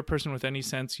if you're a person with any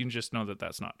sense, you just know that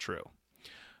that's not true.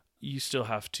 You still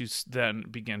have to then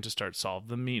begin to start solve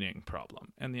the meaning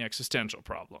problem and the existential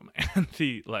problem and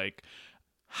the, like,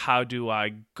 how do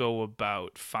I go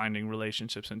about finding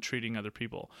relationships and treating other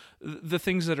people? The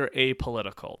things that are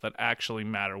apolitical, that actually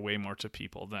matter way more to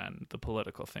people than the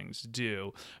political things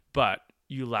do. But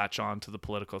you latch on to the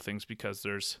political things because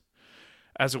there's,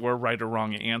 as it were, right or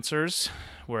wrong answers,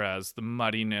 whereas the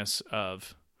muddiness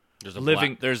of there's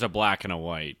a black and a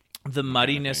white. The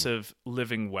muddiness of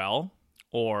living well,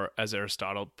 or as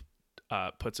Aristotle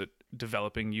puts it,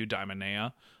 developing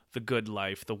eudaimonia, the good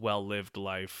life, the well-lived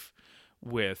life,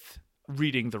 with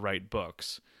reading the right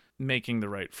books, making the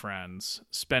right friends,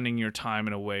 spending your time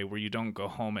in a way where you don't go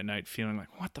home at night feeling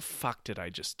like, what the fuck did I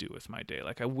just do with my day?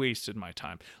 Like, I wasted my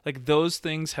time. Like, those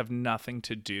things have nothing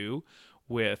to do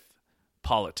with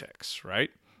politics, right?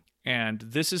 And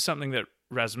this is something that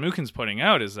Razumikin's pointing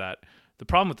out, is that the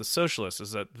problem with the socialists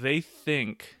is that they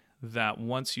think that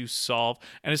once you solve,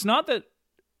 and it's not that,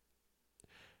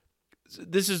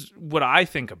 this is what I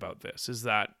think about this, is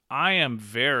that I am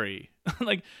very,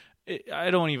 like,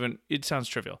 it sounds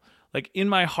trivial. Like, in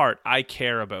my heart, I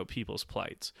care about people's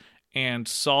plights, and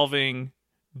solving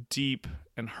deep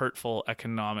and hurtful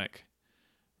economic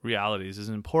realities is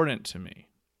important to me,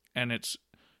 and it's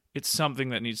something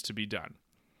that needs to be done.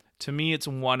 To me, it's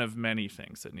one of many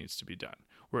things that needs to be done,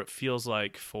 where it feels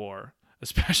like for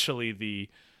especially the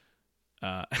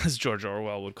as George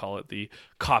Orwell would call it, the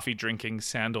coffee drinking,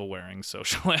 sandal wearing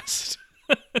socialist.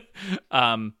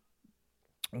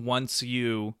 Once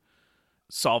you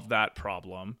solve that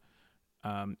problem,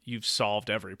 you've solved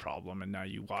every problem, and now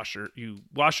you wash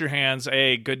your hands.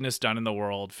 Hey, goodness done in the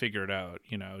world. Figure it out.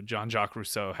 Jean-Jacques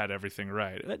Rousseau had everything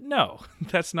right. No,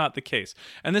 that's not the case.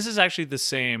 And this is actually the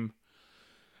same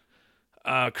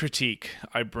critique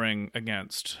I bring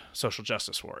against social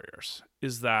justice warriors,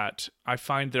 is that I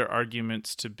find their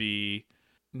arguments to be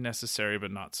necessary but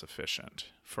not sufficient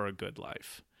for a good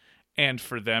life. And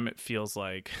for them, it feels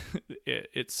like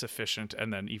it's sufficient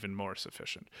and then even more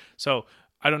sufficient. So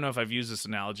I don't know if I've used this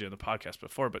analogy on the podcast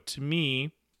before, but to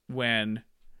me, when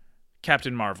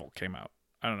Captain Marvel came out,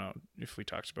 I don't know if we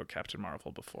talked about Captain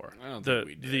Marvel before. I don't think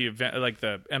we did. The event, like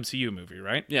the MCU movie,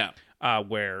 right? Yeah.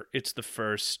 Where it's the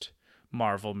first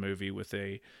Marvel movie with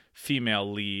a female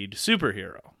lead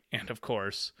superhero. And of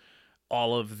course,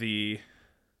 all of the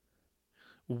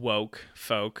woke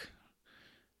folk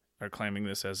are claiming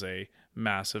this as a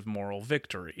massive moral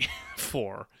victory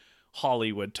for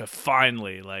Hollywood to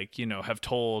finally, have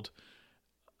told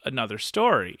another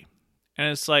story.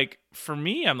 And it's like, for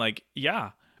me, I'm like,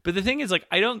 yeah. But the thing is,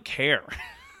 I don't care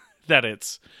that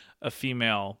it's a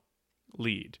female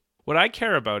lead. What I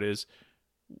care about is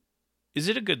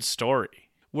it a good story?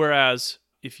 Whereas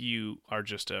if you are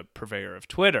just a purveyor of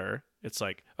Twitter, it's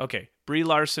like, okay, Brie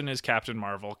Larson is Captain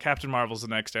Marvel. Captain Marvel's the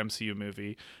next MCU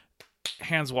movie.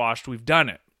 Hands washed. We've done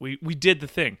it. We did the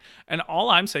thing. And all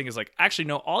I'm saying is actually,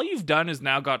 no, all you've done is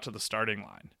now got to the starting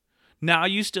line. Now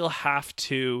you still have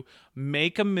to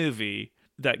make a movie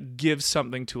that gives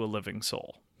something to a living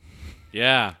soul.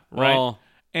 Yeah. Right. Well,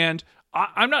 and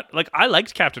I'm not I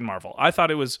liked Captain Marvel. I thought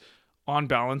it was on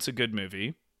balance a good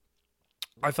movie.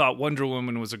 I thought Wonder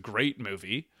Woman was a great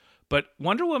movie, but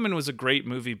Wonder Woman was a great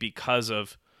movie because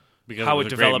how it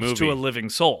develops to a living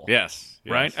soul. Yes.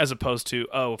 Right? As opposed to,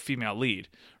 female lead.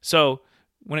 So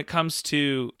when it comes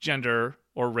to gender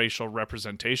or racial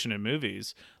representation in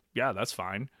movies, yeah, that's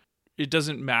fine. It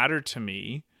doesn't matter to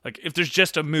me. If there's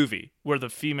just a movie where the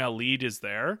female lead is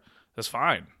there, that's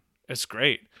fine. It's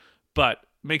great. But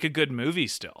make a good movie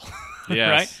still. Yes.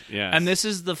 Right? Yes. And this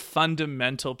is the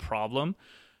fundamental problem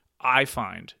I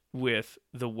find with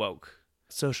the woke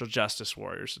social justice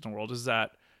warriors in the world, is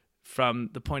that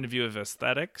from the point of view of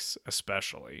aesthetics,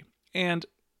 especially, and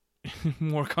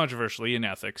more controversially in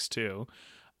ethics too,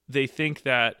 they think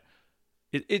that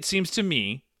it seems to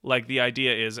me like the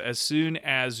idea is, as soon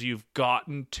as you've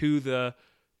gotten to the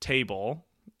table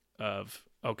of,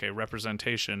 okay,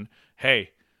 representation,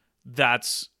 hey,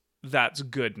 that's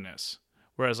goodness.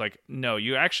 Whereas no,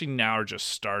 you actually now are just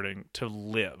starting to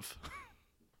live.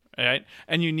 Right?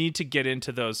 And you need to get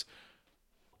into those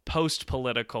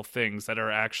post-political things that are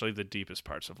actually the deepest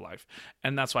parts of life.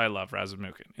 And that's why I love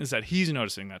Razumikin, is that he's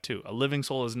noticing that too. A living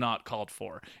soul is not called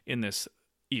for in this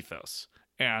ethos.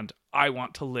 And I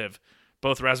want to live,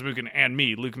 both Razumikin and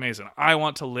me, Luke Mason, I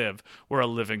want to live where a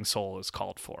living soul is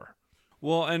called for.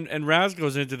 Well, and Raz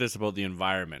goes into this about the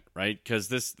environment, right? Because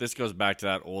this goes back to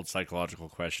that old psychological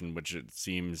question, which it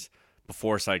seems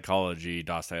before psychology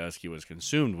Dostoevsky was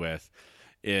consumed with,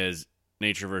 is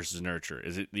nature versus nurture.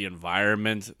 Is it the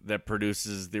environment that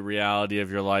produces the reality of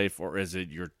your life, or is it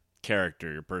your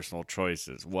character, your personal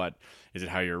choices? What is it?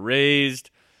 How you're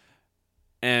raised?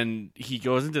 And he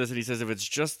goes into this and he says, if it's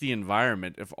just the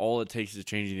environment, if all it takes is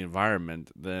changing the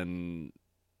environment, then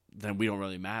we don't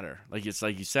really matter. It's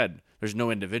like you said, there's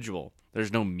no individual,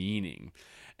 there's no meaning.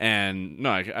 And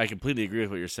no, I completely agree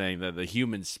with what you're saying, that the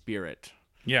human spirit,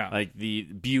 the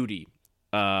beauty,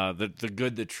 the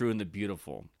good, the true, and the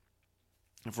beautiful,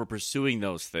 if we're pursuing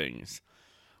those things,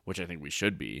 which I think we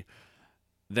should be,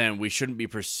 then we shouldn't be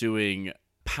pursuing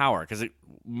power, because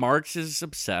Marx is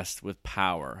obsessed with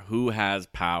power. Who has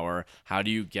power? How do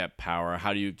you get power?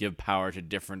 How do you give power to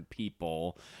different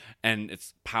people? And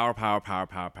it's power, power, power,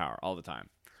 power, power all the time.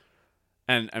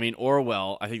 And I mean,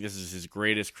 Orwell, I think this is his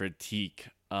greatest critique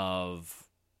of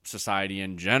society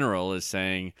in general, is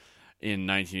saying in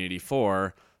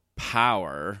 1984,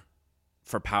 power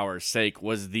for power's sake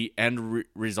was the end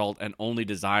result and only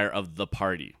desire of the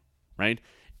party, right?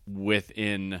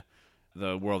 Within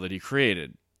the world that he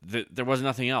created. There was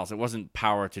nothing else. It wasn't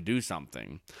power to do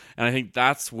something. And I think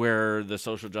that's where the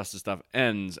social justice stuff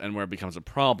ends and where it becomes a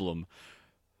problem.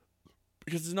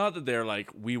 Because it's not that they're like,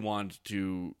 we want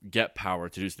to get power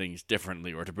to do things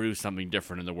differently or to produce something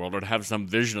different in the world or to have some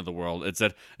vision of the world. It's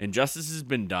that injustice has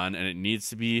been done and it needs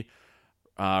to be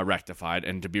rectified.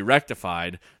 And to be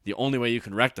rectified, the only way you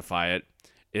can rectify it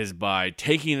is by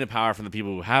taking the power from the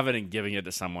people who have it and giving it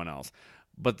to someone else.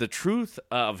 But the truth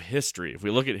of history, if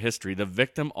we look at history, the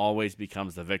victim always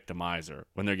becomes the victimizer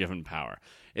when they're given power.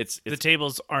 It's the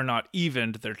tables are not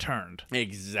evened, they're turned.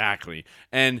 Exactly.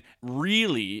 And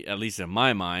really, at least in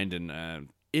my mind, and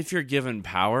if you're given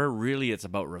power, really it's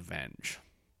about revenge.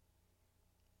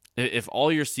 If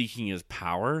all you're seeking is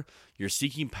power, you're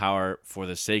seeking power for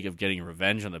the sake of getting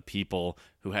revenge on the people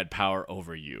who had power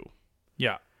over you.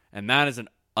 Yeah. And that is an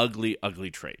ugly, ugly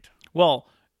trait. Well,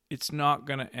 it's not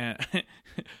going to end,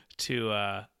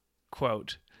 to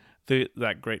quote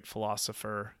that great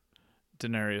philosopher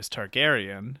Daenerys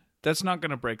Targaryen, that's not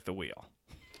going to break the wheel.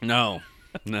 No.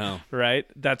 Right?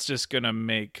 That's just going to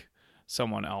make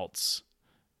someone else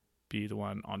be the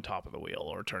one on top of the wheel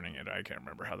or turning it. I can't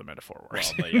remember how the metaphor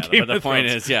works. Well, but the point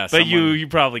is, but you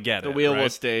probably get it. The wheel right? will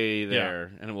stay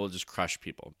there, and it will just crush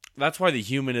people. That's why the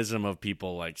humanism of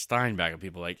people like Steinbeck, of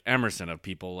people like Emerson, of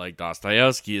people like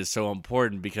Dostoevsky is so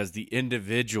important, because the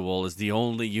individual is the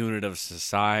only unit of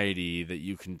society that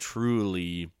you can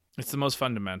truly... It's the most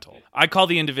fundamental. I call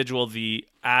the individual the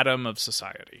atom of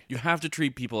society. You have to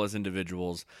treat people as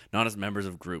individuals, not as members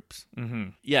of groups.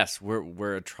 Mm-hmm. Yes,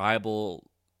 we're a tribal...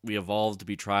 We evolved to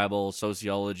be tribal.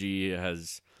 Sociology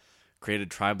has created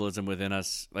tribalism within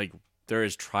us. Like, there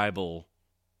is tribal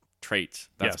traits.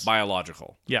 That's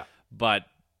biological. Yeah. But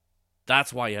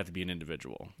that's why you have to be an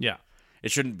individual. Yeah.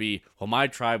 It shouldn't be, well, my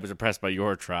tribe was oppressed by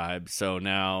your tribe, so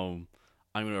now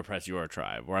I'm going to oppress your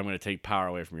tribe, or I'm going to take power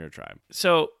away from your tribe.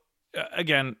 So,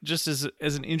 again, just as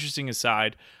an interesting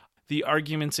aside, the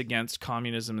arguments against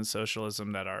communism and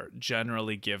socialism that are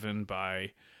generally given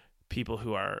by people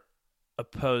who are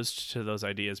opposed to those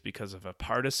ideas because of a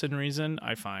partisan reason,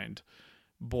 I find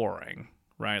boring,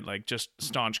 right? Like, just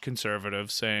staunch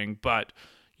conservatives saying, but,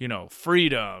 you know,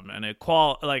 freedom and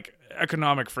like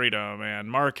economic freedom and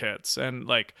markets and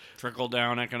like trickle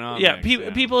down economics. Yeah,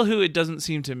 people who, it doesn't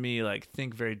seem to me, like,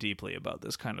 think very deeply about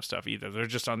this kind of stuff either. They're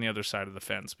just on the other side of the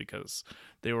fence because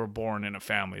they were born in a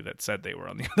family that said they were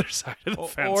on the other side of the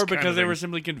fence. Or because they were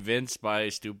simply convinced by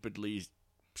stupidly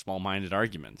small-minded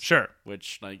arguments. Sure.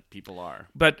 Which, like, people are.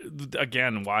 But,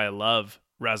 again, why I love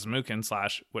Razumikin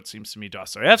 / what seems to me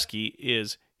Dostoevsky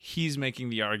is he's making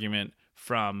the argument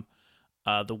from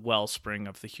the wellspring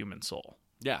of the human soul.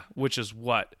 Yeah. Which is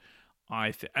what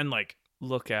I think. And, like,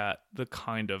 look at the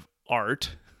kind of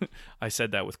art, I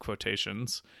said that with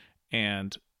quotations,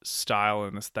 and style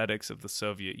and aesthetics of the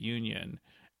Soviet Union.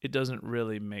 It doesn't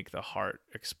really make the heart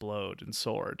explode and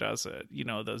soar, does it? You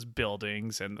know, those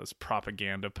buildings and those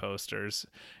propaganda posters.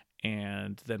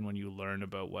 And then when you learn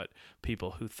about what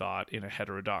people who thought in a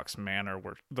heterodox manner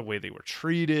were the way they were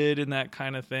treated and that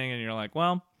kind of thing, and you're like,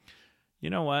 well, you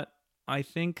know what? I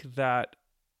think that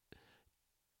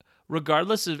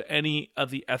regardless of any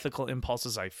of the ethical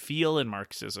impulses I feel in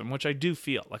Marxism, which I do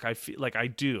feel, like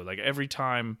every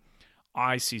time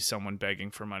I see someone begging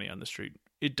for money on the street,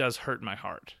 it does hurt my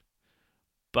heart.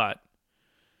 But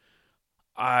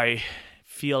I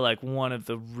feel like one of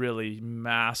the really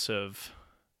massive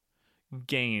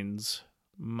gains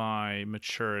my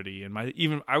maturity and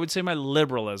I would say my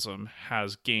liberalism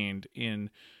has gained in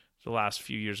the last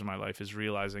few years of my life is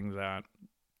realizing that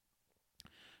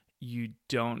you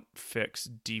don't fix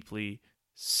deeply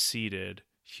seated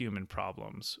human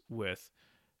problems with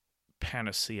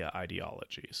panacea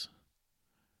ideologies,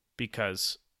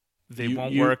 because they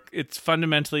won't work. It's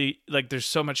fundamentally like there's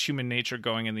so much human nature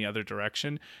going in the other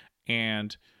direction,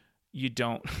 and you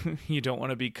don't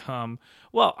want to become,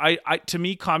 well, to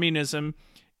me, communism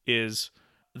is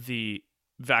the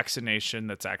vaccination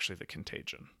that's actually the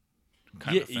contagion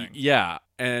kind of thing. Yeah.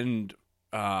 And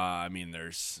I mean,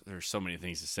 there's so many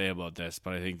things to say about this,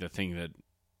 but I think the thing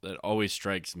that always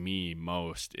strikes me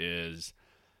most is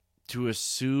to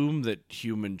assume that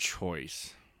human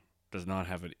choice does not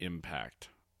have an impact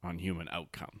on human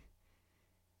outcome.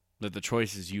 That the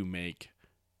choices you make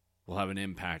will have an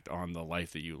impact on the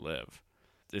life that you live.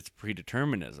 It's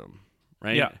predeterminism,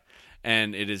 right? Yeah.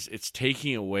 And it's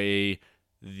taking away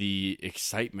the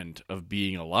excitement of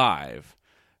being alive,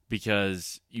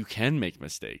 because you can make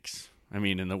mistakes. I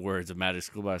mean, in the words of Magic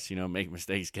School Bus, make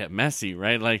mistakes, get messy,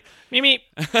 right? Like, me.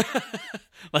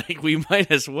 like, we might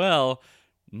as well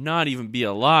not even be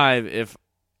alive if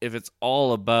it's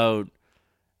all about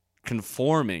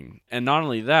conforming. And not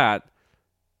only that,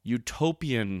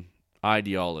 utopian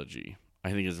ideology,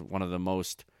 I think, is one of the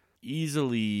most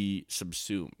easily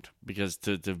subsumed, because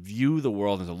to view the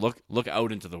world and to look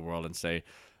out into the world and say,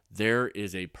 there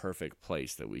is a perfect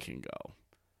place that we can go.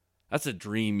 That's a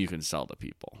dream you can sell to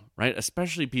people, right?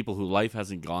 Especially people who life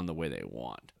hasn't gone the way they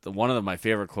want. One of my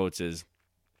favorite quotes is,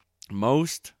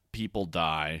 most people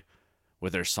die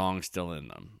with their song still in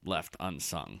them, left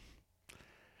unsung.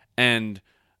 And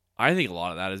I think a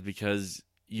lot of that is because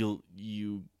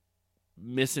you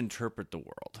misinterpret the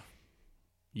world.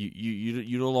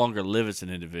 You no longer live as an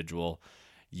individual.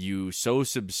 You so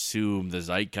subsume the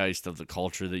zeitgeist of the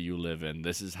culture that you live in.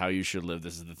 This is how you should live.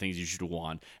 This is the things you should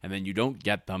want. And then you don't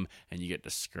get them and you get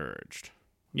discouraged.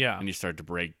 Yeah. And you start to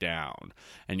break down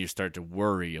and you start to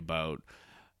worry about,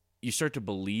 you start to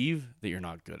believe that you're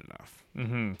not good enough.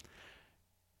 Mm-hmm.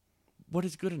 What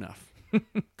is good enough?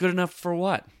 Good enough for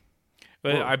what?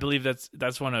 But I believe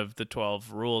that's one of the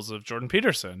 12 rules of Jordan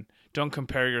Peterson. Don't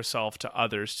compare yourself to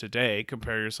others today.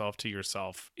 Compare yourself to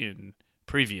yourself in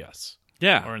previous.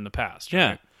 Yeah. Or in the past. Yeah.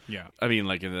 Right? Yeah. I mean,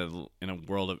 like in a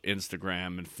world of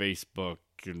Instagram and Facebook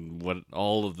and what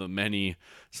all of the many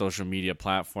social media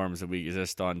platforms that we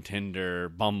exist on, Tinder,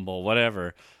 Bumble,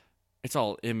 whatever, it's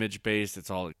all image based.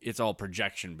 It's all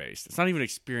projection based. It's not even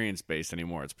experience based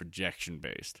anymore. It's projection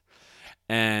based.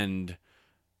 And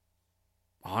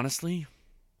honestly,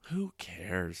 who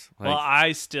cares? Well,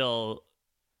 I still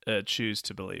choose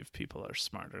to believe people are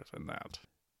smarter than that.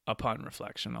 Upon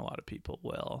reflection, a lot of people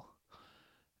will,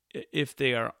 if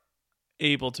they are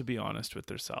able to be honest with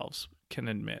themselves,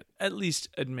 can at least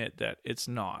admit that it's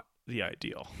not the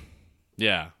ideal.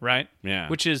 Yeah. Right? Yeah.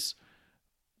 Which is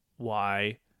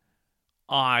why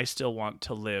I still want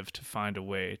to live to find a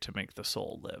way to make the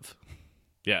soul live.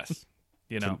 Yes.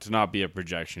 You know? To not be a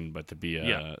projection, but to be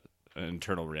an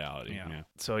internal reality. Yeah.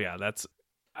 So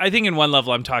I think in one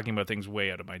level I'm talking about things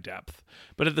way out of my depth.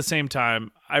 But at the same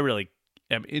time, I really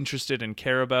am interested and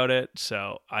care about it,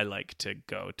 so I like to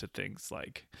go to things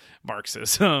like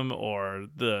Marxism or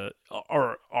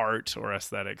art or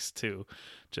aesthetics to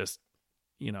just,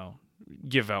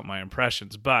 give out my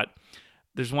impressions. But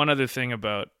there's one other thing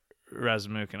about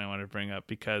Razumuk and I want to bring up,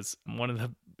 because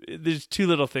there's two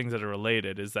little things that are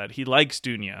related, is that he likes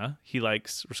Dunya, he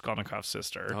likes Raskolnikov's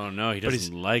sister. Oh no, he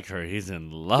doesn't like her. He's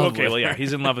in love with her. Okay, well yeah,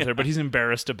 he's in love with her, but he's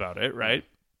embarrassed about it, right?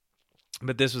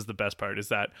 But this was the best part, is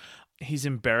that he's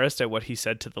embarrassed at what he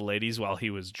said to the ladies while he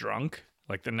was drunk.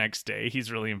 Like the next day,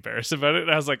 he's really embarrassed about it.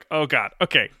 And I was like, oh God,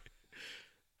 okay.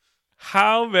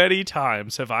 How many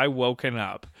times have I woken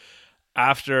up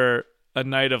after a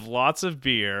night of lots of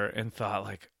beer and thought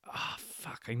like, oh,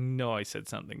 fuck, I know I said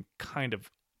something kind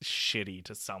of shitty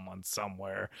to someone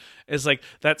somewhere. It's like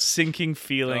that sinking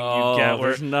feeling you get where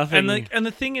there's nothing. And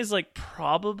the thing is, like,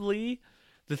 probably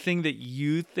the thing that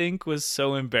you think was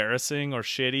so embarrassing or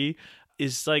shitty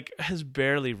is like has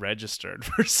barely registered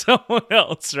for someone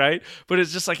else, right? But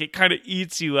it's just like it kind of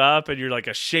eats you up and you're like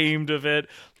ashamed of it.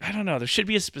 I don't know. There should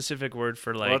be a specific word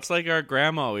for like. Well, it's like our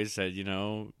grandma always said,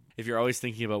 if you're always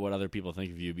thinking about what other people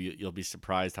think of you, you'll be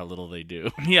surprised how little they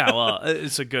do. Yeah, well,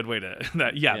 it's a good way to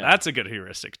that's a good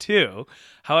heuristic too.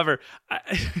 However,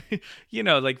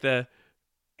 like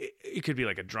it could be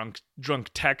like a drunk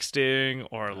texting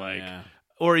or like,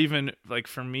 or even like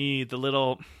for me,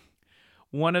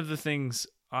 one of the things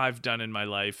I've done in my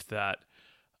life that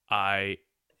I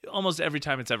almost every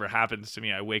time it's ever happened to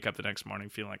me, I wake up the next morning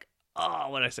feeling like, oh,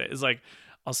 what I say is like,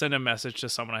 I'll send a message to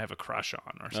someone I have a crush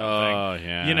on or something. Oh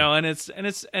yeah.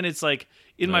 And it's like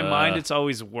in my mind it's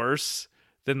always worse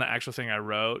than the actual thing I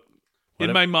wrote.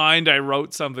 My mind I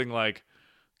wrote something like,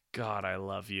 God, I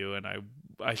love you and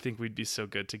I think we'd be so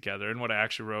good together. And what I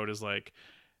actually wrote is like,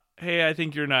 hey, I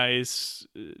think you're nice.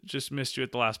 Just missed you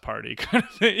at the last party, kind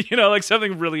of thing. Like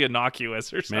something really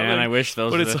innocuous or something. Man, I wish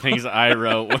those were the things I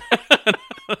wrote.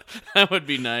 That would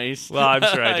be nice. Well, I'm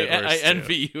sure I did worse I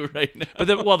envy you right now. But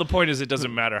the point is, it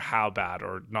doesn't matter how bad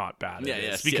or not bad it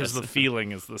is, because the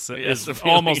feeling is the same. Yes, it's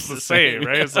almost the same,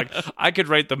 right? It's like I could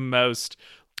write the most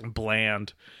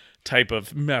bland type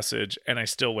of message, and I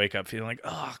still wake up feeling like,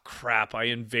 oh crap, I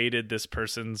invaded this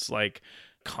person's like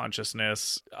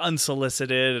consciousness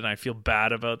unsolicited, and I feel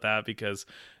bad about that because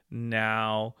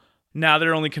now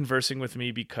they're only conversing with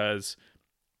me because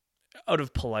out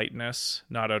of politeness,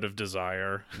 not out of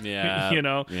desire. Yeah.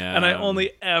 Yeah. And I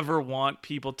only ever want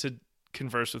people to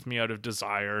converse with me out of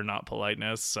desire, not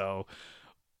politeness. So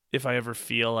if I ever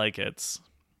feel like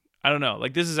I don't know,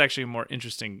 like this is actually a more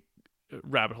interesting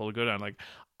rabbit hole to go down. Like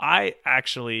I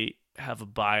actually have a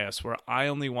bias where I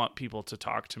only want people to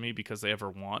talk to me because they ever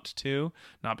want to,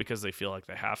 not because they feel like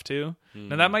they have to.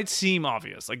 Now that might seem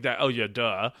obvious, like that. Oh yeah,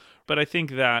 duh. But I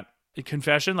think that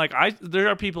confession, like there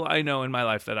are people I know in my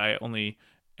life that I only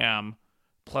am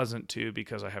pleasant to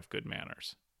because I have good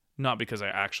manners, not because I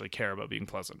actually care about being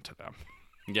pleasant to them.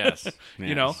 Yes.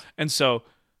 And so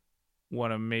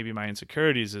one of maybe my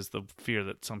insecurities is the fear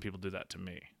that some people do that to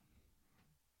me.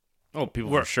 Oh,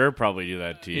 people for sure probably do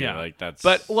that to you. Yeah. Like that's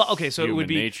But well, okay, so it would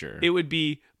be nature. It would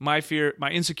be my fear, my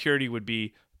insecurity would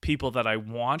be people that I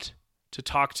want to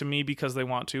talk to me because they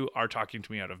want to are talking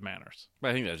to me out of manners.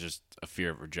 But I think that's just a fear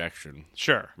of rejection,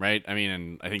 Sure. right? I mean,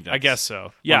 and I think that's I guess so.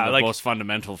 one Yeah, of the like most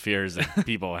fundamental fears that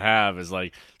people have is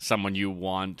like someone you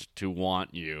want to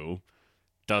want you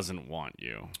doesn't want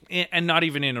you. and not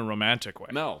even in a romantic way.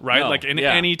 No, right? no, Like in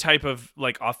yeah. any type of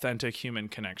like authentic human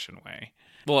connection way.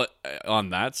 Well, on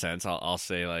that sense, I'll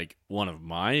say like one of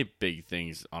my big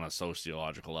things on a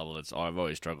sociological level that's I've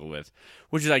always struggled with,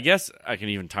 which is I guess I can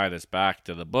even tie this back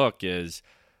to the book, is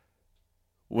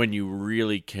when you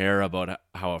really care about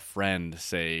how a friend,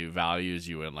 say, values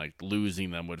you and like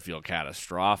losing them would feel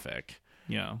catastrophic,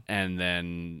 Yeah. and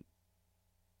then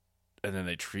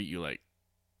they treat you like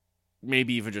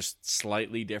maybe even just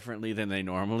slightly differently than they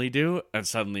normally do, and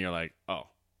suddenly you're like, oh,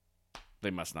 they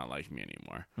must not like me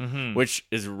anymore. Mm-hmm. Which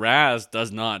is Raz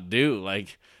does not do.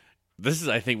 Like, this is,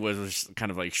 I think, was kind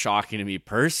of like shocking to me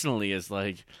personally, is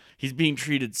like he's being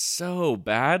treated so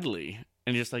badly,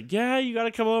 and just like, yeah, you got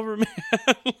to come over,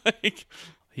 man. Like,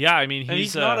 Yeah, I mean,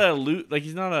 he's not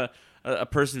he's not a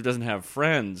person who doesn't have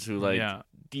friends, who like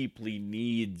deeply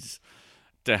needs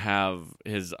to have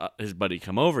his buddy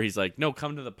come over. He's like, no,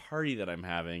 come to the party that I'm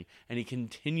having, and he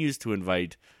continues to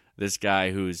invite this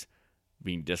guy who's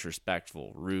being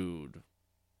disrespectful, rude,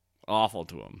 awful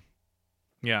to him.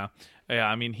 Yeah.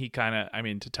 I mean,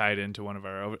 to tie it into one of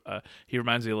our, he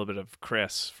reminds me a little bit of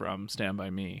Chris from Stand By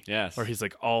Me. Yes. Where he's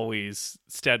like always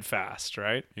steadfast,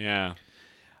 right? Yeah.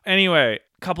 Anyway,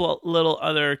 a couple of little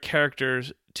other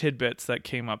characters tidbits that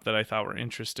came up that I thought were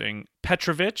interesting.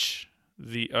 Petrovich,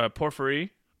 the Porfiry,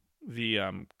 the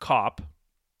cop,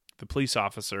 the police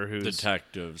officer who's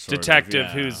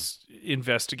detective who's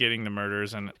investigating the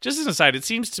murders. And just as an aside, it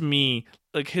seems to me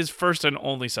like his first and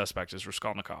only suspect is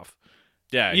Raskolnikov.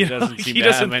 Yeah, he doesn't seem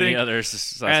to have any other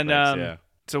suspects. And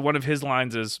so one of his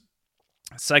lines is,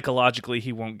 psychologically,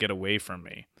 he won't get away from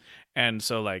me. And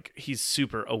so, like, he's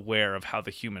super aware of how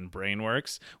the human brain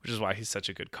works, which is why he's such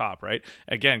a good cop, right?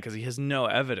 Again, because he has no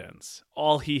evidence.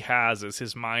 All he has is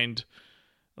his mind,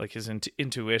 like his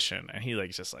intuition. And he,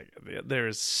 like, just like,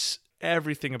 there's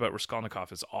everything about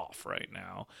Raskolnikov is off right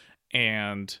now.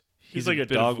 And he's like a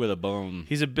dog with a bone.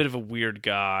 He's a bit of a weird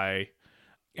guy.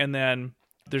 And then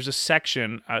there's a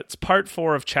section, it's part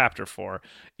 4 of chapter 4.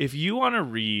 If you want to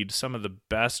read some of the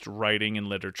best writing and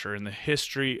literature in the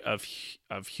history of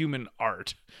human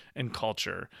art and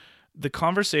culture, the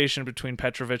conversation between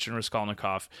Petrovich and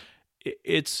Raskolnikov,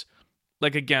 it's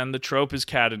like, again, the trope is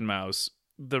cat and mouse.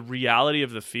 The reality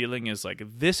of the feeling is like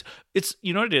this. It's,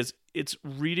 you know what it is? It's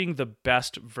reading the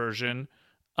best version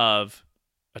of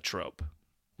a trope.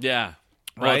 Yeah.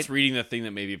 Right? Well, it's reading the thing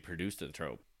that maybe produced the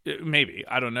trope. Maybe.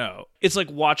 I don't know. It's like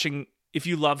watching, if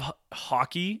you love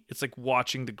hockey, it's like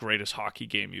watching the greatest hockey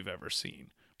game you've ever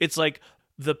seen. It's like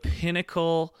the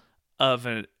pinnacle of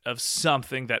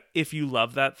something that, if you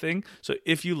love that thing, so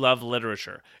if you love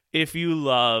literature, if you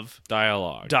love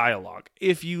dialogue,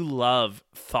 if you love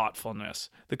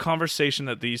thoughtfulness, the conversation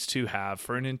that these two have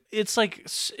it's like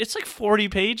 40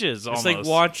 pages almost. It's like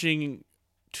watching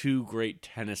two great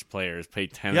tennis players play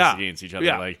tennis against each other,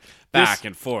 like back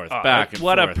and forth.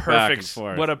 What a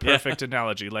perfect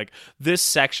analogy. Like, this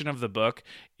section of the book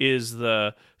is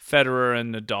the Federer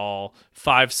and Nadal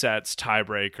 5 sets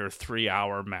tiebreaker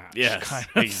 3-hour match. Yes, kind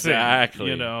of exactly. Thing,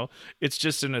 you know, it's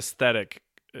just an aesthetic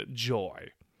joy.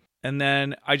 And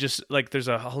then I just, like, there's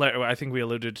a hilarious, I think we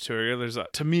alluded to it earlier,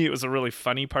 to me, it was a really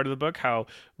funny part of the book, how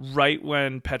right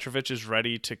when Petrovich is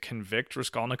ready to convict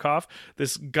Raskolnikov,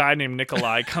 this guy named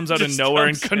Nikolai comes out of nowhere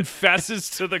and confesses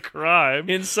to the crime.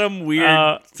 In some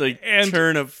weird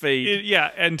turn of fate.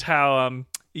 And how,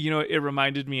 you know, it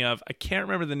reminded me of, I can't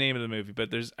remember the name of the movie,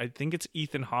 but I think it's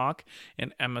Ethan Hawke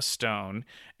and Emma Stone,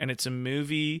 and it's a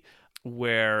movie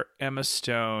where Emma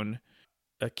Stone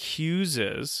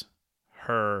accuses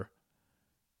her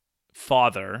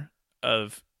father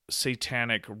of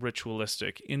satanic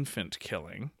ritualistic infant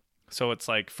killing. So it's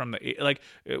like from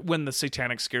when the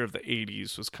satanic scare of the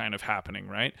 80s was kind of happening,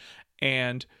 right?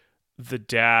 And the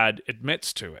dad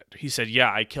admits to it. He said,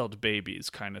 yeah, I killed babies,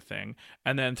 kind of thing.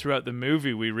 And then throughout the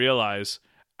movie, we realize,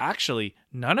 actually,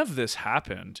 none of this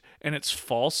happened, and it's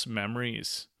false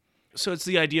memories. So it's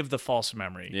the idea of the false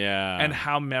memory. Yeah. And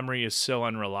how memory is so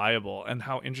unreliable, and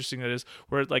how interesting that is,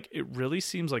 where like it really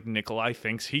seems like Nikolai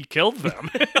thinks he killed them.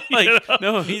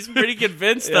 No, he's pretty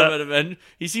convinced of it, and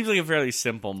he seems like a fairly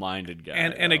simple-minded guy.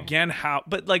 And again,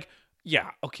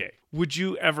 okay. Would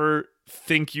you ever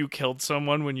think you killed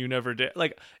someone when you never did?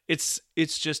 Like, it's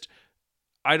just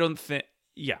I don't think.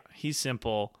 Yeah, he's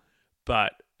simple,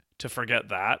 but to forget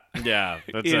that,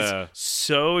 that's is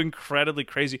so incredibly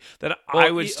crazy that I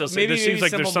would still say there seems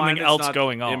like there's something else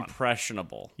going on.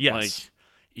 Impressionable. Yes, like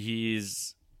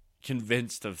he's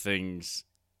convinced of things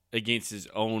against his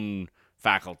own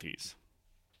faculties.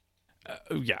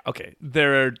 Okay.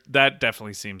 That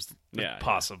definitely seems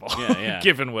possible.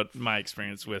 Given what my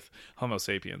experience with Homo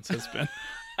sapiens has been.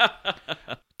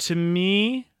 To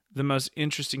me, the most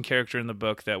interesting character in the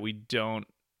book that we don't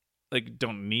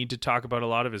need to talk about a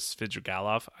lot of is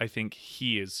Svidrigailov. I think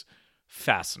he is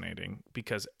fascinating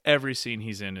because every scene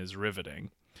he's in is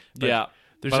riveting. But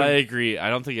I agree. I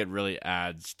don't think it really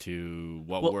adds to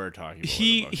what we're talking about.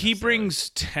 He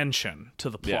brings tension to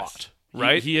the plot. Yes.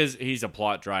 Right, he's a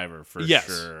plot driver for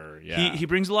sure. Yeah, he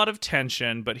brings a lot of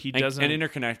tension, but he doesn't and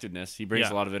interconnectedness. He brings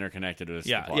a lot of interconnectedness. to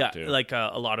the plot too. Like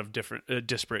a lot of different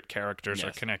disparate characters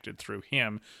are connected through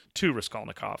him to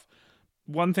Raskolnikov.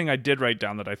 One thing I did write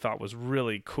down that I thought was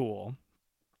really cool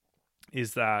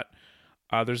is that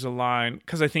there's a line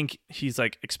because I think he's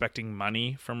like expecting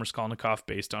money from Raskolnikov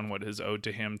based on what is owed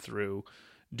to him through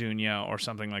Dunya or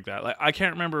something like that. Like I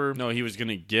can't remember. No, he was going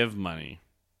to give money.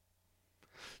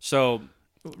 So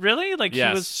really, like yes,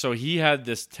 he was. So he had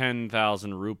this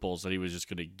 10,000 ruples that he was just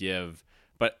going to give,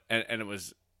 but and it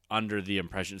was under the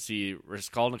impression. See,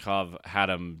 Raskolnikov had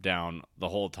him down the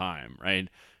whole time, right?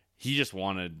 He just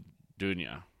wanted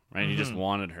Dunya, right? He just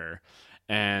wanted her,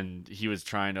 and he was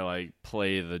trying to like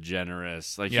play the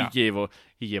generous. Like he gave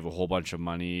a whole bunch of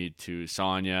money to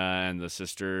Sonya and the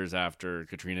sisters after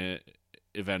Katerina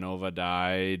Ivanova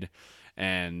died,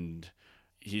 and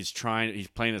he's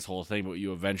playing this whole thing, but what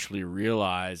you eventually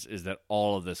realize is that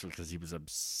all of this was because he was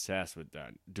obsessed with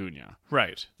Dunya.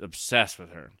 Right. Obsessed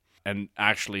with her. And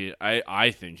actually,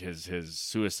 I think his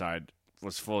suicide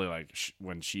was fully like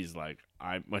when she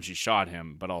shot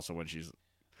him, but also when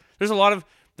there's a lot of,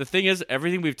 the thing is,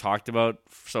 everything we've talked about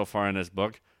so far in this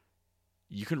book,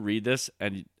 you can read this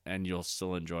and you'll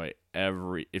still enjoy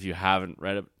if you haven't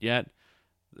read it yet.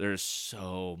 There's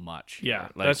so much here. Yeah,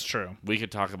 that's true. We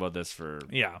could talk about this for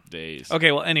days.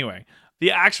 Okay, well, anyway,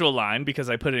 the actual line, because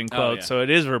I put it in quotes, so it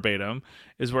is verbatim,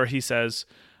 is where he says,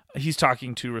 he's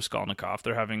talking to Raskolnikov.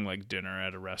 They're having like dinner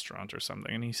at a restaurant or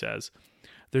something, and he says,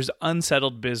 "There's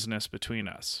unsettled business between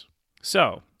us.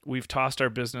 So we've tossed our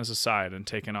business aside and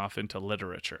taken off into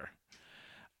literature."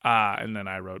 And then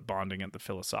I wrote bonding at the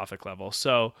philosophic level.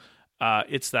 So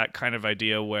it's that kind of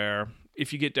idea where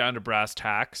if you get down to brass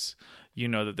tacks, you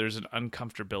know that there's an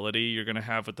uncomfortability you're going to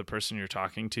have with the person you're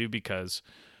talking to because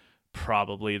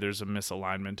probably there's a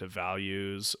misalignment of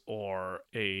values or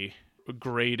a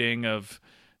grading of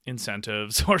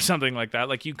incentives or something like that.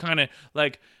 Like you kind of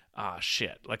like,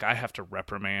 shit, like I have to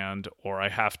reprimand or I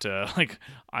have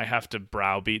to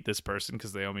browbeat this person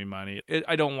because they owe me money.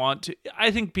 I don't want to.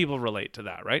 I think people relate to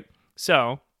that, right?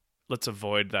 So let's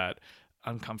avoid that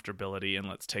uncomfortability and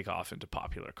let's take off into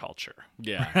popular culture,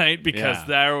 right? Because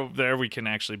there we can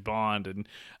actually bond,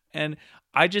 and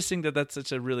I just think that that's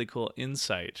such a really cool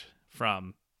insight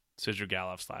from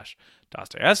Svidrigailov /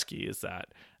 Dostoevsky, is that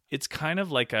it's kind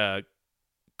of like a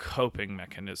coping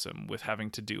mechanism with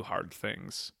having to do hard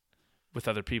things with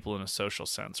other people in a social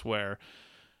sense, where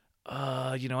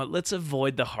you know what, let's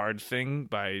avoid the hard thing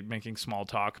by making small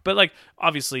talk. But like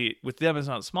obviously with them it's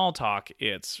not small talk,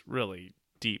 it's really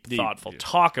deep, thoughtful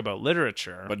talk about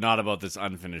literature, but not about this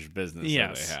unfinished business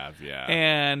that they have.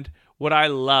 And what I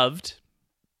loved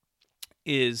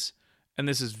is, and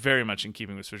this is very much in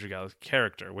keeping with Svidrigailov's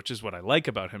character, which is what I like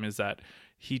about him, is that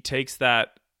he takes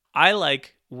that. I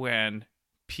like when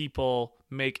people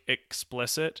make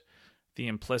explicit the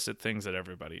implicit things that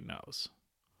everybody knows,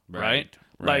 right?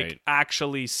 Like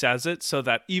actually says it, so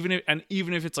that even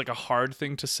if it's like a hard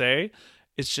thing to say,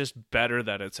 it's just better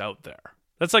that it's out there.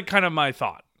 That's like kind of my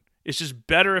thought. It's just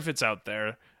better if it's out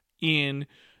there in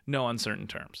no uncertain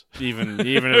terms. Even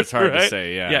if it's hard to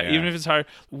say, even if it's hard.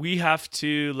 We have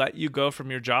to let you go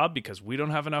from your job because we don't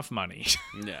have enough money.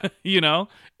 Yeah. You know?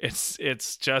 It's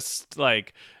just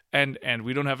like and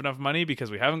we don't have enough money because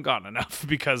we haven't gotten enough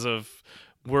because of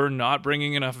we're not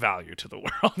bringing enough value to the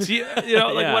world. You know,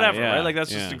 like whatever, right? Like that's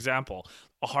just an example.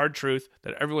 A hard truth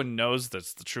that everyone knows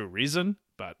that's the true reason,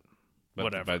 but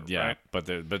whatever, right? but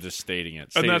they're stating it,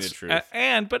 and that's the truth.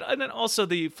 And then also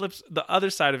the other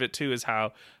side of it too is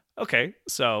how, okay,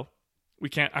 so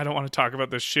I don't want to talk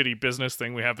about this shitty business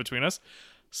thing we have between us.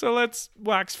 So let's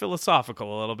wax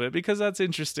philosophical a little bit because that's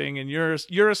interesting, and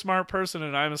you're a smart person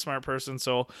and I'm a smart person.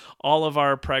 So all of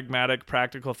our pragmatic,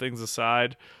 practical things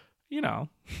aside, you know,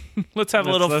 let's have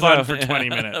a little fun for 20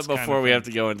 minutes before we have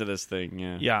to go into this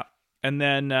thing. Yeah. And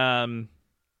then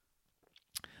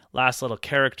last little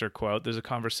character quote. There's a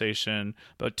conversation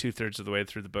about 2/3 of the way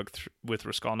through the book with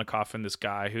Raskolnikov and this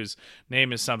guy whose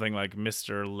name is something like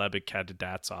Mr.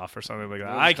 Lebekadatsov or something like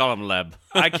that. I call him Leb.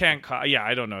 I can't call. Yeah,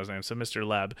 I don't know his name. So Mr.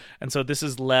 Leb. And so this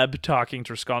is Leb talking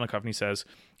to Raskolnikov, and he says,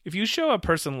 "If you show a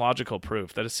person logical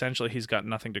proof that essentially he's got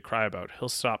nothing to cry about, he'll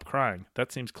stop crying.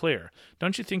 That seems clear.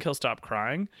 Don't you think he'll stop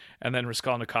crying?" And then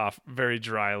Raskolnikov, very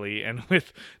dryly and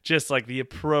with just like the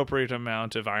appropriate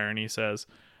amount of irony, says,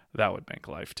 "That would make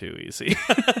life too easy."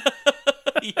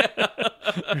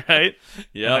 Right?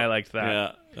 Yeah, I liked that.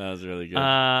 Yeah, that was really good.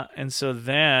 And so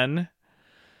then,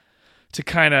 to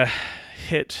kind of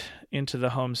hit into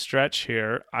the home stretch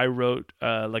here, I wrote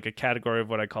like a category of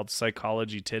what I called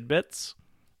psychology tidbits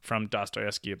from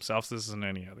Dostoevsky himself. This isn't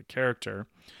any other character.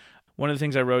 One of the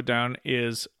things I wrote down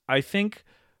is, I think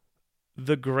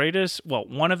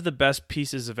one of the best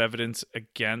pieces of evidence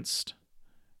against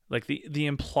like the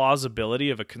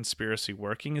implausibility of a conspiracy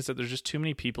working is that there's just too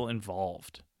many people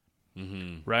involved.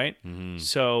 Mm-hmm. Right? Mm-hmm.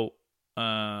 So,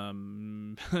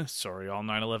 sorry, all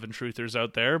 9/11 truthers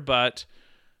out there, but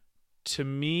to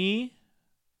me,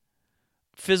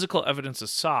 physical evidence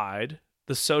aside,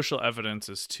 the social evidence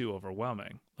is too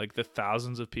overwhelming. Like the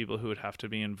thousands of people who would have to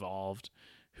be involved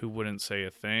who wouldn't say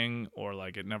a thing, or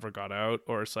like it never got out,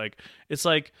 or it's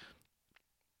like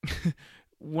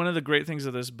one of the great things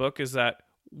of this book is that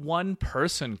one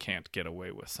person can't get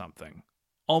away with something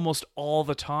almost all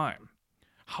the time.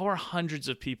 How are hundreds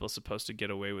of people supposed to get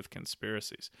away with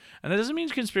conspiracies? And that doesn't mean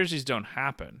conspiracies don't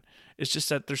happen. It's just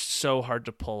that they're so hard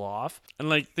to pull off. And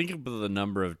like, think about the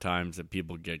number of times that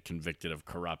people get convicted of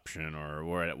corruption or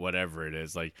whatever it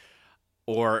is, like,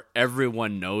 or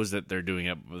everyone knows that they're doing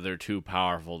it, but they're too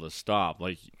powerful to stop.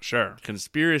 Like, Sure.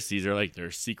 conspiracies are like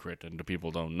they're secret and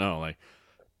people don't know. Like,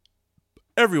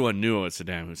 everyone knew what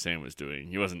Saddam Hussein was doing.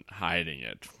 He wasn't hiding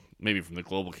it, maybe from the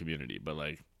global community, but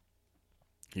like,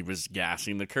 he was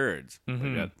gassing the Kurds.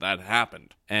 Mm-hmm. Like that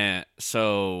happened. And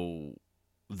so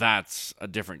that's a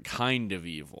different kind of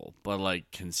evil. But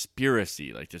like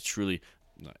conspiracy, like it's truly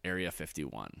Area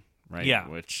 51, right? Yeah.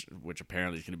 Which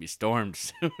apparently is going to be stormed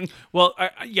soon. Well,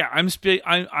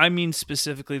 I mean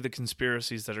specifically the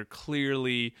conspiracies that are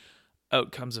clearly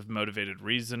outcomes of motivated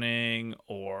reasoning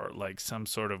or like some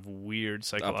sort of weird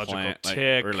psychological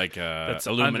tick. Or like that's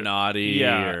Illuminati.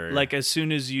 Or... like as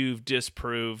soon as you've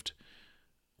disproved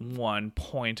one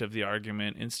point of the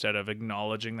argument, instead of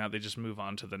acknowledging that, they just move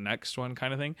on to the next one,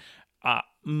 kind of thing.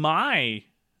 My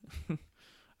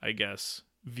I guess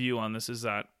view on this is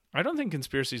that I don't think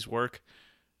conspiracies work.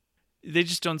 They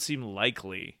just don't seem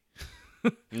likely.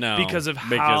 No, because of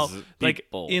how people... like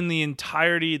in the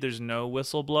entirety there's no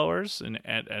whistleblowers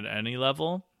at any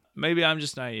level. Maybe I'm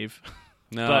just naive.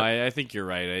 No, I think you're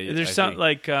right. There's some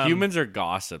like humans are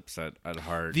gossips at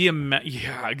heart.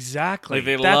 Yeah, exactly. Like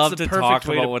they That's love the to perfect talk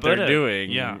way about to what put they're it.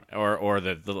 doing, Yeah. or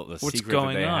the What's secret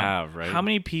going that they on? have, right? How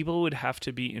many people would have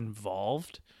to be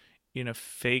involved in a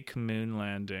fake moon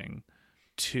landing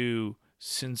to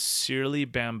sincerely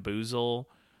bamboozle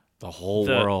the whole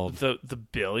world, the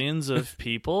billions of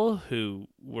people who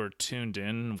were tuned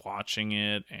in watching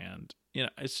it? And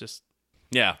it's just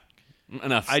enough.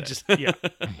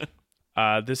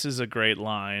 This is a great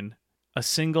line. A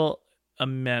single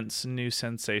immense new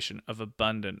sensation of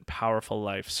abundant, powerful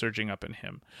life surging up in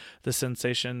him. The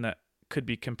sensation that could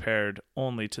be compared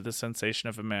only to the sensation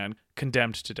of a man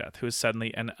condemned to death who is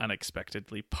suddenly and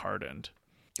unexpectedly pardoned.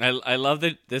 I love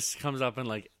that this comes up in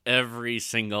like every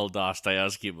single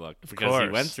Dostoevsky book because he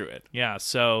went through it. Yeah,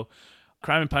 so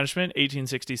Crime and Punishment,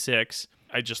 1866.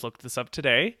 I just looked this up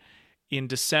today. In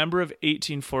December of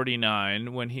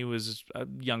 1849, when he was a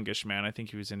youngish man, I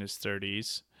think he was in his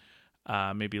 30s,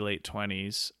 maybe late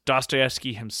 20s,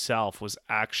 Dostoevsky himself was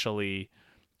actually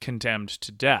condemned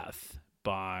to death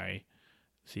by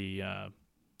the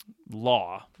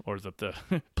law or the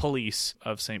police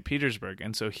of St. Petersburg.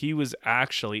 And so he was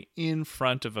actually in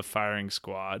front of a firing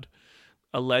squad,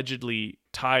 allegedly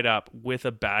tied up with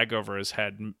a bag over his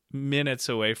head, minutes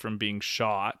away from being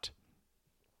shot,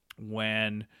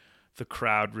 when the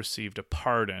crowd received a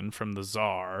pardon from the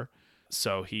Tsar.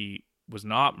 So he was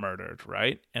not murdered,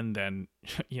 right? And then,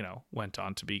 went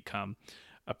on to become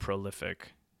a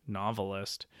prolific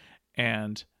novelist.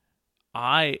 And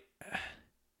I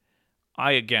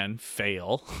again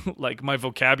fail. Like my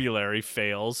vocabulary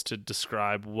fails to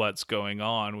describe what's going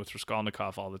on with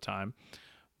Raskolnikov all the time.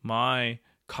 My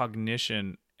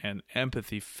cognition and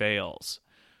empathy fails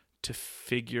to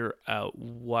figure out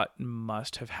what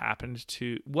would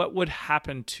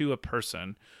happen to a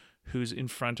person who's in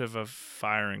front of a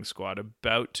firing squad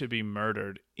about to be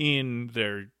murdered in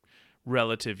their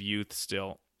relative youth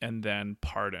still, and then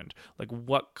pardoned. Like,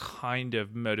 what kind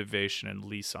of motivation and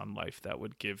lease on life that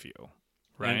would give you,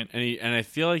 right? And I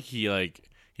feel like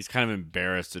he's kind of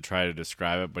embarrassed to try to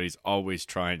describe it, but he's always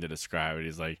trying to describe it.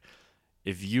 He's like,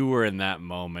 if you were in that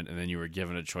moment and then you were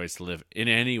given a choice to live in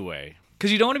any way,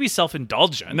 because you don't want to be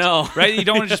self-indulgent, no, right? You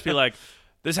don't want to just be like,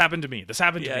 this happened to me. This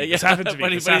happened to me. This happened to me.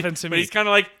 This happened to me. But he's kind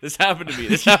of like, this happened to me.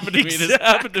 This happened to me. This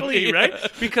happened to me. Right?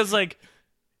 Because like,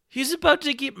 he's about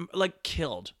to get like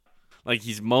killed. Like,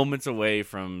 he's moments away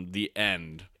from the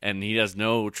end, and he has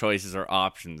no choices or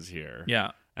options here. Yeah.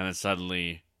 And then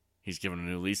suddenly, he's given a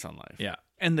new lease on life. Yeah.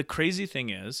 And the crazy thing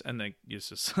is, and like, it's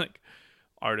just like,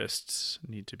 artists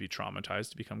need to be traumatized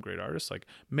to become great artists. Like,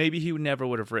 maybe he never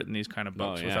would have written these kind of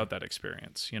books without that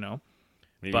experience, you know?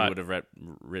 Maybe he would have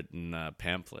written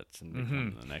pamphlets and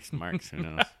become the next Marx. Who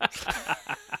knows?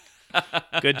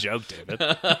 Good joke,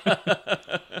 David.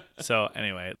 So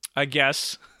anyway, I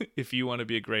guess if you want to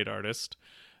be a great artist,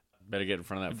 better get in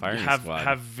front of that firing squad.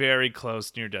 Have very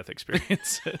close near-death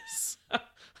experiences.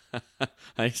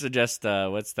 I suggest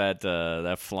what's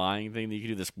that flying thing that you can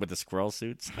do this with the squirrel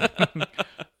suits?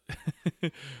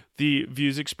 The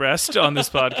views expressed on this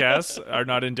podcast are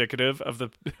not indicative of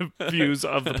the views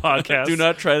of the podcast. Do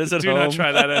not try this at home. Do not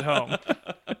try that at home.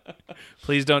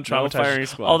 Please don't traumatize. No firing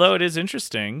squad. Although it is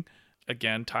interesting,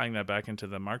 again, tying that back into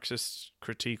the Marxist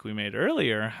critique we made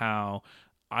earlier, how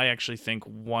I actually think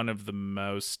one of the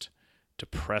most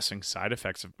depressing side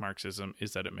effects of Marxism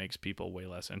is that it makes people way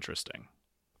less interesting.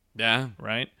 Yeah.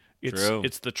 Right? True.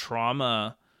 It's the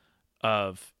trauma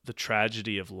of the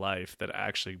tragedy of life that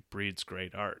actually breeds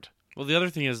great art. Well, the other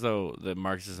thing is, though, that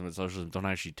Marxism and socialism don't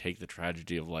actually take the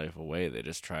tragedy of life away. They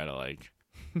just try to, like...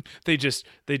 they just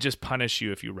punish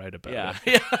you if you write about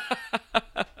it.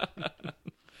 Yeah.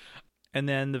 And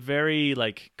then the very,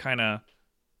 like, kind of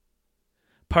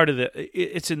part of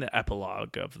it's in the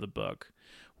epilogue of the book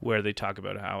where they talk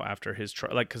about how after his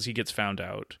trial, like, because he gets found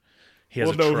out, he has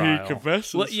a trial. He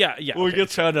confesses. Well, yeah. Well, he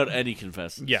gets found out and he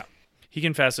confesses. Yeah. He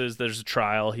confesses, there's a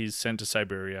trial, he's sent to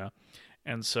Siberia.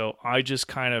 And so I just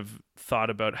kind of thought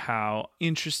about how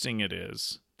interesting it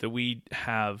is that we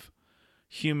have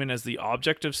human as the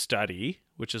object of study,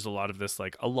 which is a lot of this,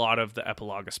 like a lot of the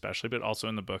epilogue especially, but also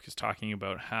in the book is talking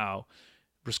about how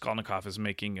Raskolnikov is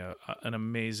making an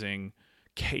amazing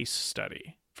case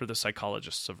study for the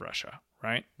psychologists of Russia,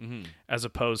 right? Mm-hmm. As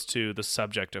opposed to the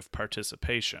subject of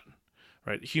participation,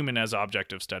 right? Human as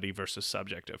object of study versus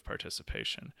subject of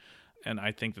participation. And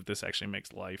I think that this actually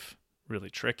makes life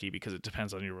really tricky because it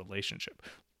depends on your relationship.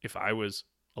 If I was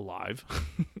alive,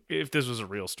 if this was a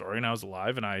real story and I was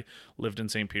alive and I lived in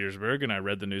St. Petersburg and I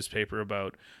read the newspaper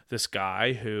about this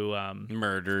guy who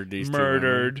murdered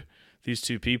these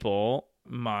two people,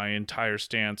 my entire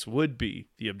stance would be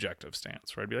the objective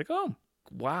stance, where I'd be like, oh,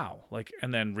 wow. Like,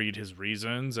 and then read his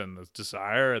reasons and the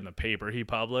desire and the paper he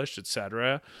published,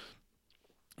 etc.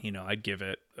 You know, I'd give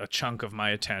it a chunk of my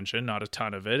attention, not a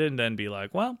ton of it, and then be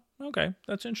like, well, okay,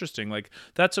 that's interesting. Like,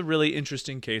 that's a really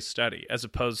interesting case study, as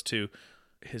opposed to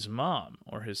his mom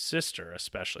or his sister,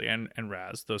 especially, and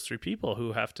Raz, those three people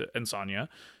who have to, and Sonia,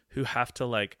 who have to,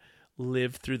 like,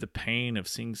 live through the pain of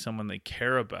seeing someone they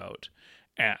care about,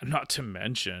 and not to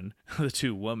mention the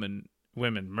two women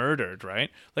murdered,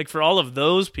 right? Like, for all of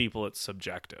those people, it's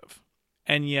subjective.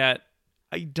 And yet,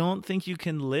 I don't think you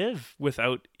can live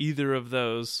without either of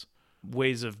those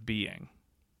ways of being,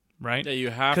 right? Yeah, you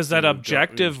have to. Because that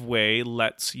objective way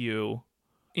lets you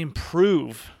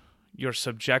improve your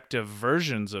subjective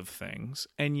versions of things,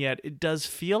 and yet it does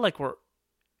feel like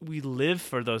we live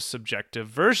for those subjective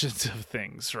versions of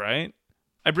things, right?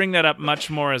 I bring that up much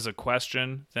more as a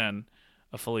question than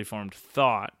a fully formed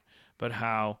thought, but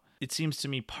how it seems to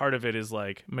me part of it is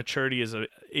like maturity is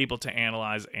able to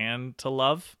analyze and to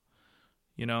love.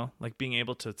 You know, like being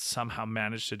able to somehow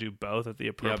manage to do both at the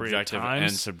appropriate objective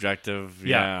times. and subjective.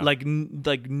 Yeah. Like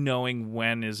knowing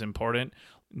when is important,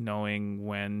 knowing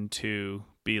when to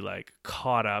be like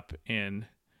caught up in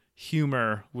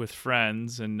humor with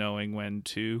friends, and knowing when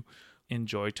to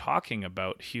enjoy talking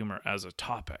about humor as a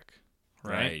topic.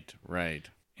 Right.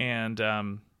 And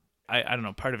I don't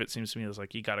know. Part of it seems to me is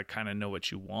like you got to kind of know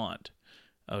what you want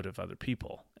out of other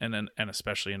people, and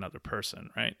especially another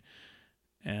person, right?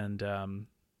 And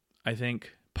I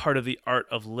think part of the art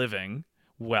of living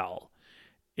well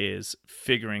is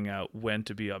figuring out when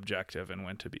to be objective and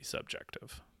when to be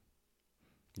subjective.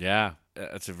 Yeah,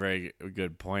 that's a very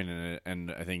good point,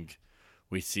 and I think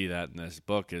we see that in this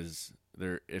book is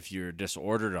there. If you're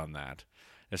disordered on that,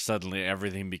 if suddenly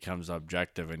everything becomes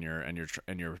objective, and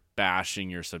you're bashing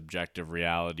your subjective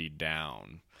reality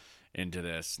down into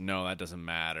this, no, that doesn't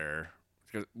matter,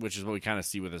 which is what we kind of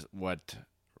see with this, what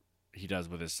he does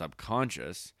with his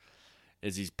subconscious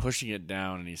is he's pushing it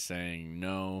down and he's saying,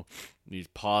 no, these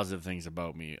positive things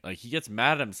about me. Like, he gets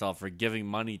mad at himself for giving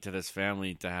money to this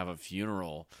family to have a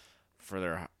funeral for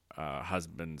their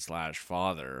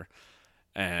husband/father.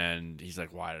 And he's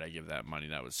like, why did I give that money?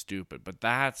 That was stupid. But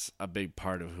that's a big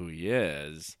part of who he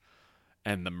is.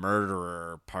 And the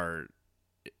murderer part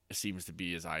seems to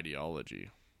be his ideology,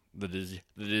 the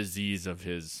disease of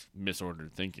his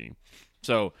misordered thinking.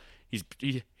 So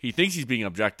he thinks he's being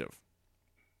objective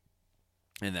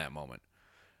in that moment.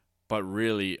 But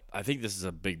really, I think this is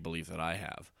a big belief that I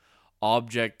have.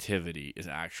 Objectivity is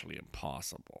actually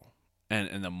impossible.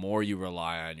 And the more you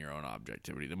rely on your own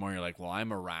objectivity, the more you're like, well,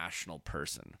 I'm a rational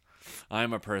person.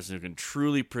 I'm a person who can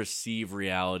truly perceive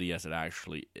reality as it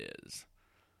actually is.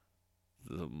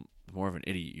 The more of an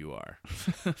idiot you are.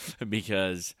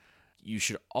 Because you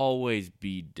should always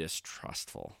be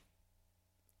distrustful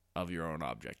of your own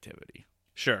objectivity.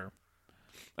 Sure.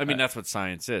 I mean, that's what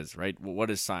science is, right? Well, what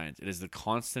is science? It is the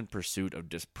constant pursuit of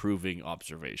disproving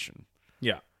observation.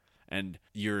 Yeah. And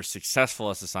you're successful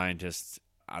as a scientist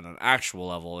on an actual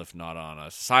level, if not on a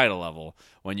societal level,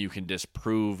 when you can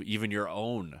disprove even your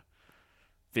own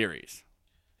theories.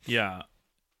 Yeah.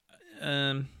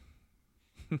 We've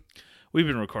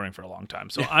been recording for a long time,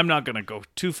 so I'm not going to go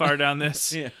too far down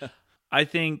this. Yeah. I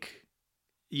think,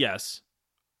 yes,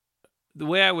 the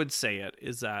way I would say it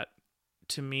is that,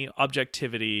 to me,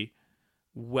 objectivity,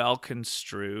 well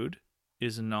construed,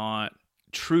 is not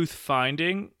truth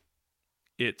finding,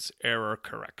 it's error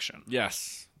correction.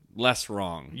 Yes. Less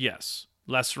wrong. Yes.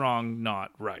 Less wrong,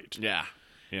 not right. Yeah.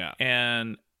 Yeah.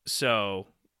 And so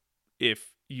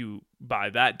if you buy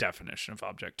that definition of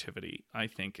objectivity, I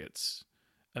think it's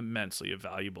immensely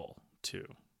valuable to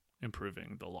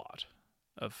improving the lot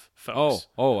of folks.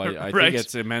 I Right? think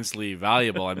it's immensely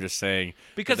valuable. I'm just saying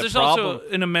Because the there's problem, also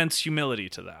an immense humility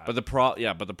to that. but the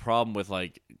problem with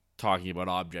like talking about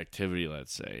objectivity,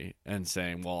 let's say, and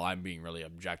saying, well, I'm being really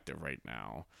objective right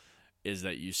now, is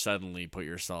that you suddenly put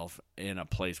yourself in a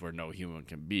place where no human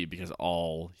can be, because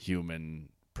all human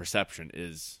perception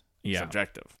is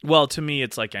subjective. Well, to me,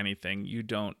 it's like anything. You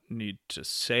don't need to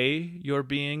say you're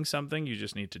being something. You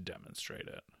just need to demonstrate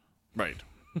it. Right.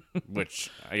 Which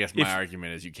I guess my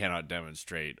argument is you cannot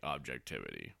demonstrate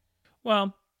objectivity.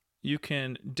 Well, you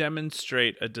can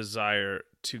demonstrate a desire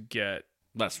to get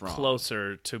Less wrong.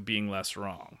 closer to being less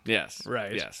wrong. Yes.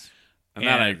 Right. Yes. And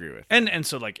that I agree with. And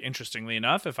so, like, interestingly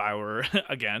enough, if I were,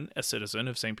 again, a citizen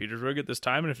of St. Petersburg at this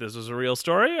time, and if this was a real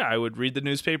story, I would read the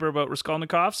newspaper about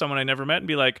Raskolnikov, someone I never met, and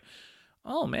be like,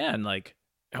 oh, man, like,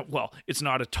 well, it's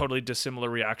not a totally dissimilar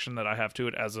reaction that I have to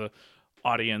it as a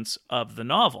audience of the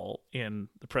novel in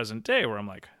the present day, where I'm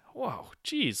like, whoa,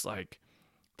 geez, like,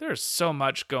 there's so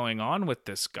much going on with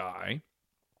this guy,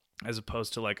 as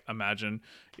opposed to, like, imagine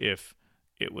if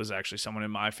it was actually someone in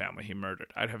my family he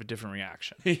murdered. I'd have a different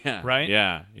reaction. Yeah. Right?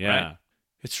 Yeah. Yeah. Right?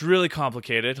 It's really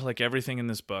complicated, like everything in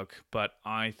this book, but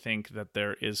I think that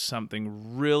there is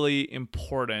something really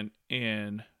important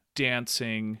in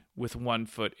dancing with one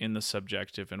foot in the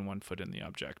subjective and one foot in the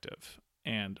objective,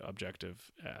 and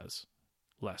objective as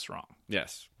less wrong.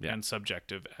 Yes. Yeah. And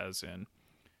subjective as in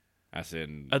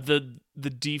the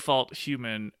default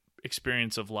human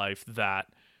experience of life that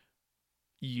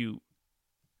you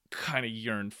kind of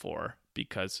yearn for,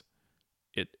 because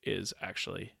it is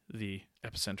actually the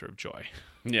epicenter of joy.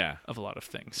 Yeah. Of a lot of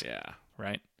things. Yeah.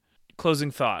 Right?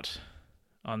 Closing thought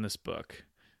on this book,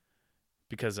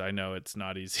 because I know it's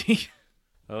not easy.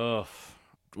 Oh,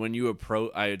 when you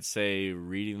I would say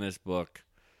reading this book,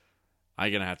 I'm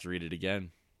going to have to read it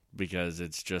again, because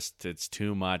it's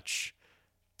too much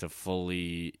to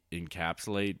fully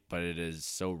encapsulate, but it is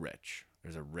so rich.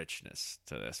 There's a richness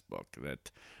to this book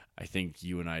that I think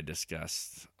you and I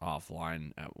discussed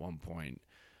offline at one point.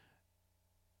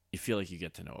 You feel like you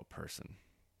get to know a person.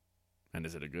 And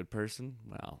is it a good person?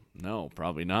 Well, no,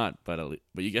 probably not. But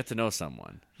you get to know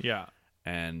someone. Yeah.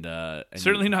 And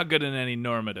certainly not good in any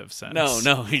normative sense.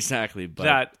 No, exactly. But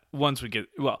that once we get,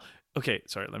 well, okay,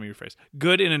 sorry, let me rephrase.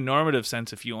 Good in a normative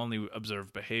sense if you only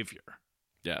observe behavior.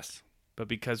 Yes. But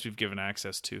because we've given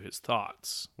access to his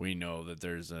thoughts, we know that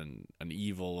there's an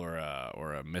evil or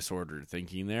a misordered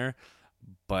thinking there.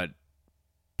 But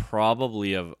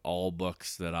probably of all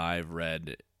books that I've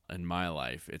read in my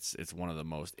life, it's one of the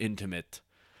most intimate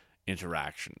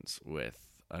interactions with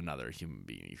another human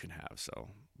being you can have. So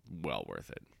well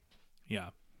worth it.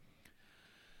 Yeah.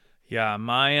 Yeah,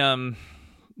 my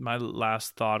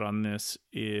last thought on this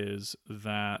is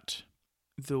that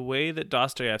the way that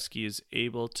Dostoevsky is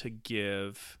able to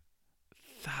give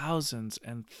thousands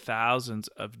and thousands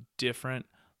of different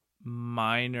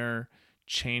minor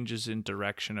changes in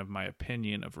direction of my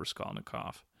opinion of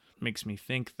Raskolnikov. Makes me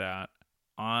think that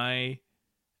I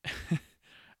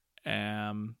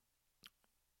am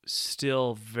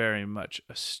still very much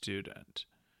a student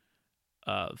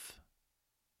of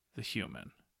the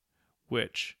human,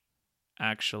 which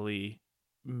actually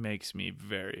makes me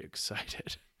very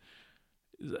excited.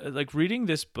 Like reading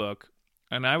this book,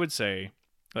 and I would say,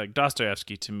 like,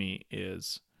 Dostoevsky to me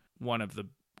is one of the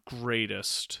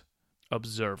greatest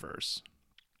observers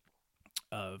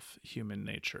of human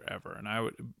nature ever. And I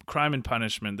would Crime and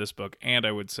Punishment, this book, and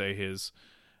I would say his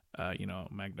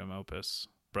magnum opus,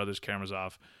 Brothers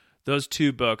Karamazov, those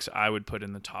two books I would put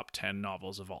in the top 10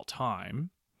 novels of all time.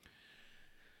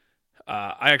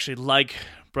 I actually like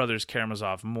Brothers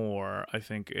Karamazov more. I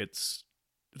think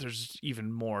there's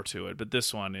even more to it, but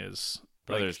this one is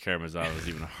Brothers Karamazov is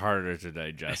even harder to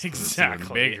digest. Exactly.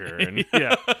 It's bigger. And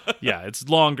yeah, it's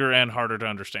longer and harder to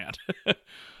understand.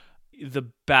 The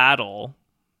battle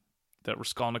that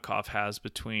Raskolnikov has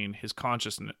between his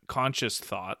conscious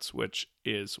thoughts, which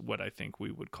is what I think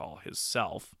we would call his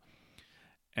self,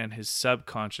 and his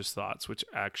subconscious thoughts, which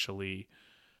actually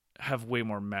have way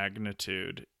more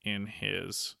magnitude in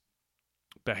his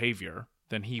behavior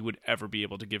than he would ever be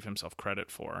able to give himself credit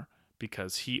for,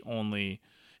 because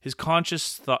his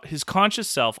conscious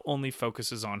self only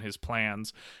focuses on his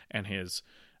plans and his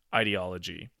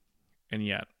ideology, and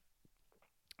yet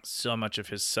so much of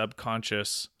his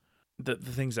subconscious, the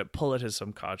things that pull at his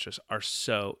subconscious, are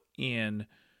so in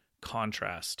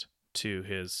contrast to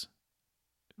his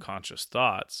conscious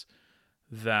thoughts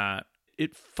that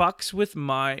it fucks with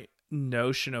my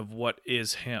notion of what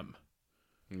is him.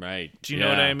 Right. Do you know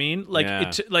what I mean?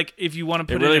 Like, like if you want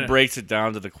to put it really breaks it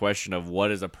down to the question of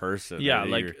what is a person. Yeah,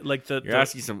 you're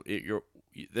asking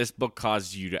this book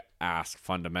causes you to ask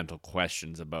fundamental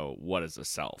questions about what is a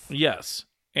self. Yes.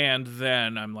 And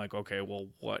then I'm like, okay, well,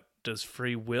 what does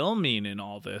free will mean in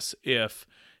all this?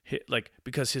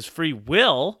 Because his free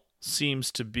will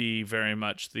seems to be very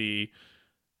much the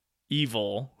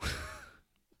evil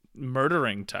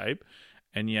murdering type,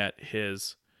 and yet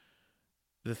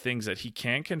the things that he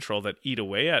can't control that eat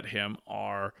away at him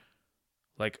are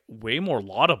like way more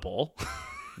laudable.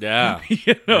 Yeah.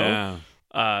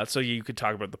 So you could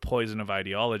talk about the poison of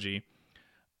ideology,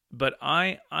 but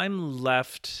I'm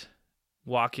left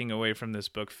walking away from this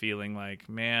book feeling like,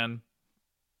 man,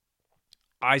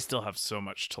 I still have so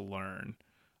much to learn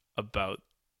about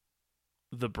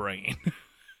the brain,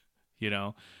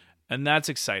 and that's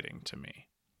exciting to me.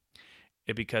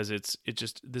 Because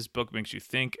this book makes you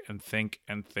think and think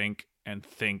and think and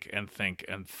think and think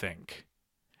and think.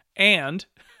 And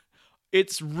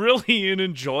it's really an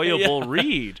enjoyable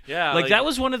read. Yeah. Like that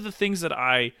was one of the things that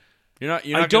I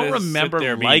don't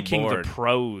remember liking the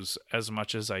prose as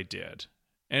much as I did.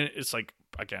 And it's like,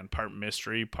 again, part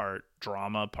mystery, part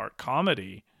drama, part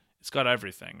comedy. It's got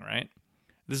everything, right?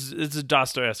 It's a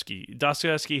Dostoevsky.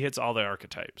 Dostoevsky hits all the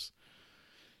archetypes.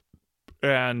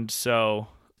 And so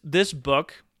this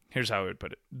book, here's how I would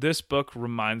put it. This book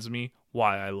reminds me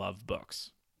why I love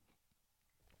books.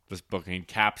 This book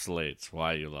encapsulates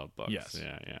why you love books. Yes.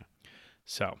 Yeah.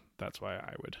 So that's why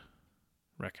I would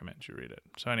recommend you read it.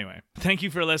 So anyway, thank you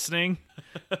for listening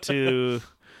to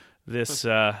this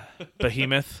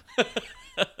behemoth.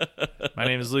 My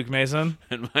name is Luke Mason.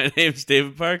 And my name's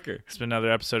David Parker. It's been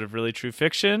another episode of Really True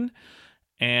Fiction.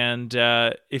 And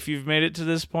if you've made it to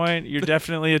this point, you're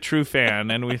definitely a true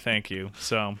fan, and we thank you.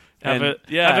 So have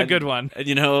a good one. And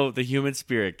the human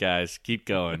spirit, guys. Keep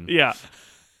going. Yeah.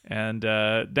 And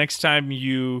next time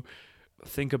you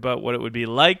think about what it would be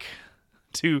like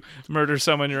to murder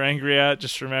someone you're angry at,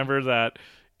 just remember that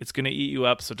it's going to eat you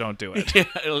up, so don't do it. Yeah,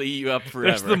 it'll eat you up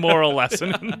forever. That's the moral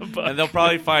lesson in the book. And they'll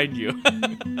probably find you.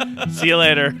 See you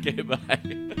later. Okay,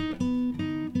 bye.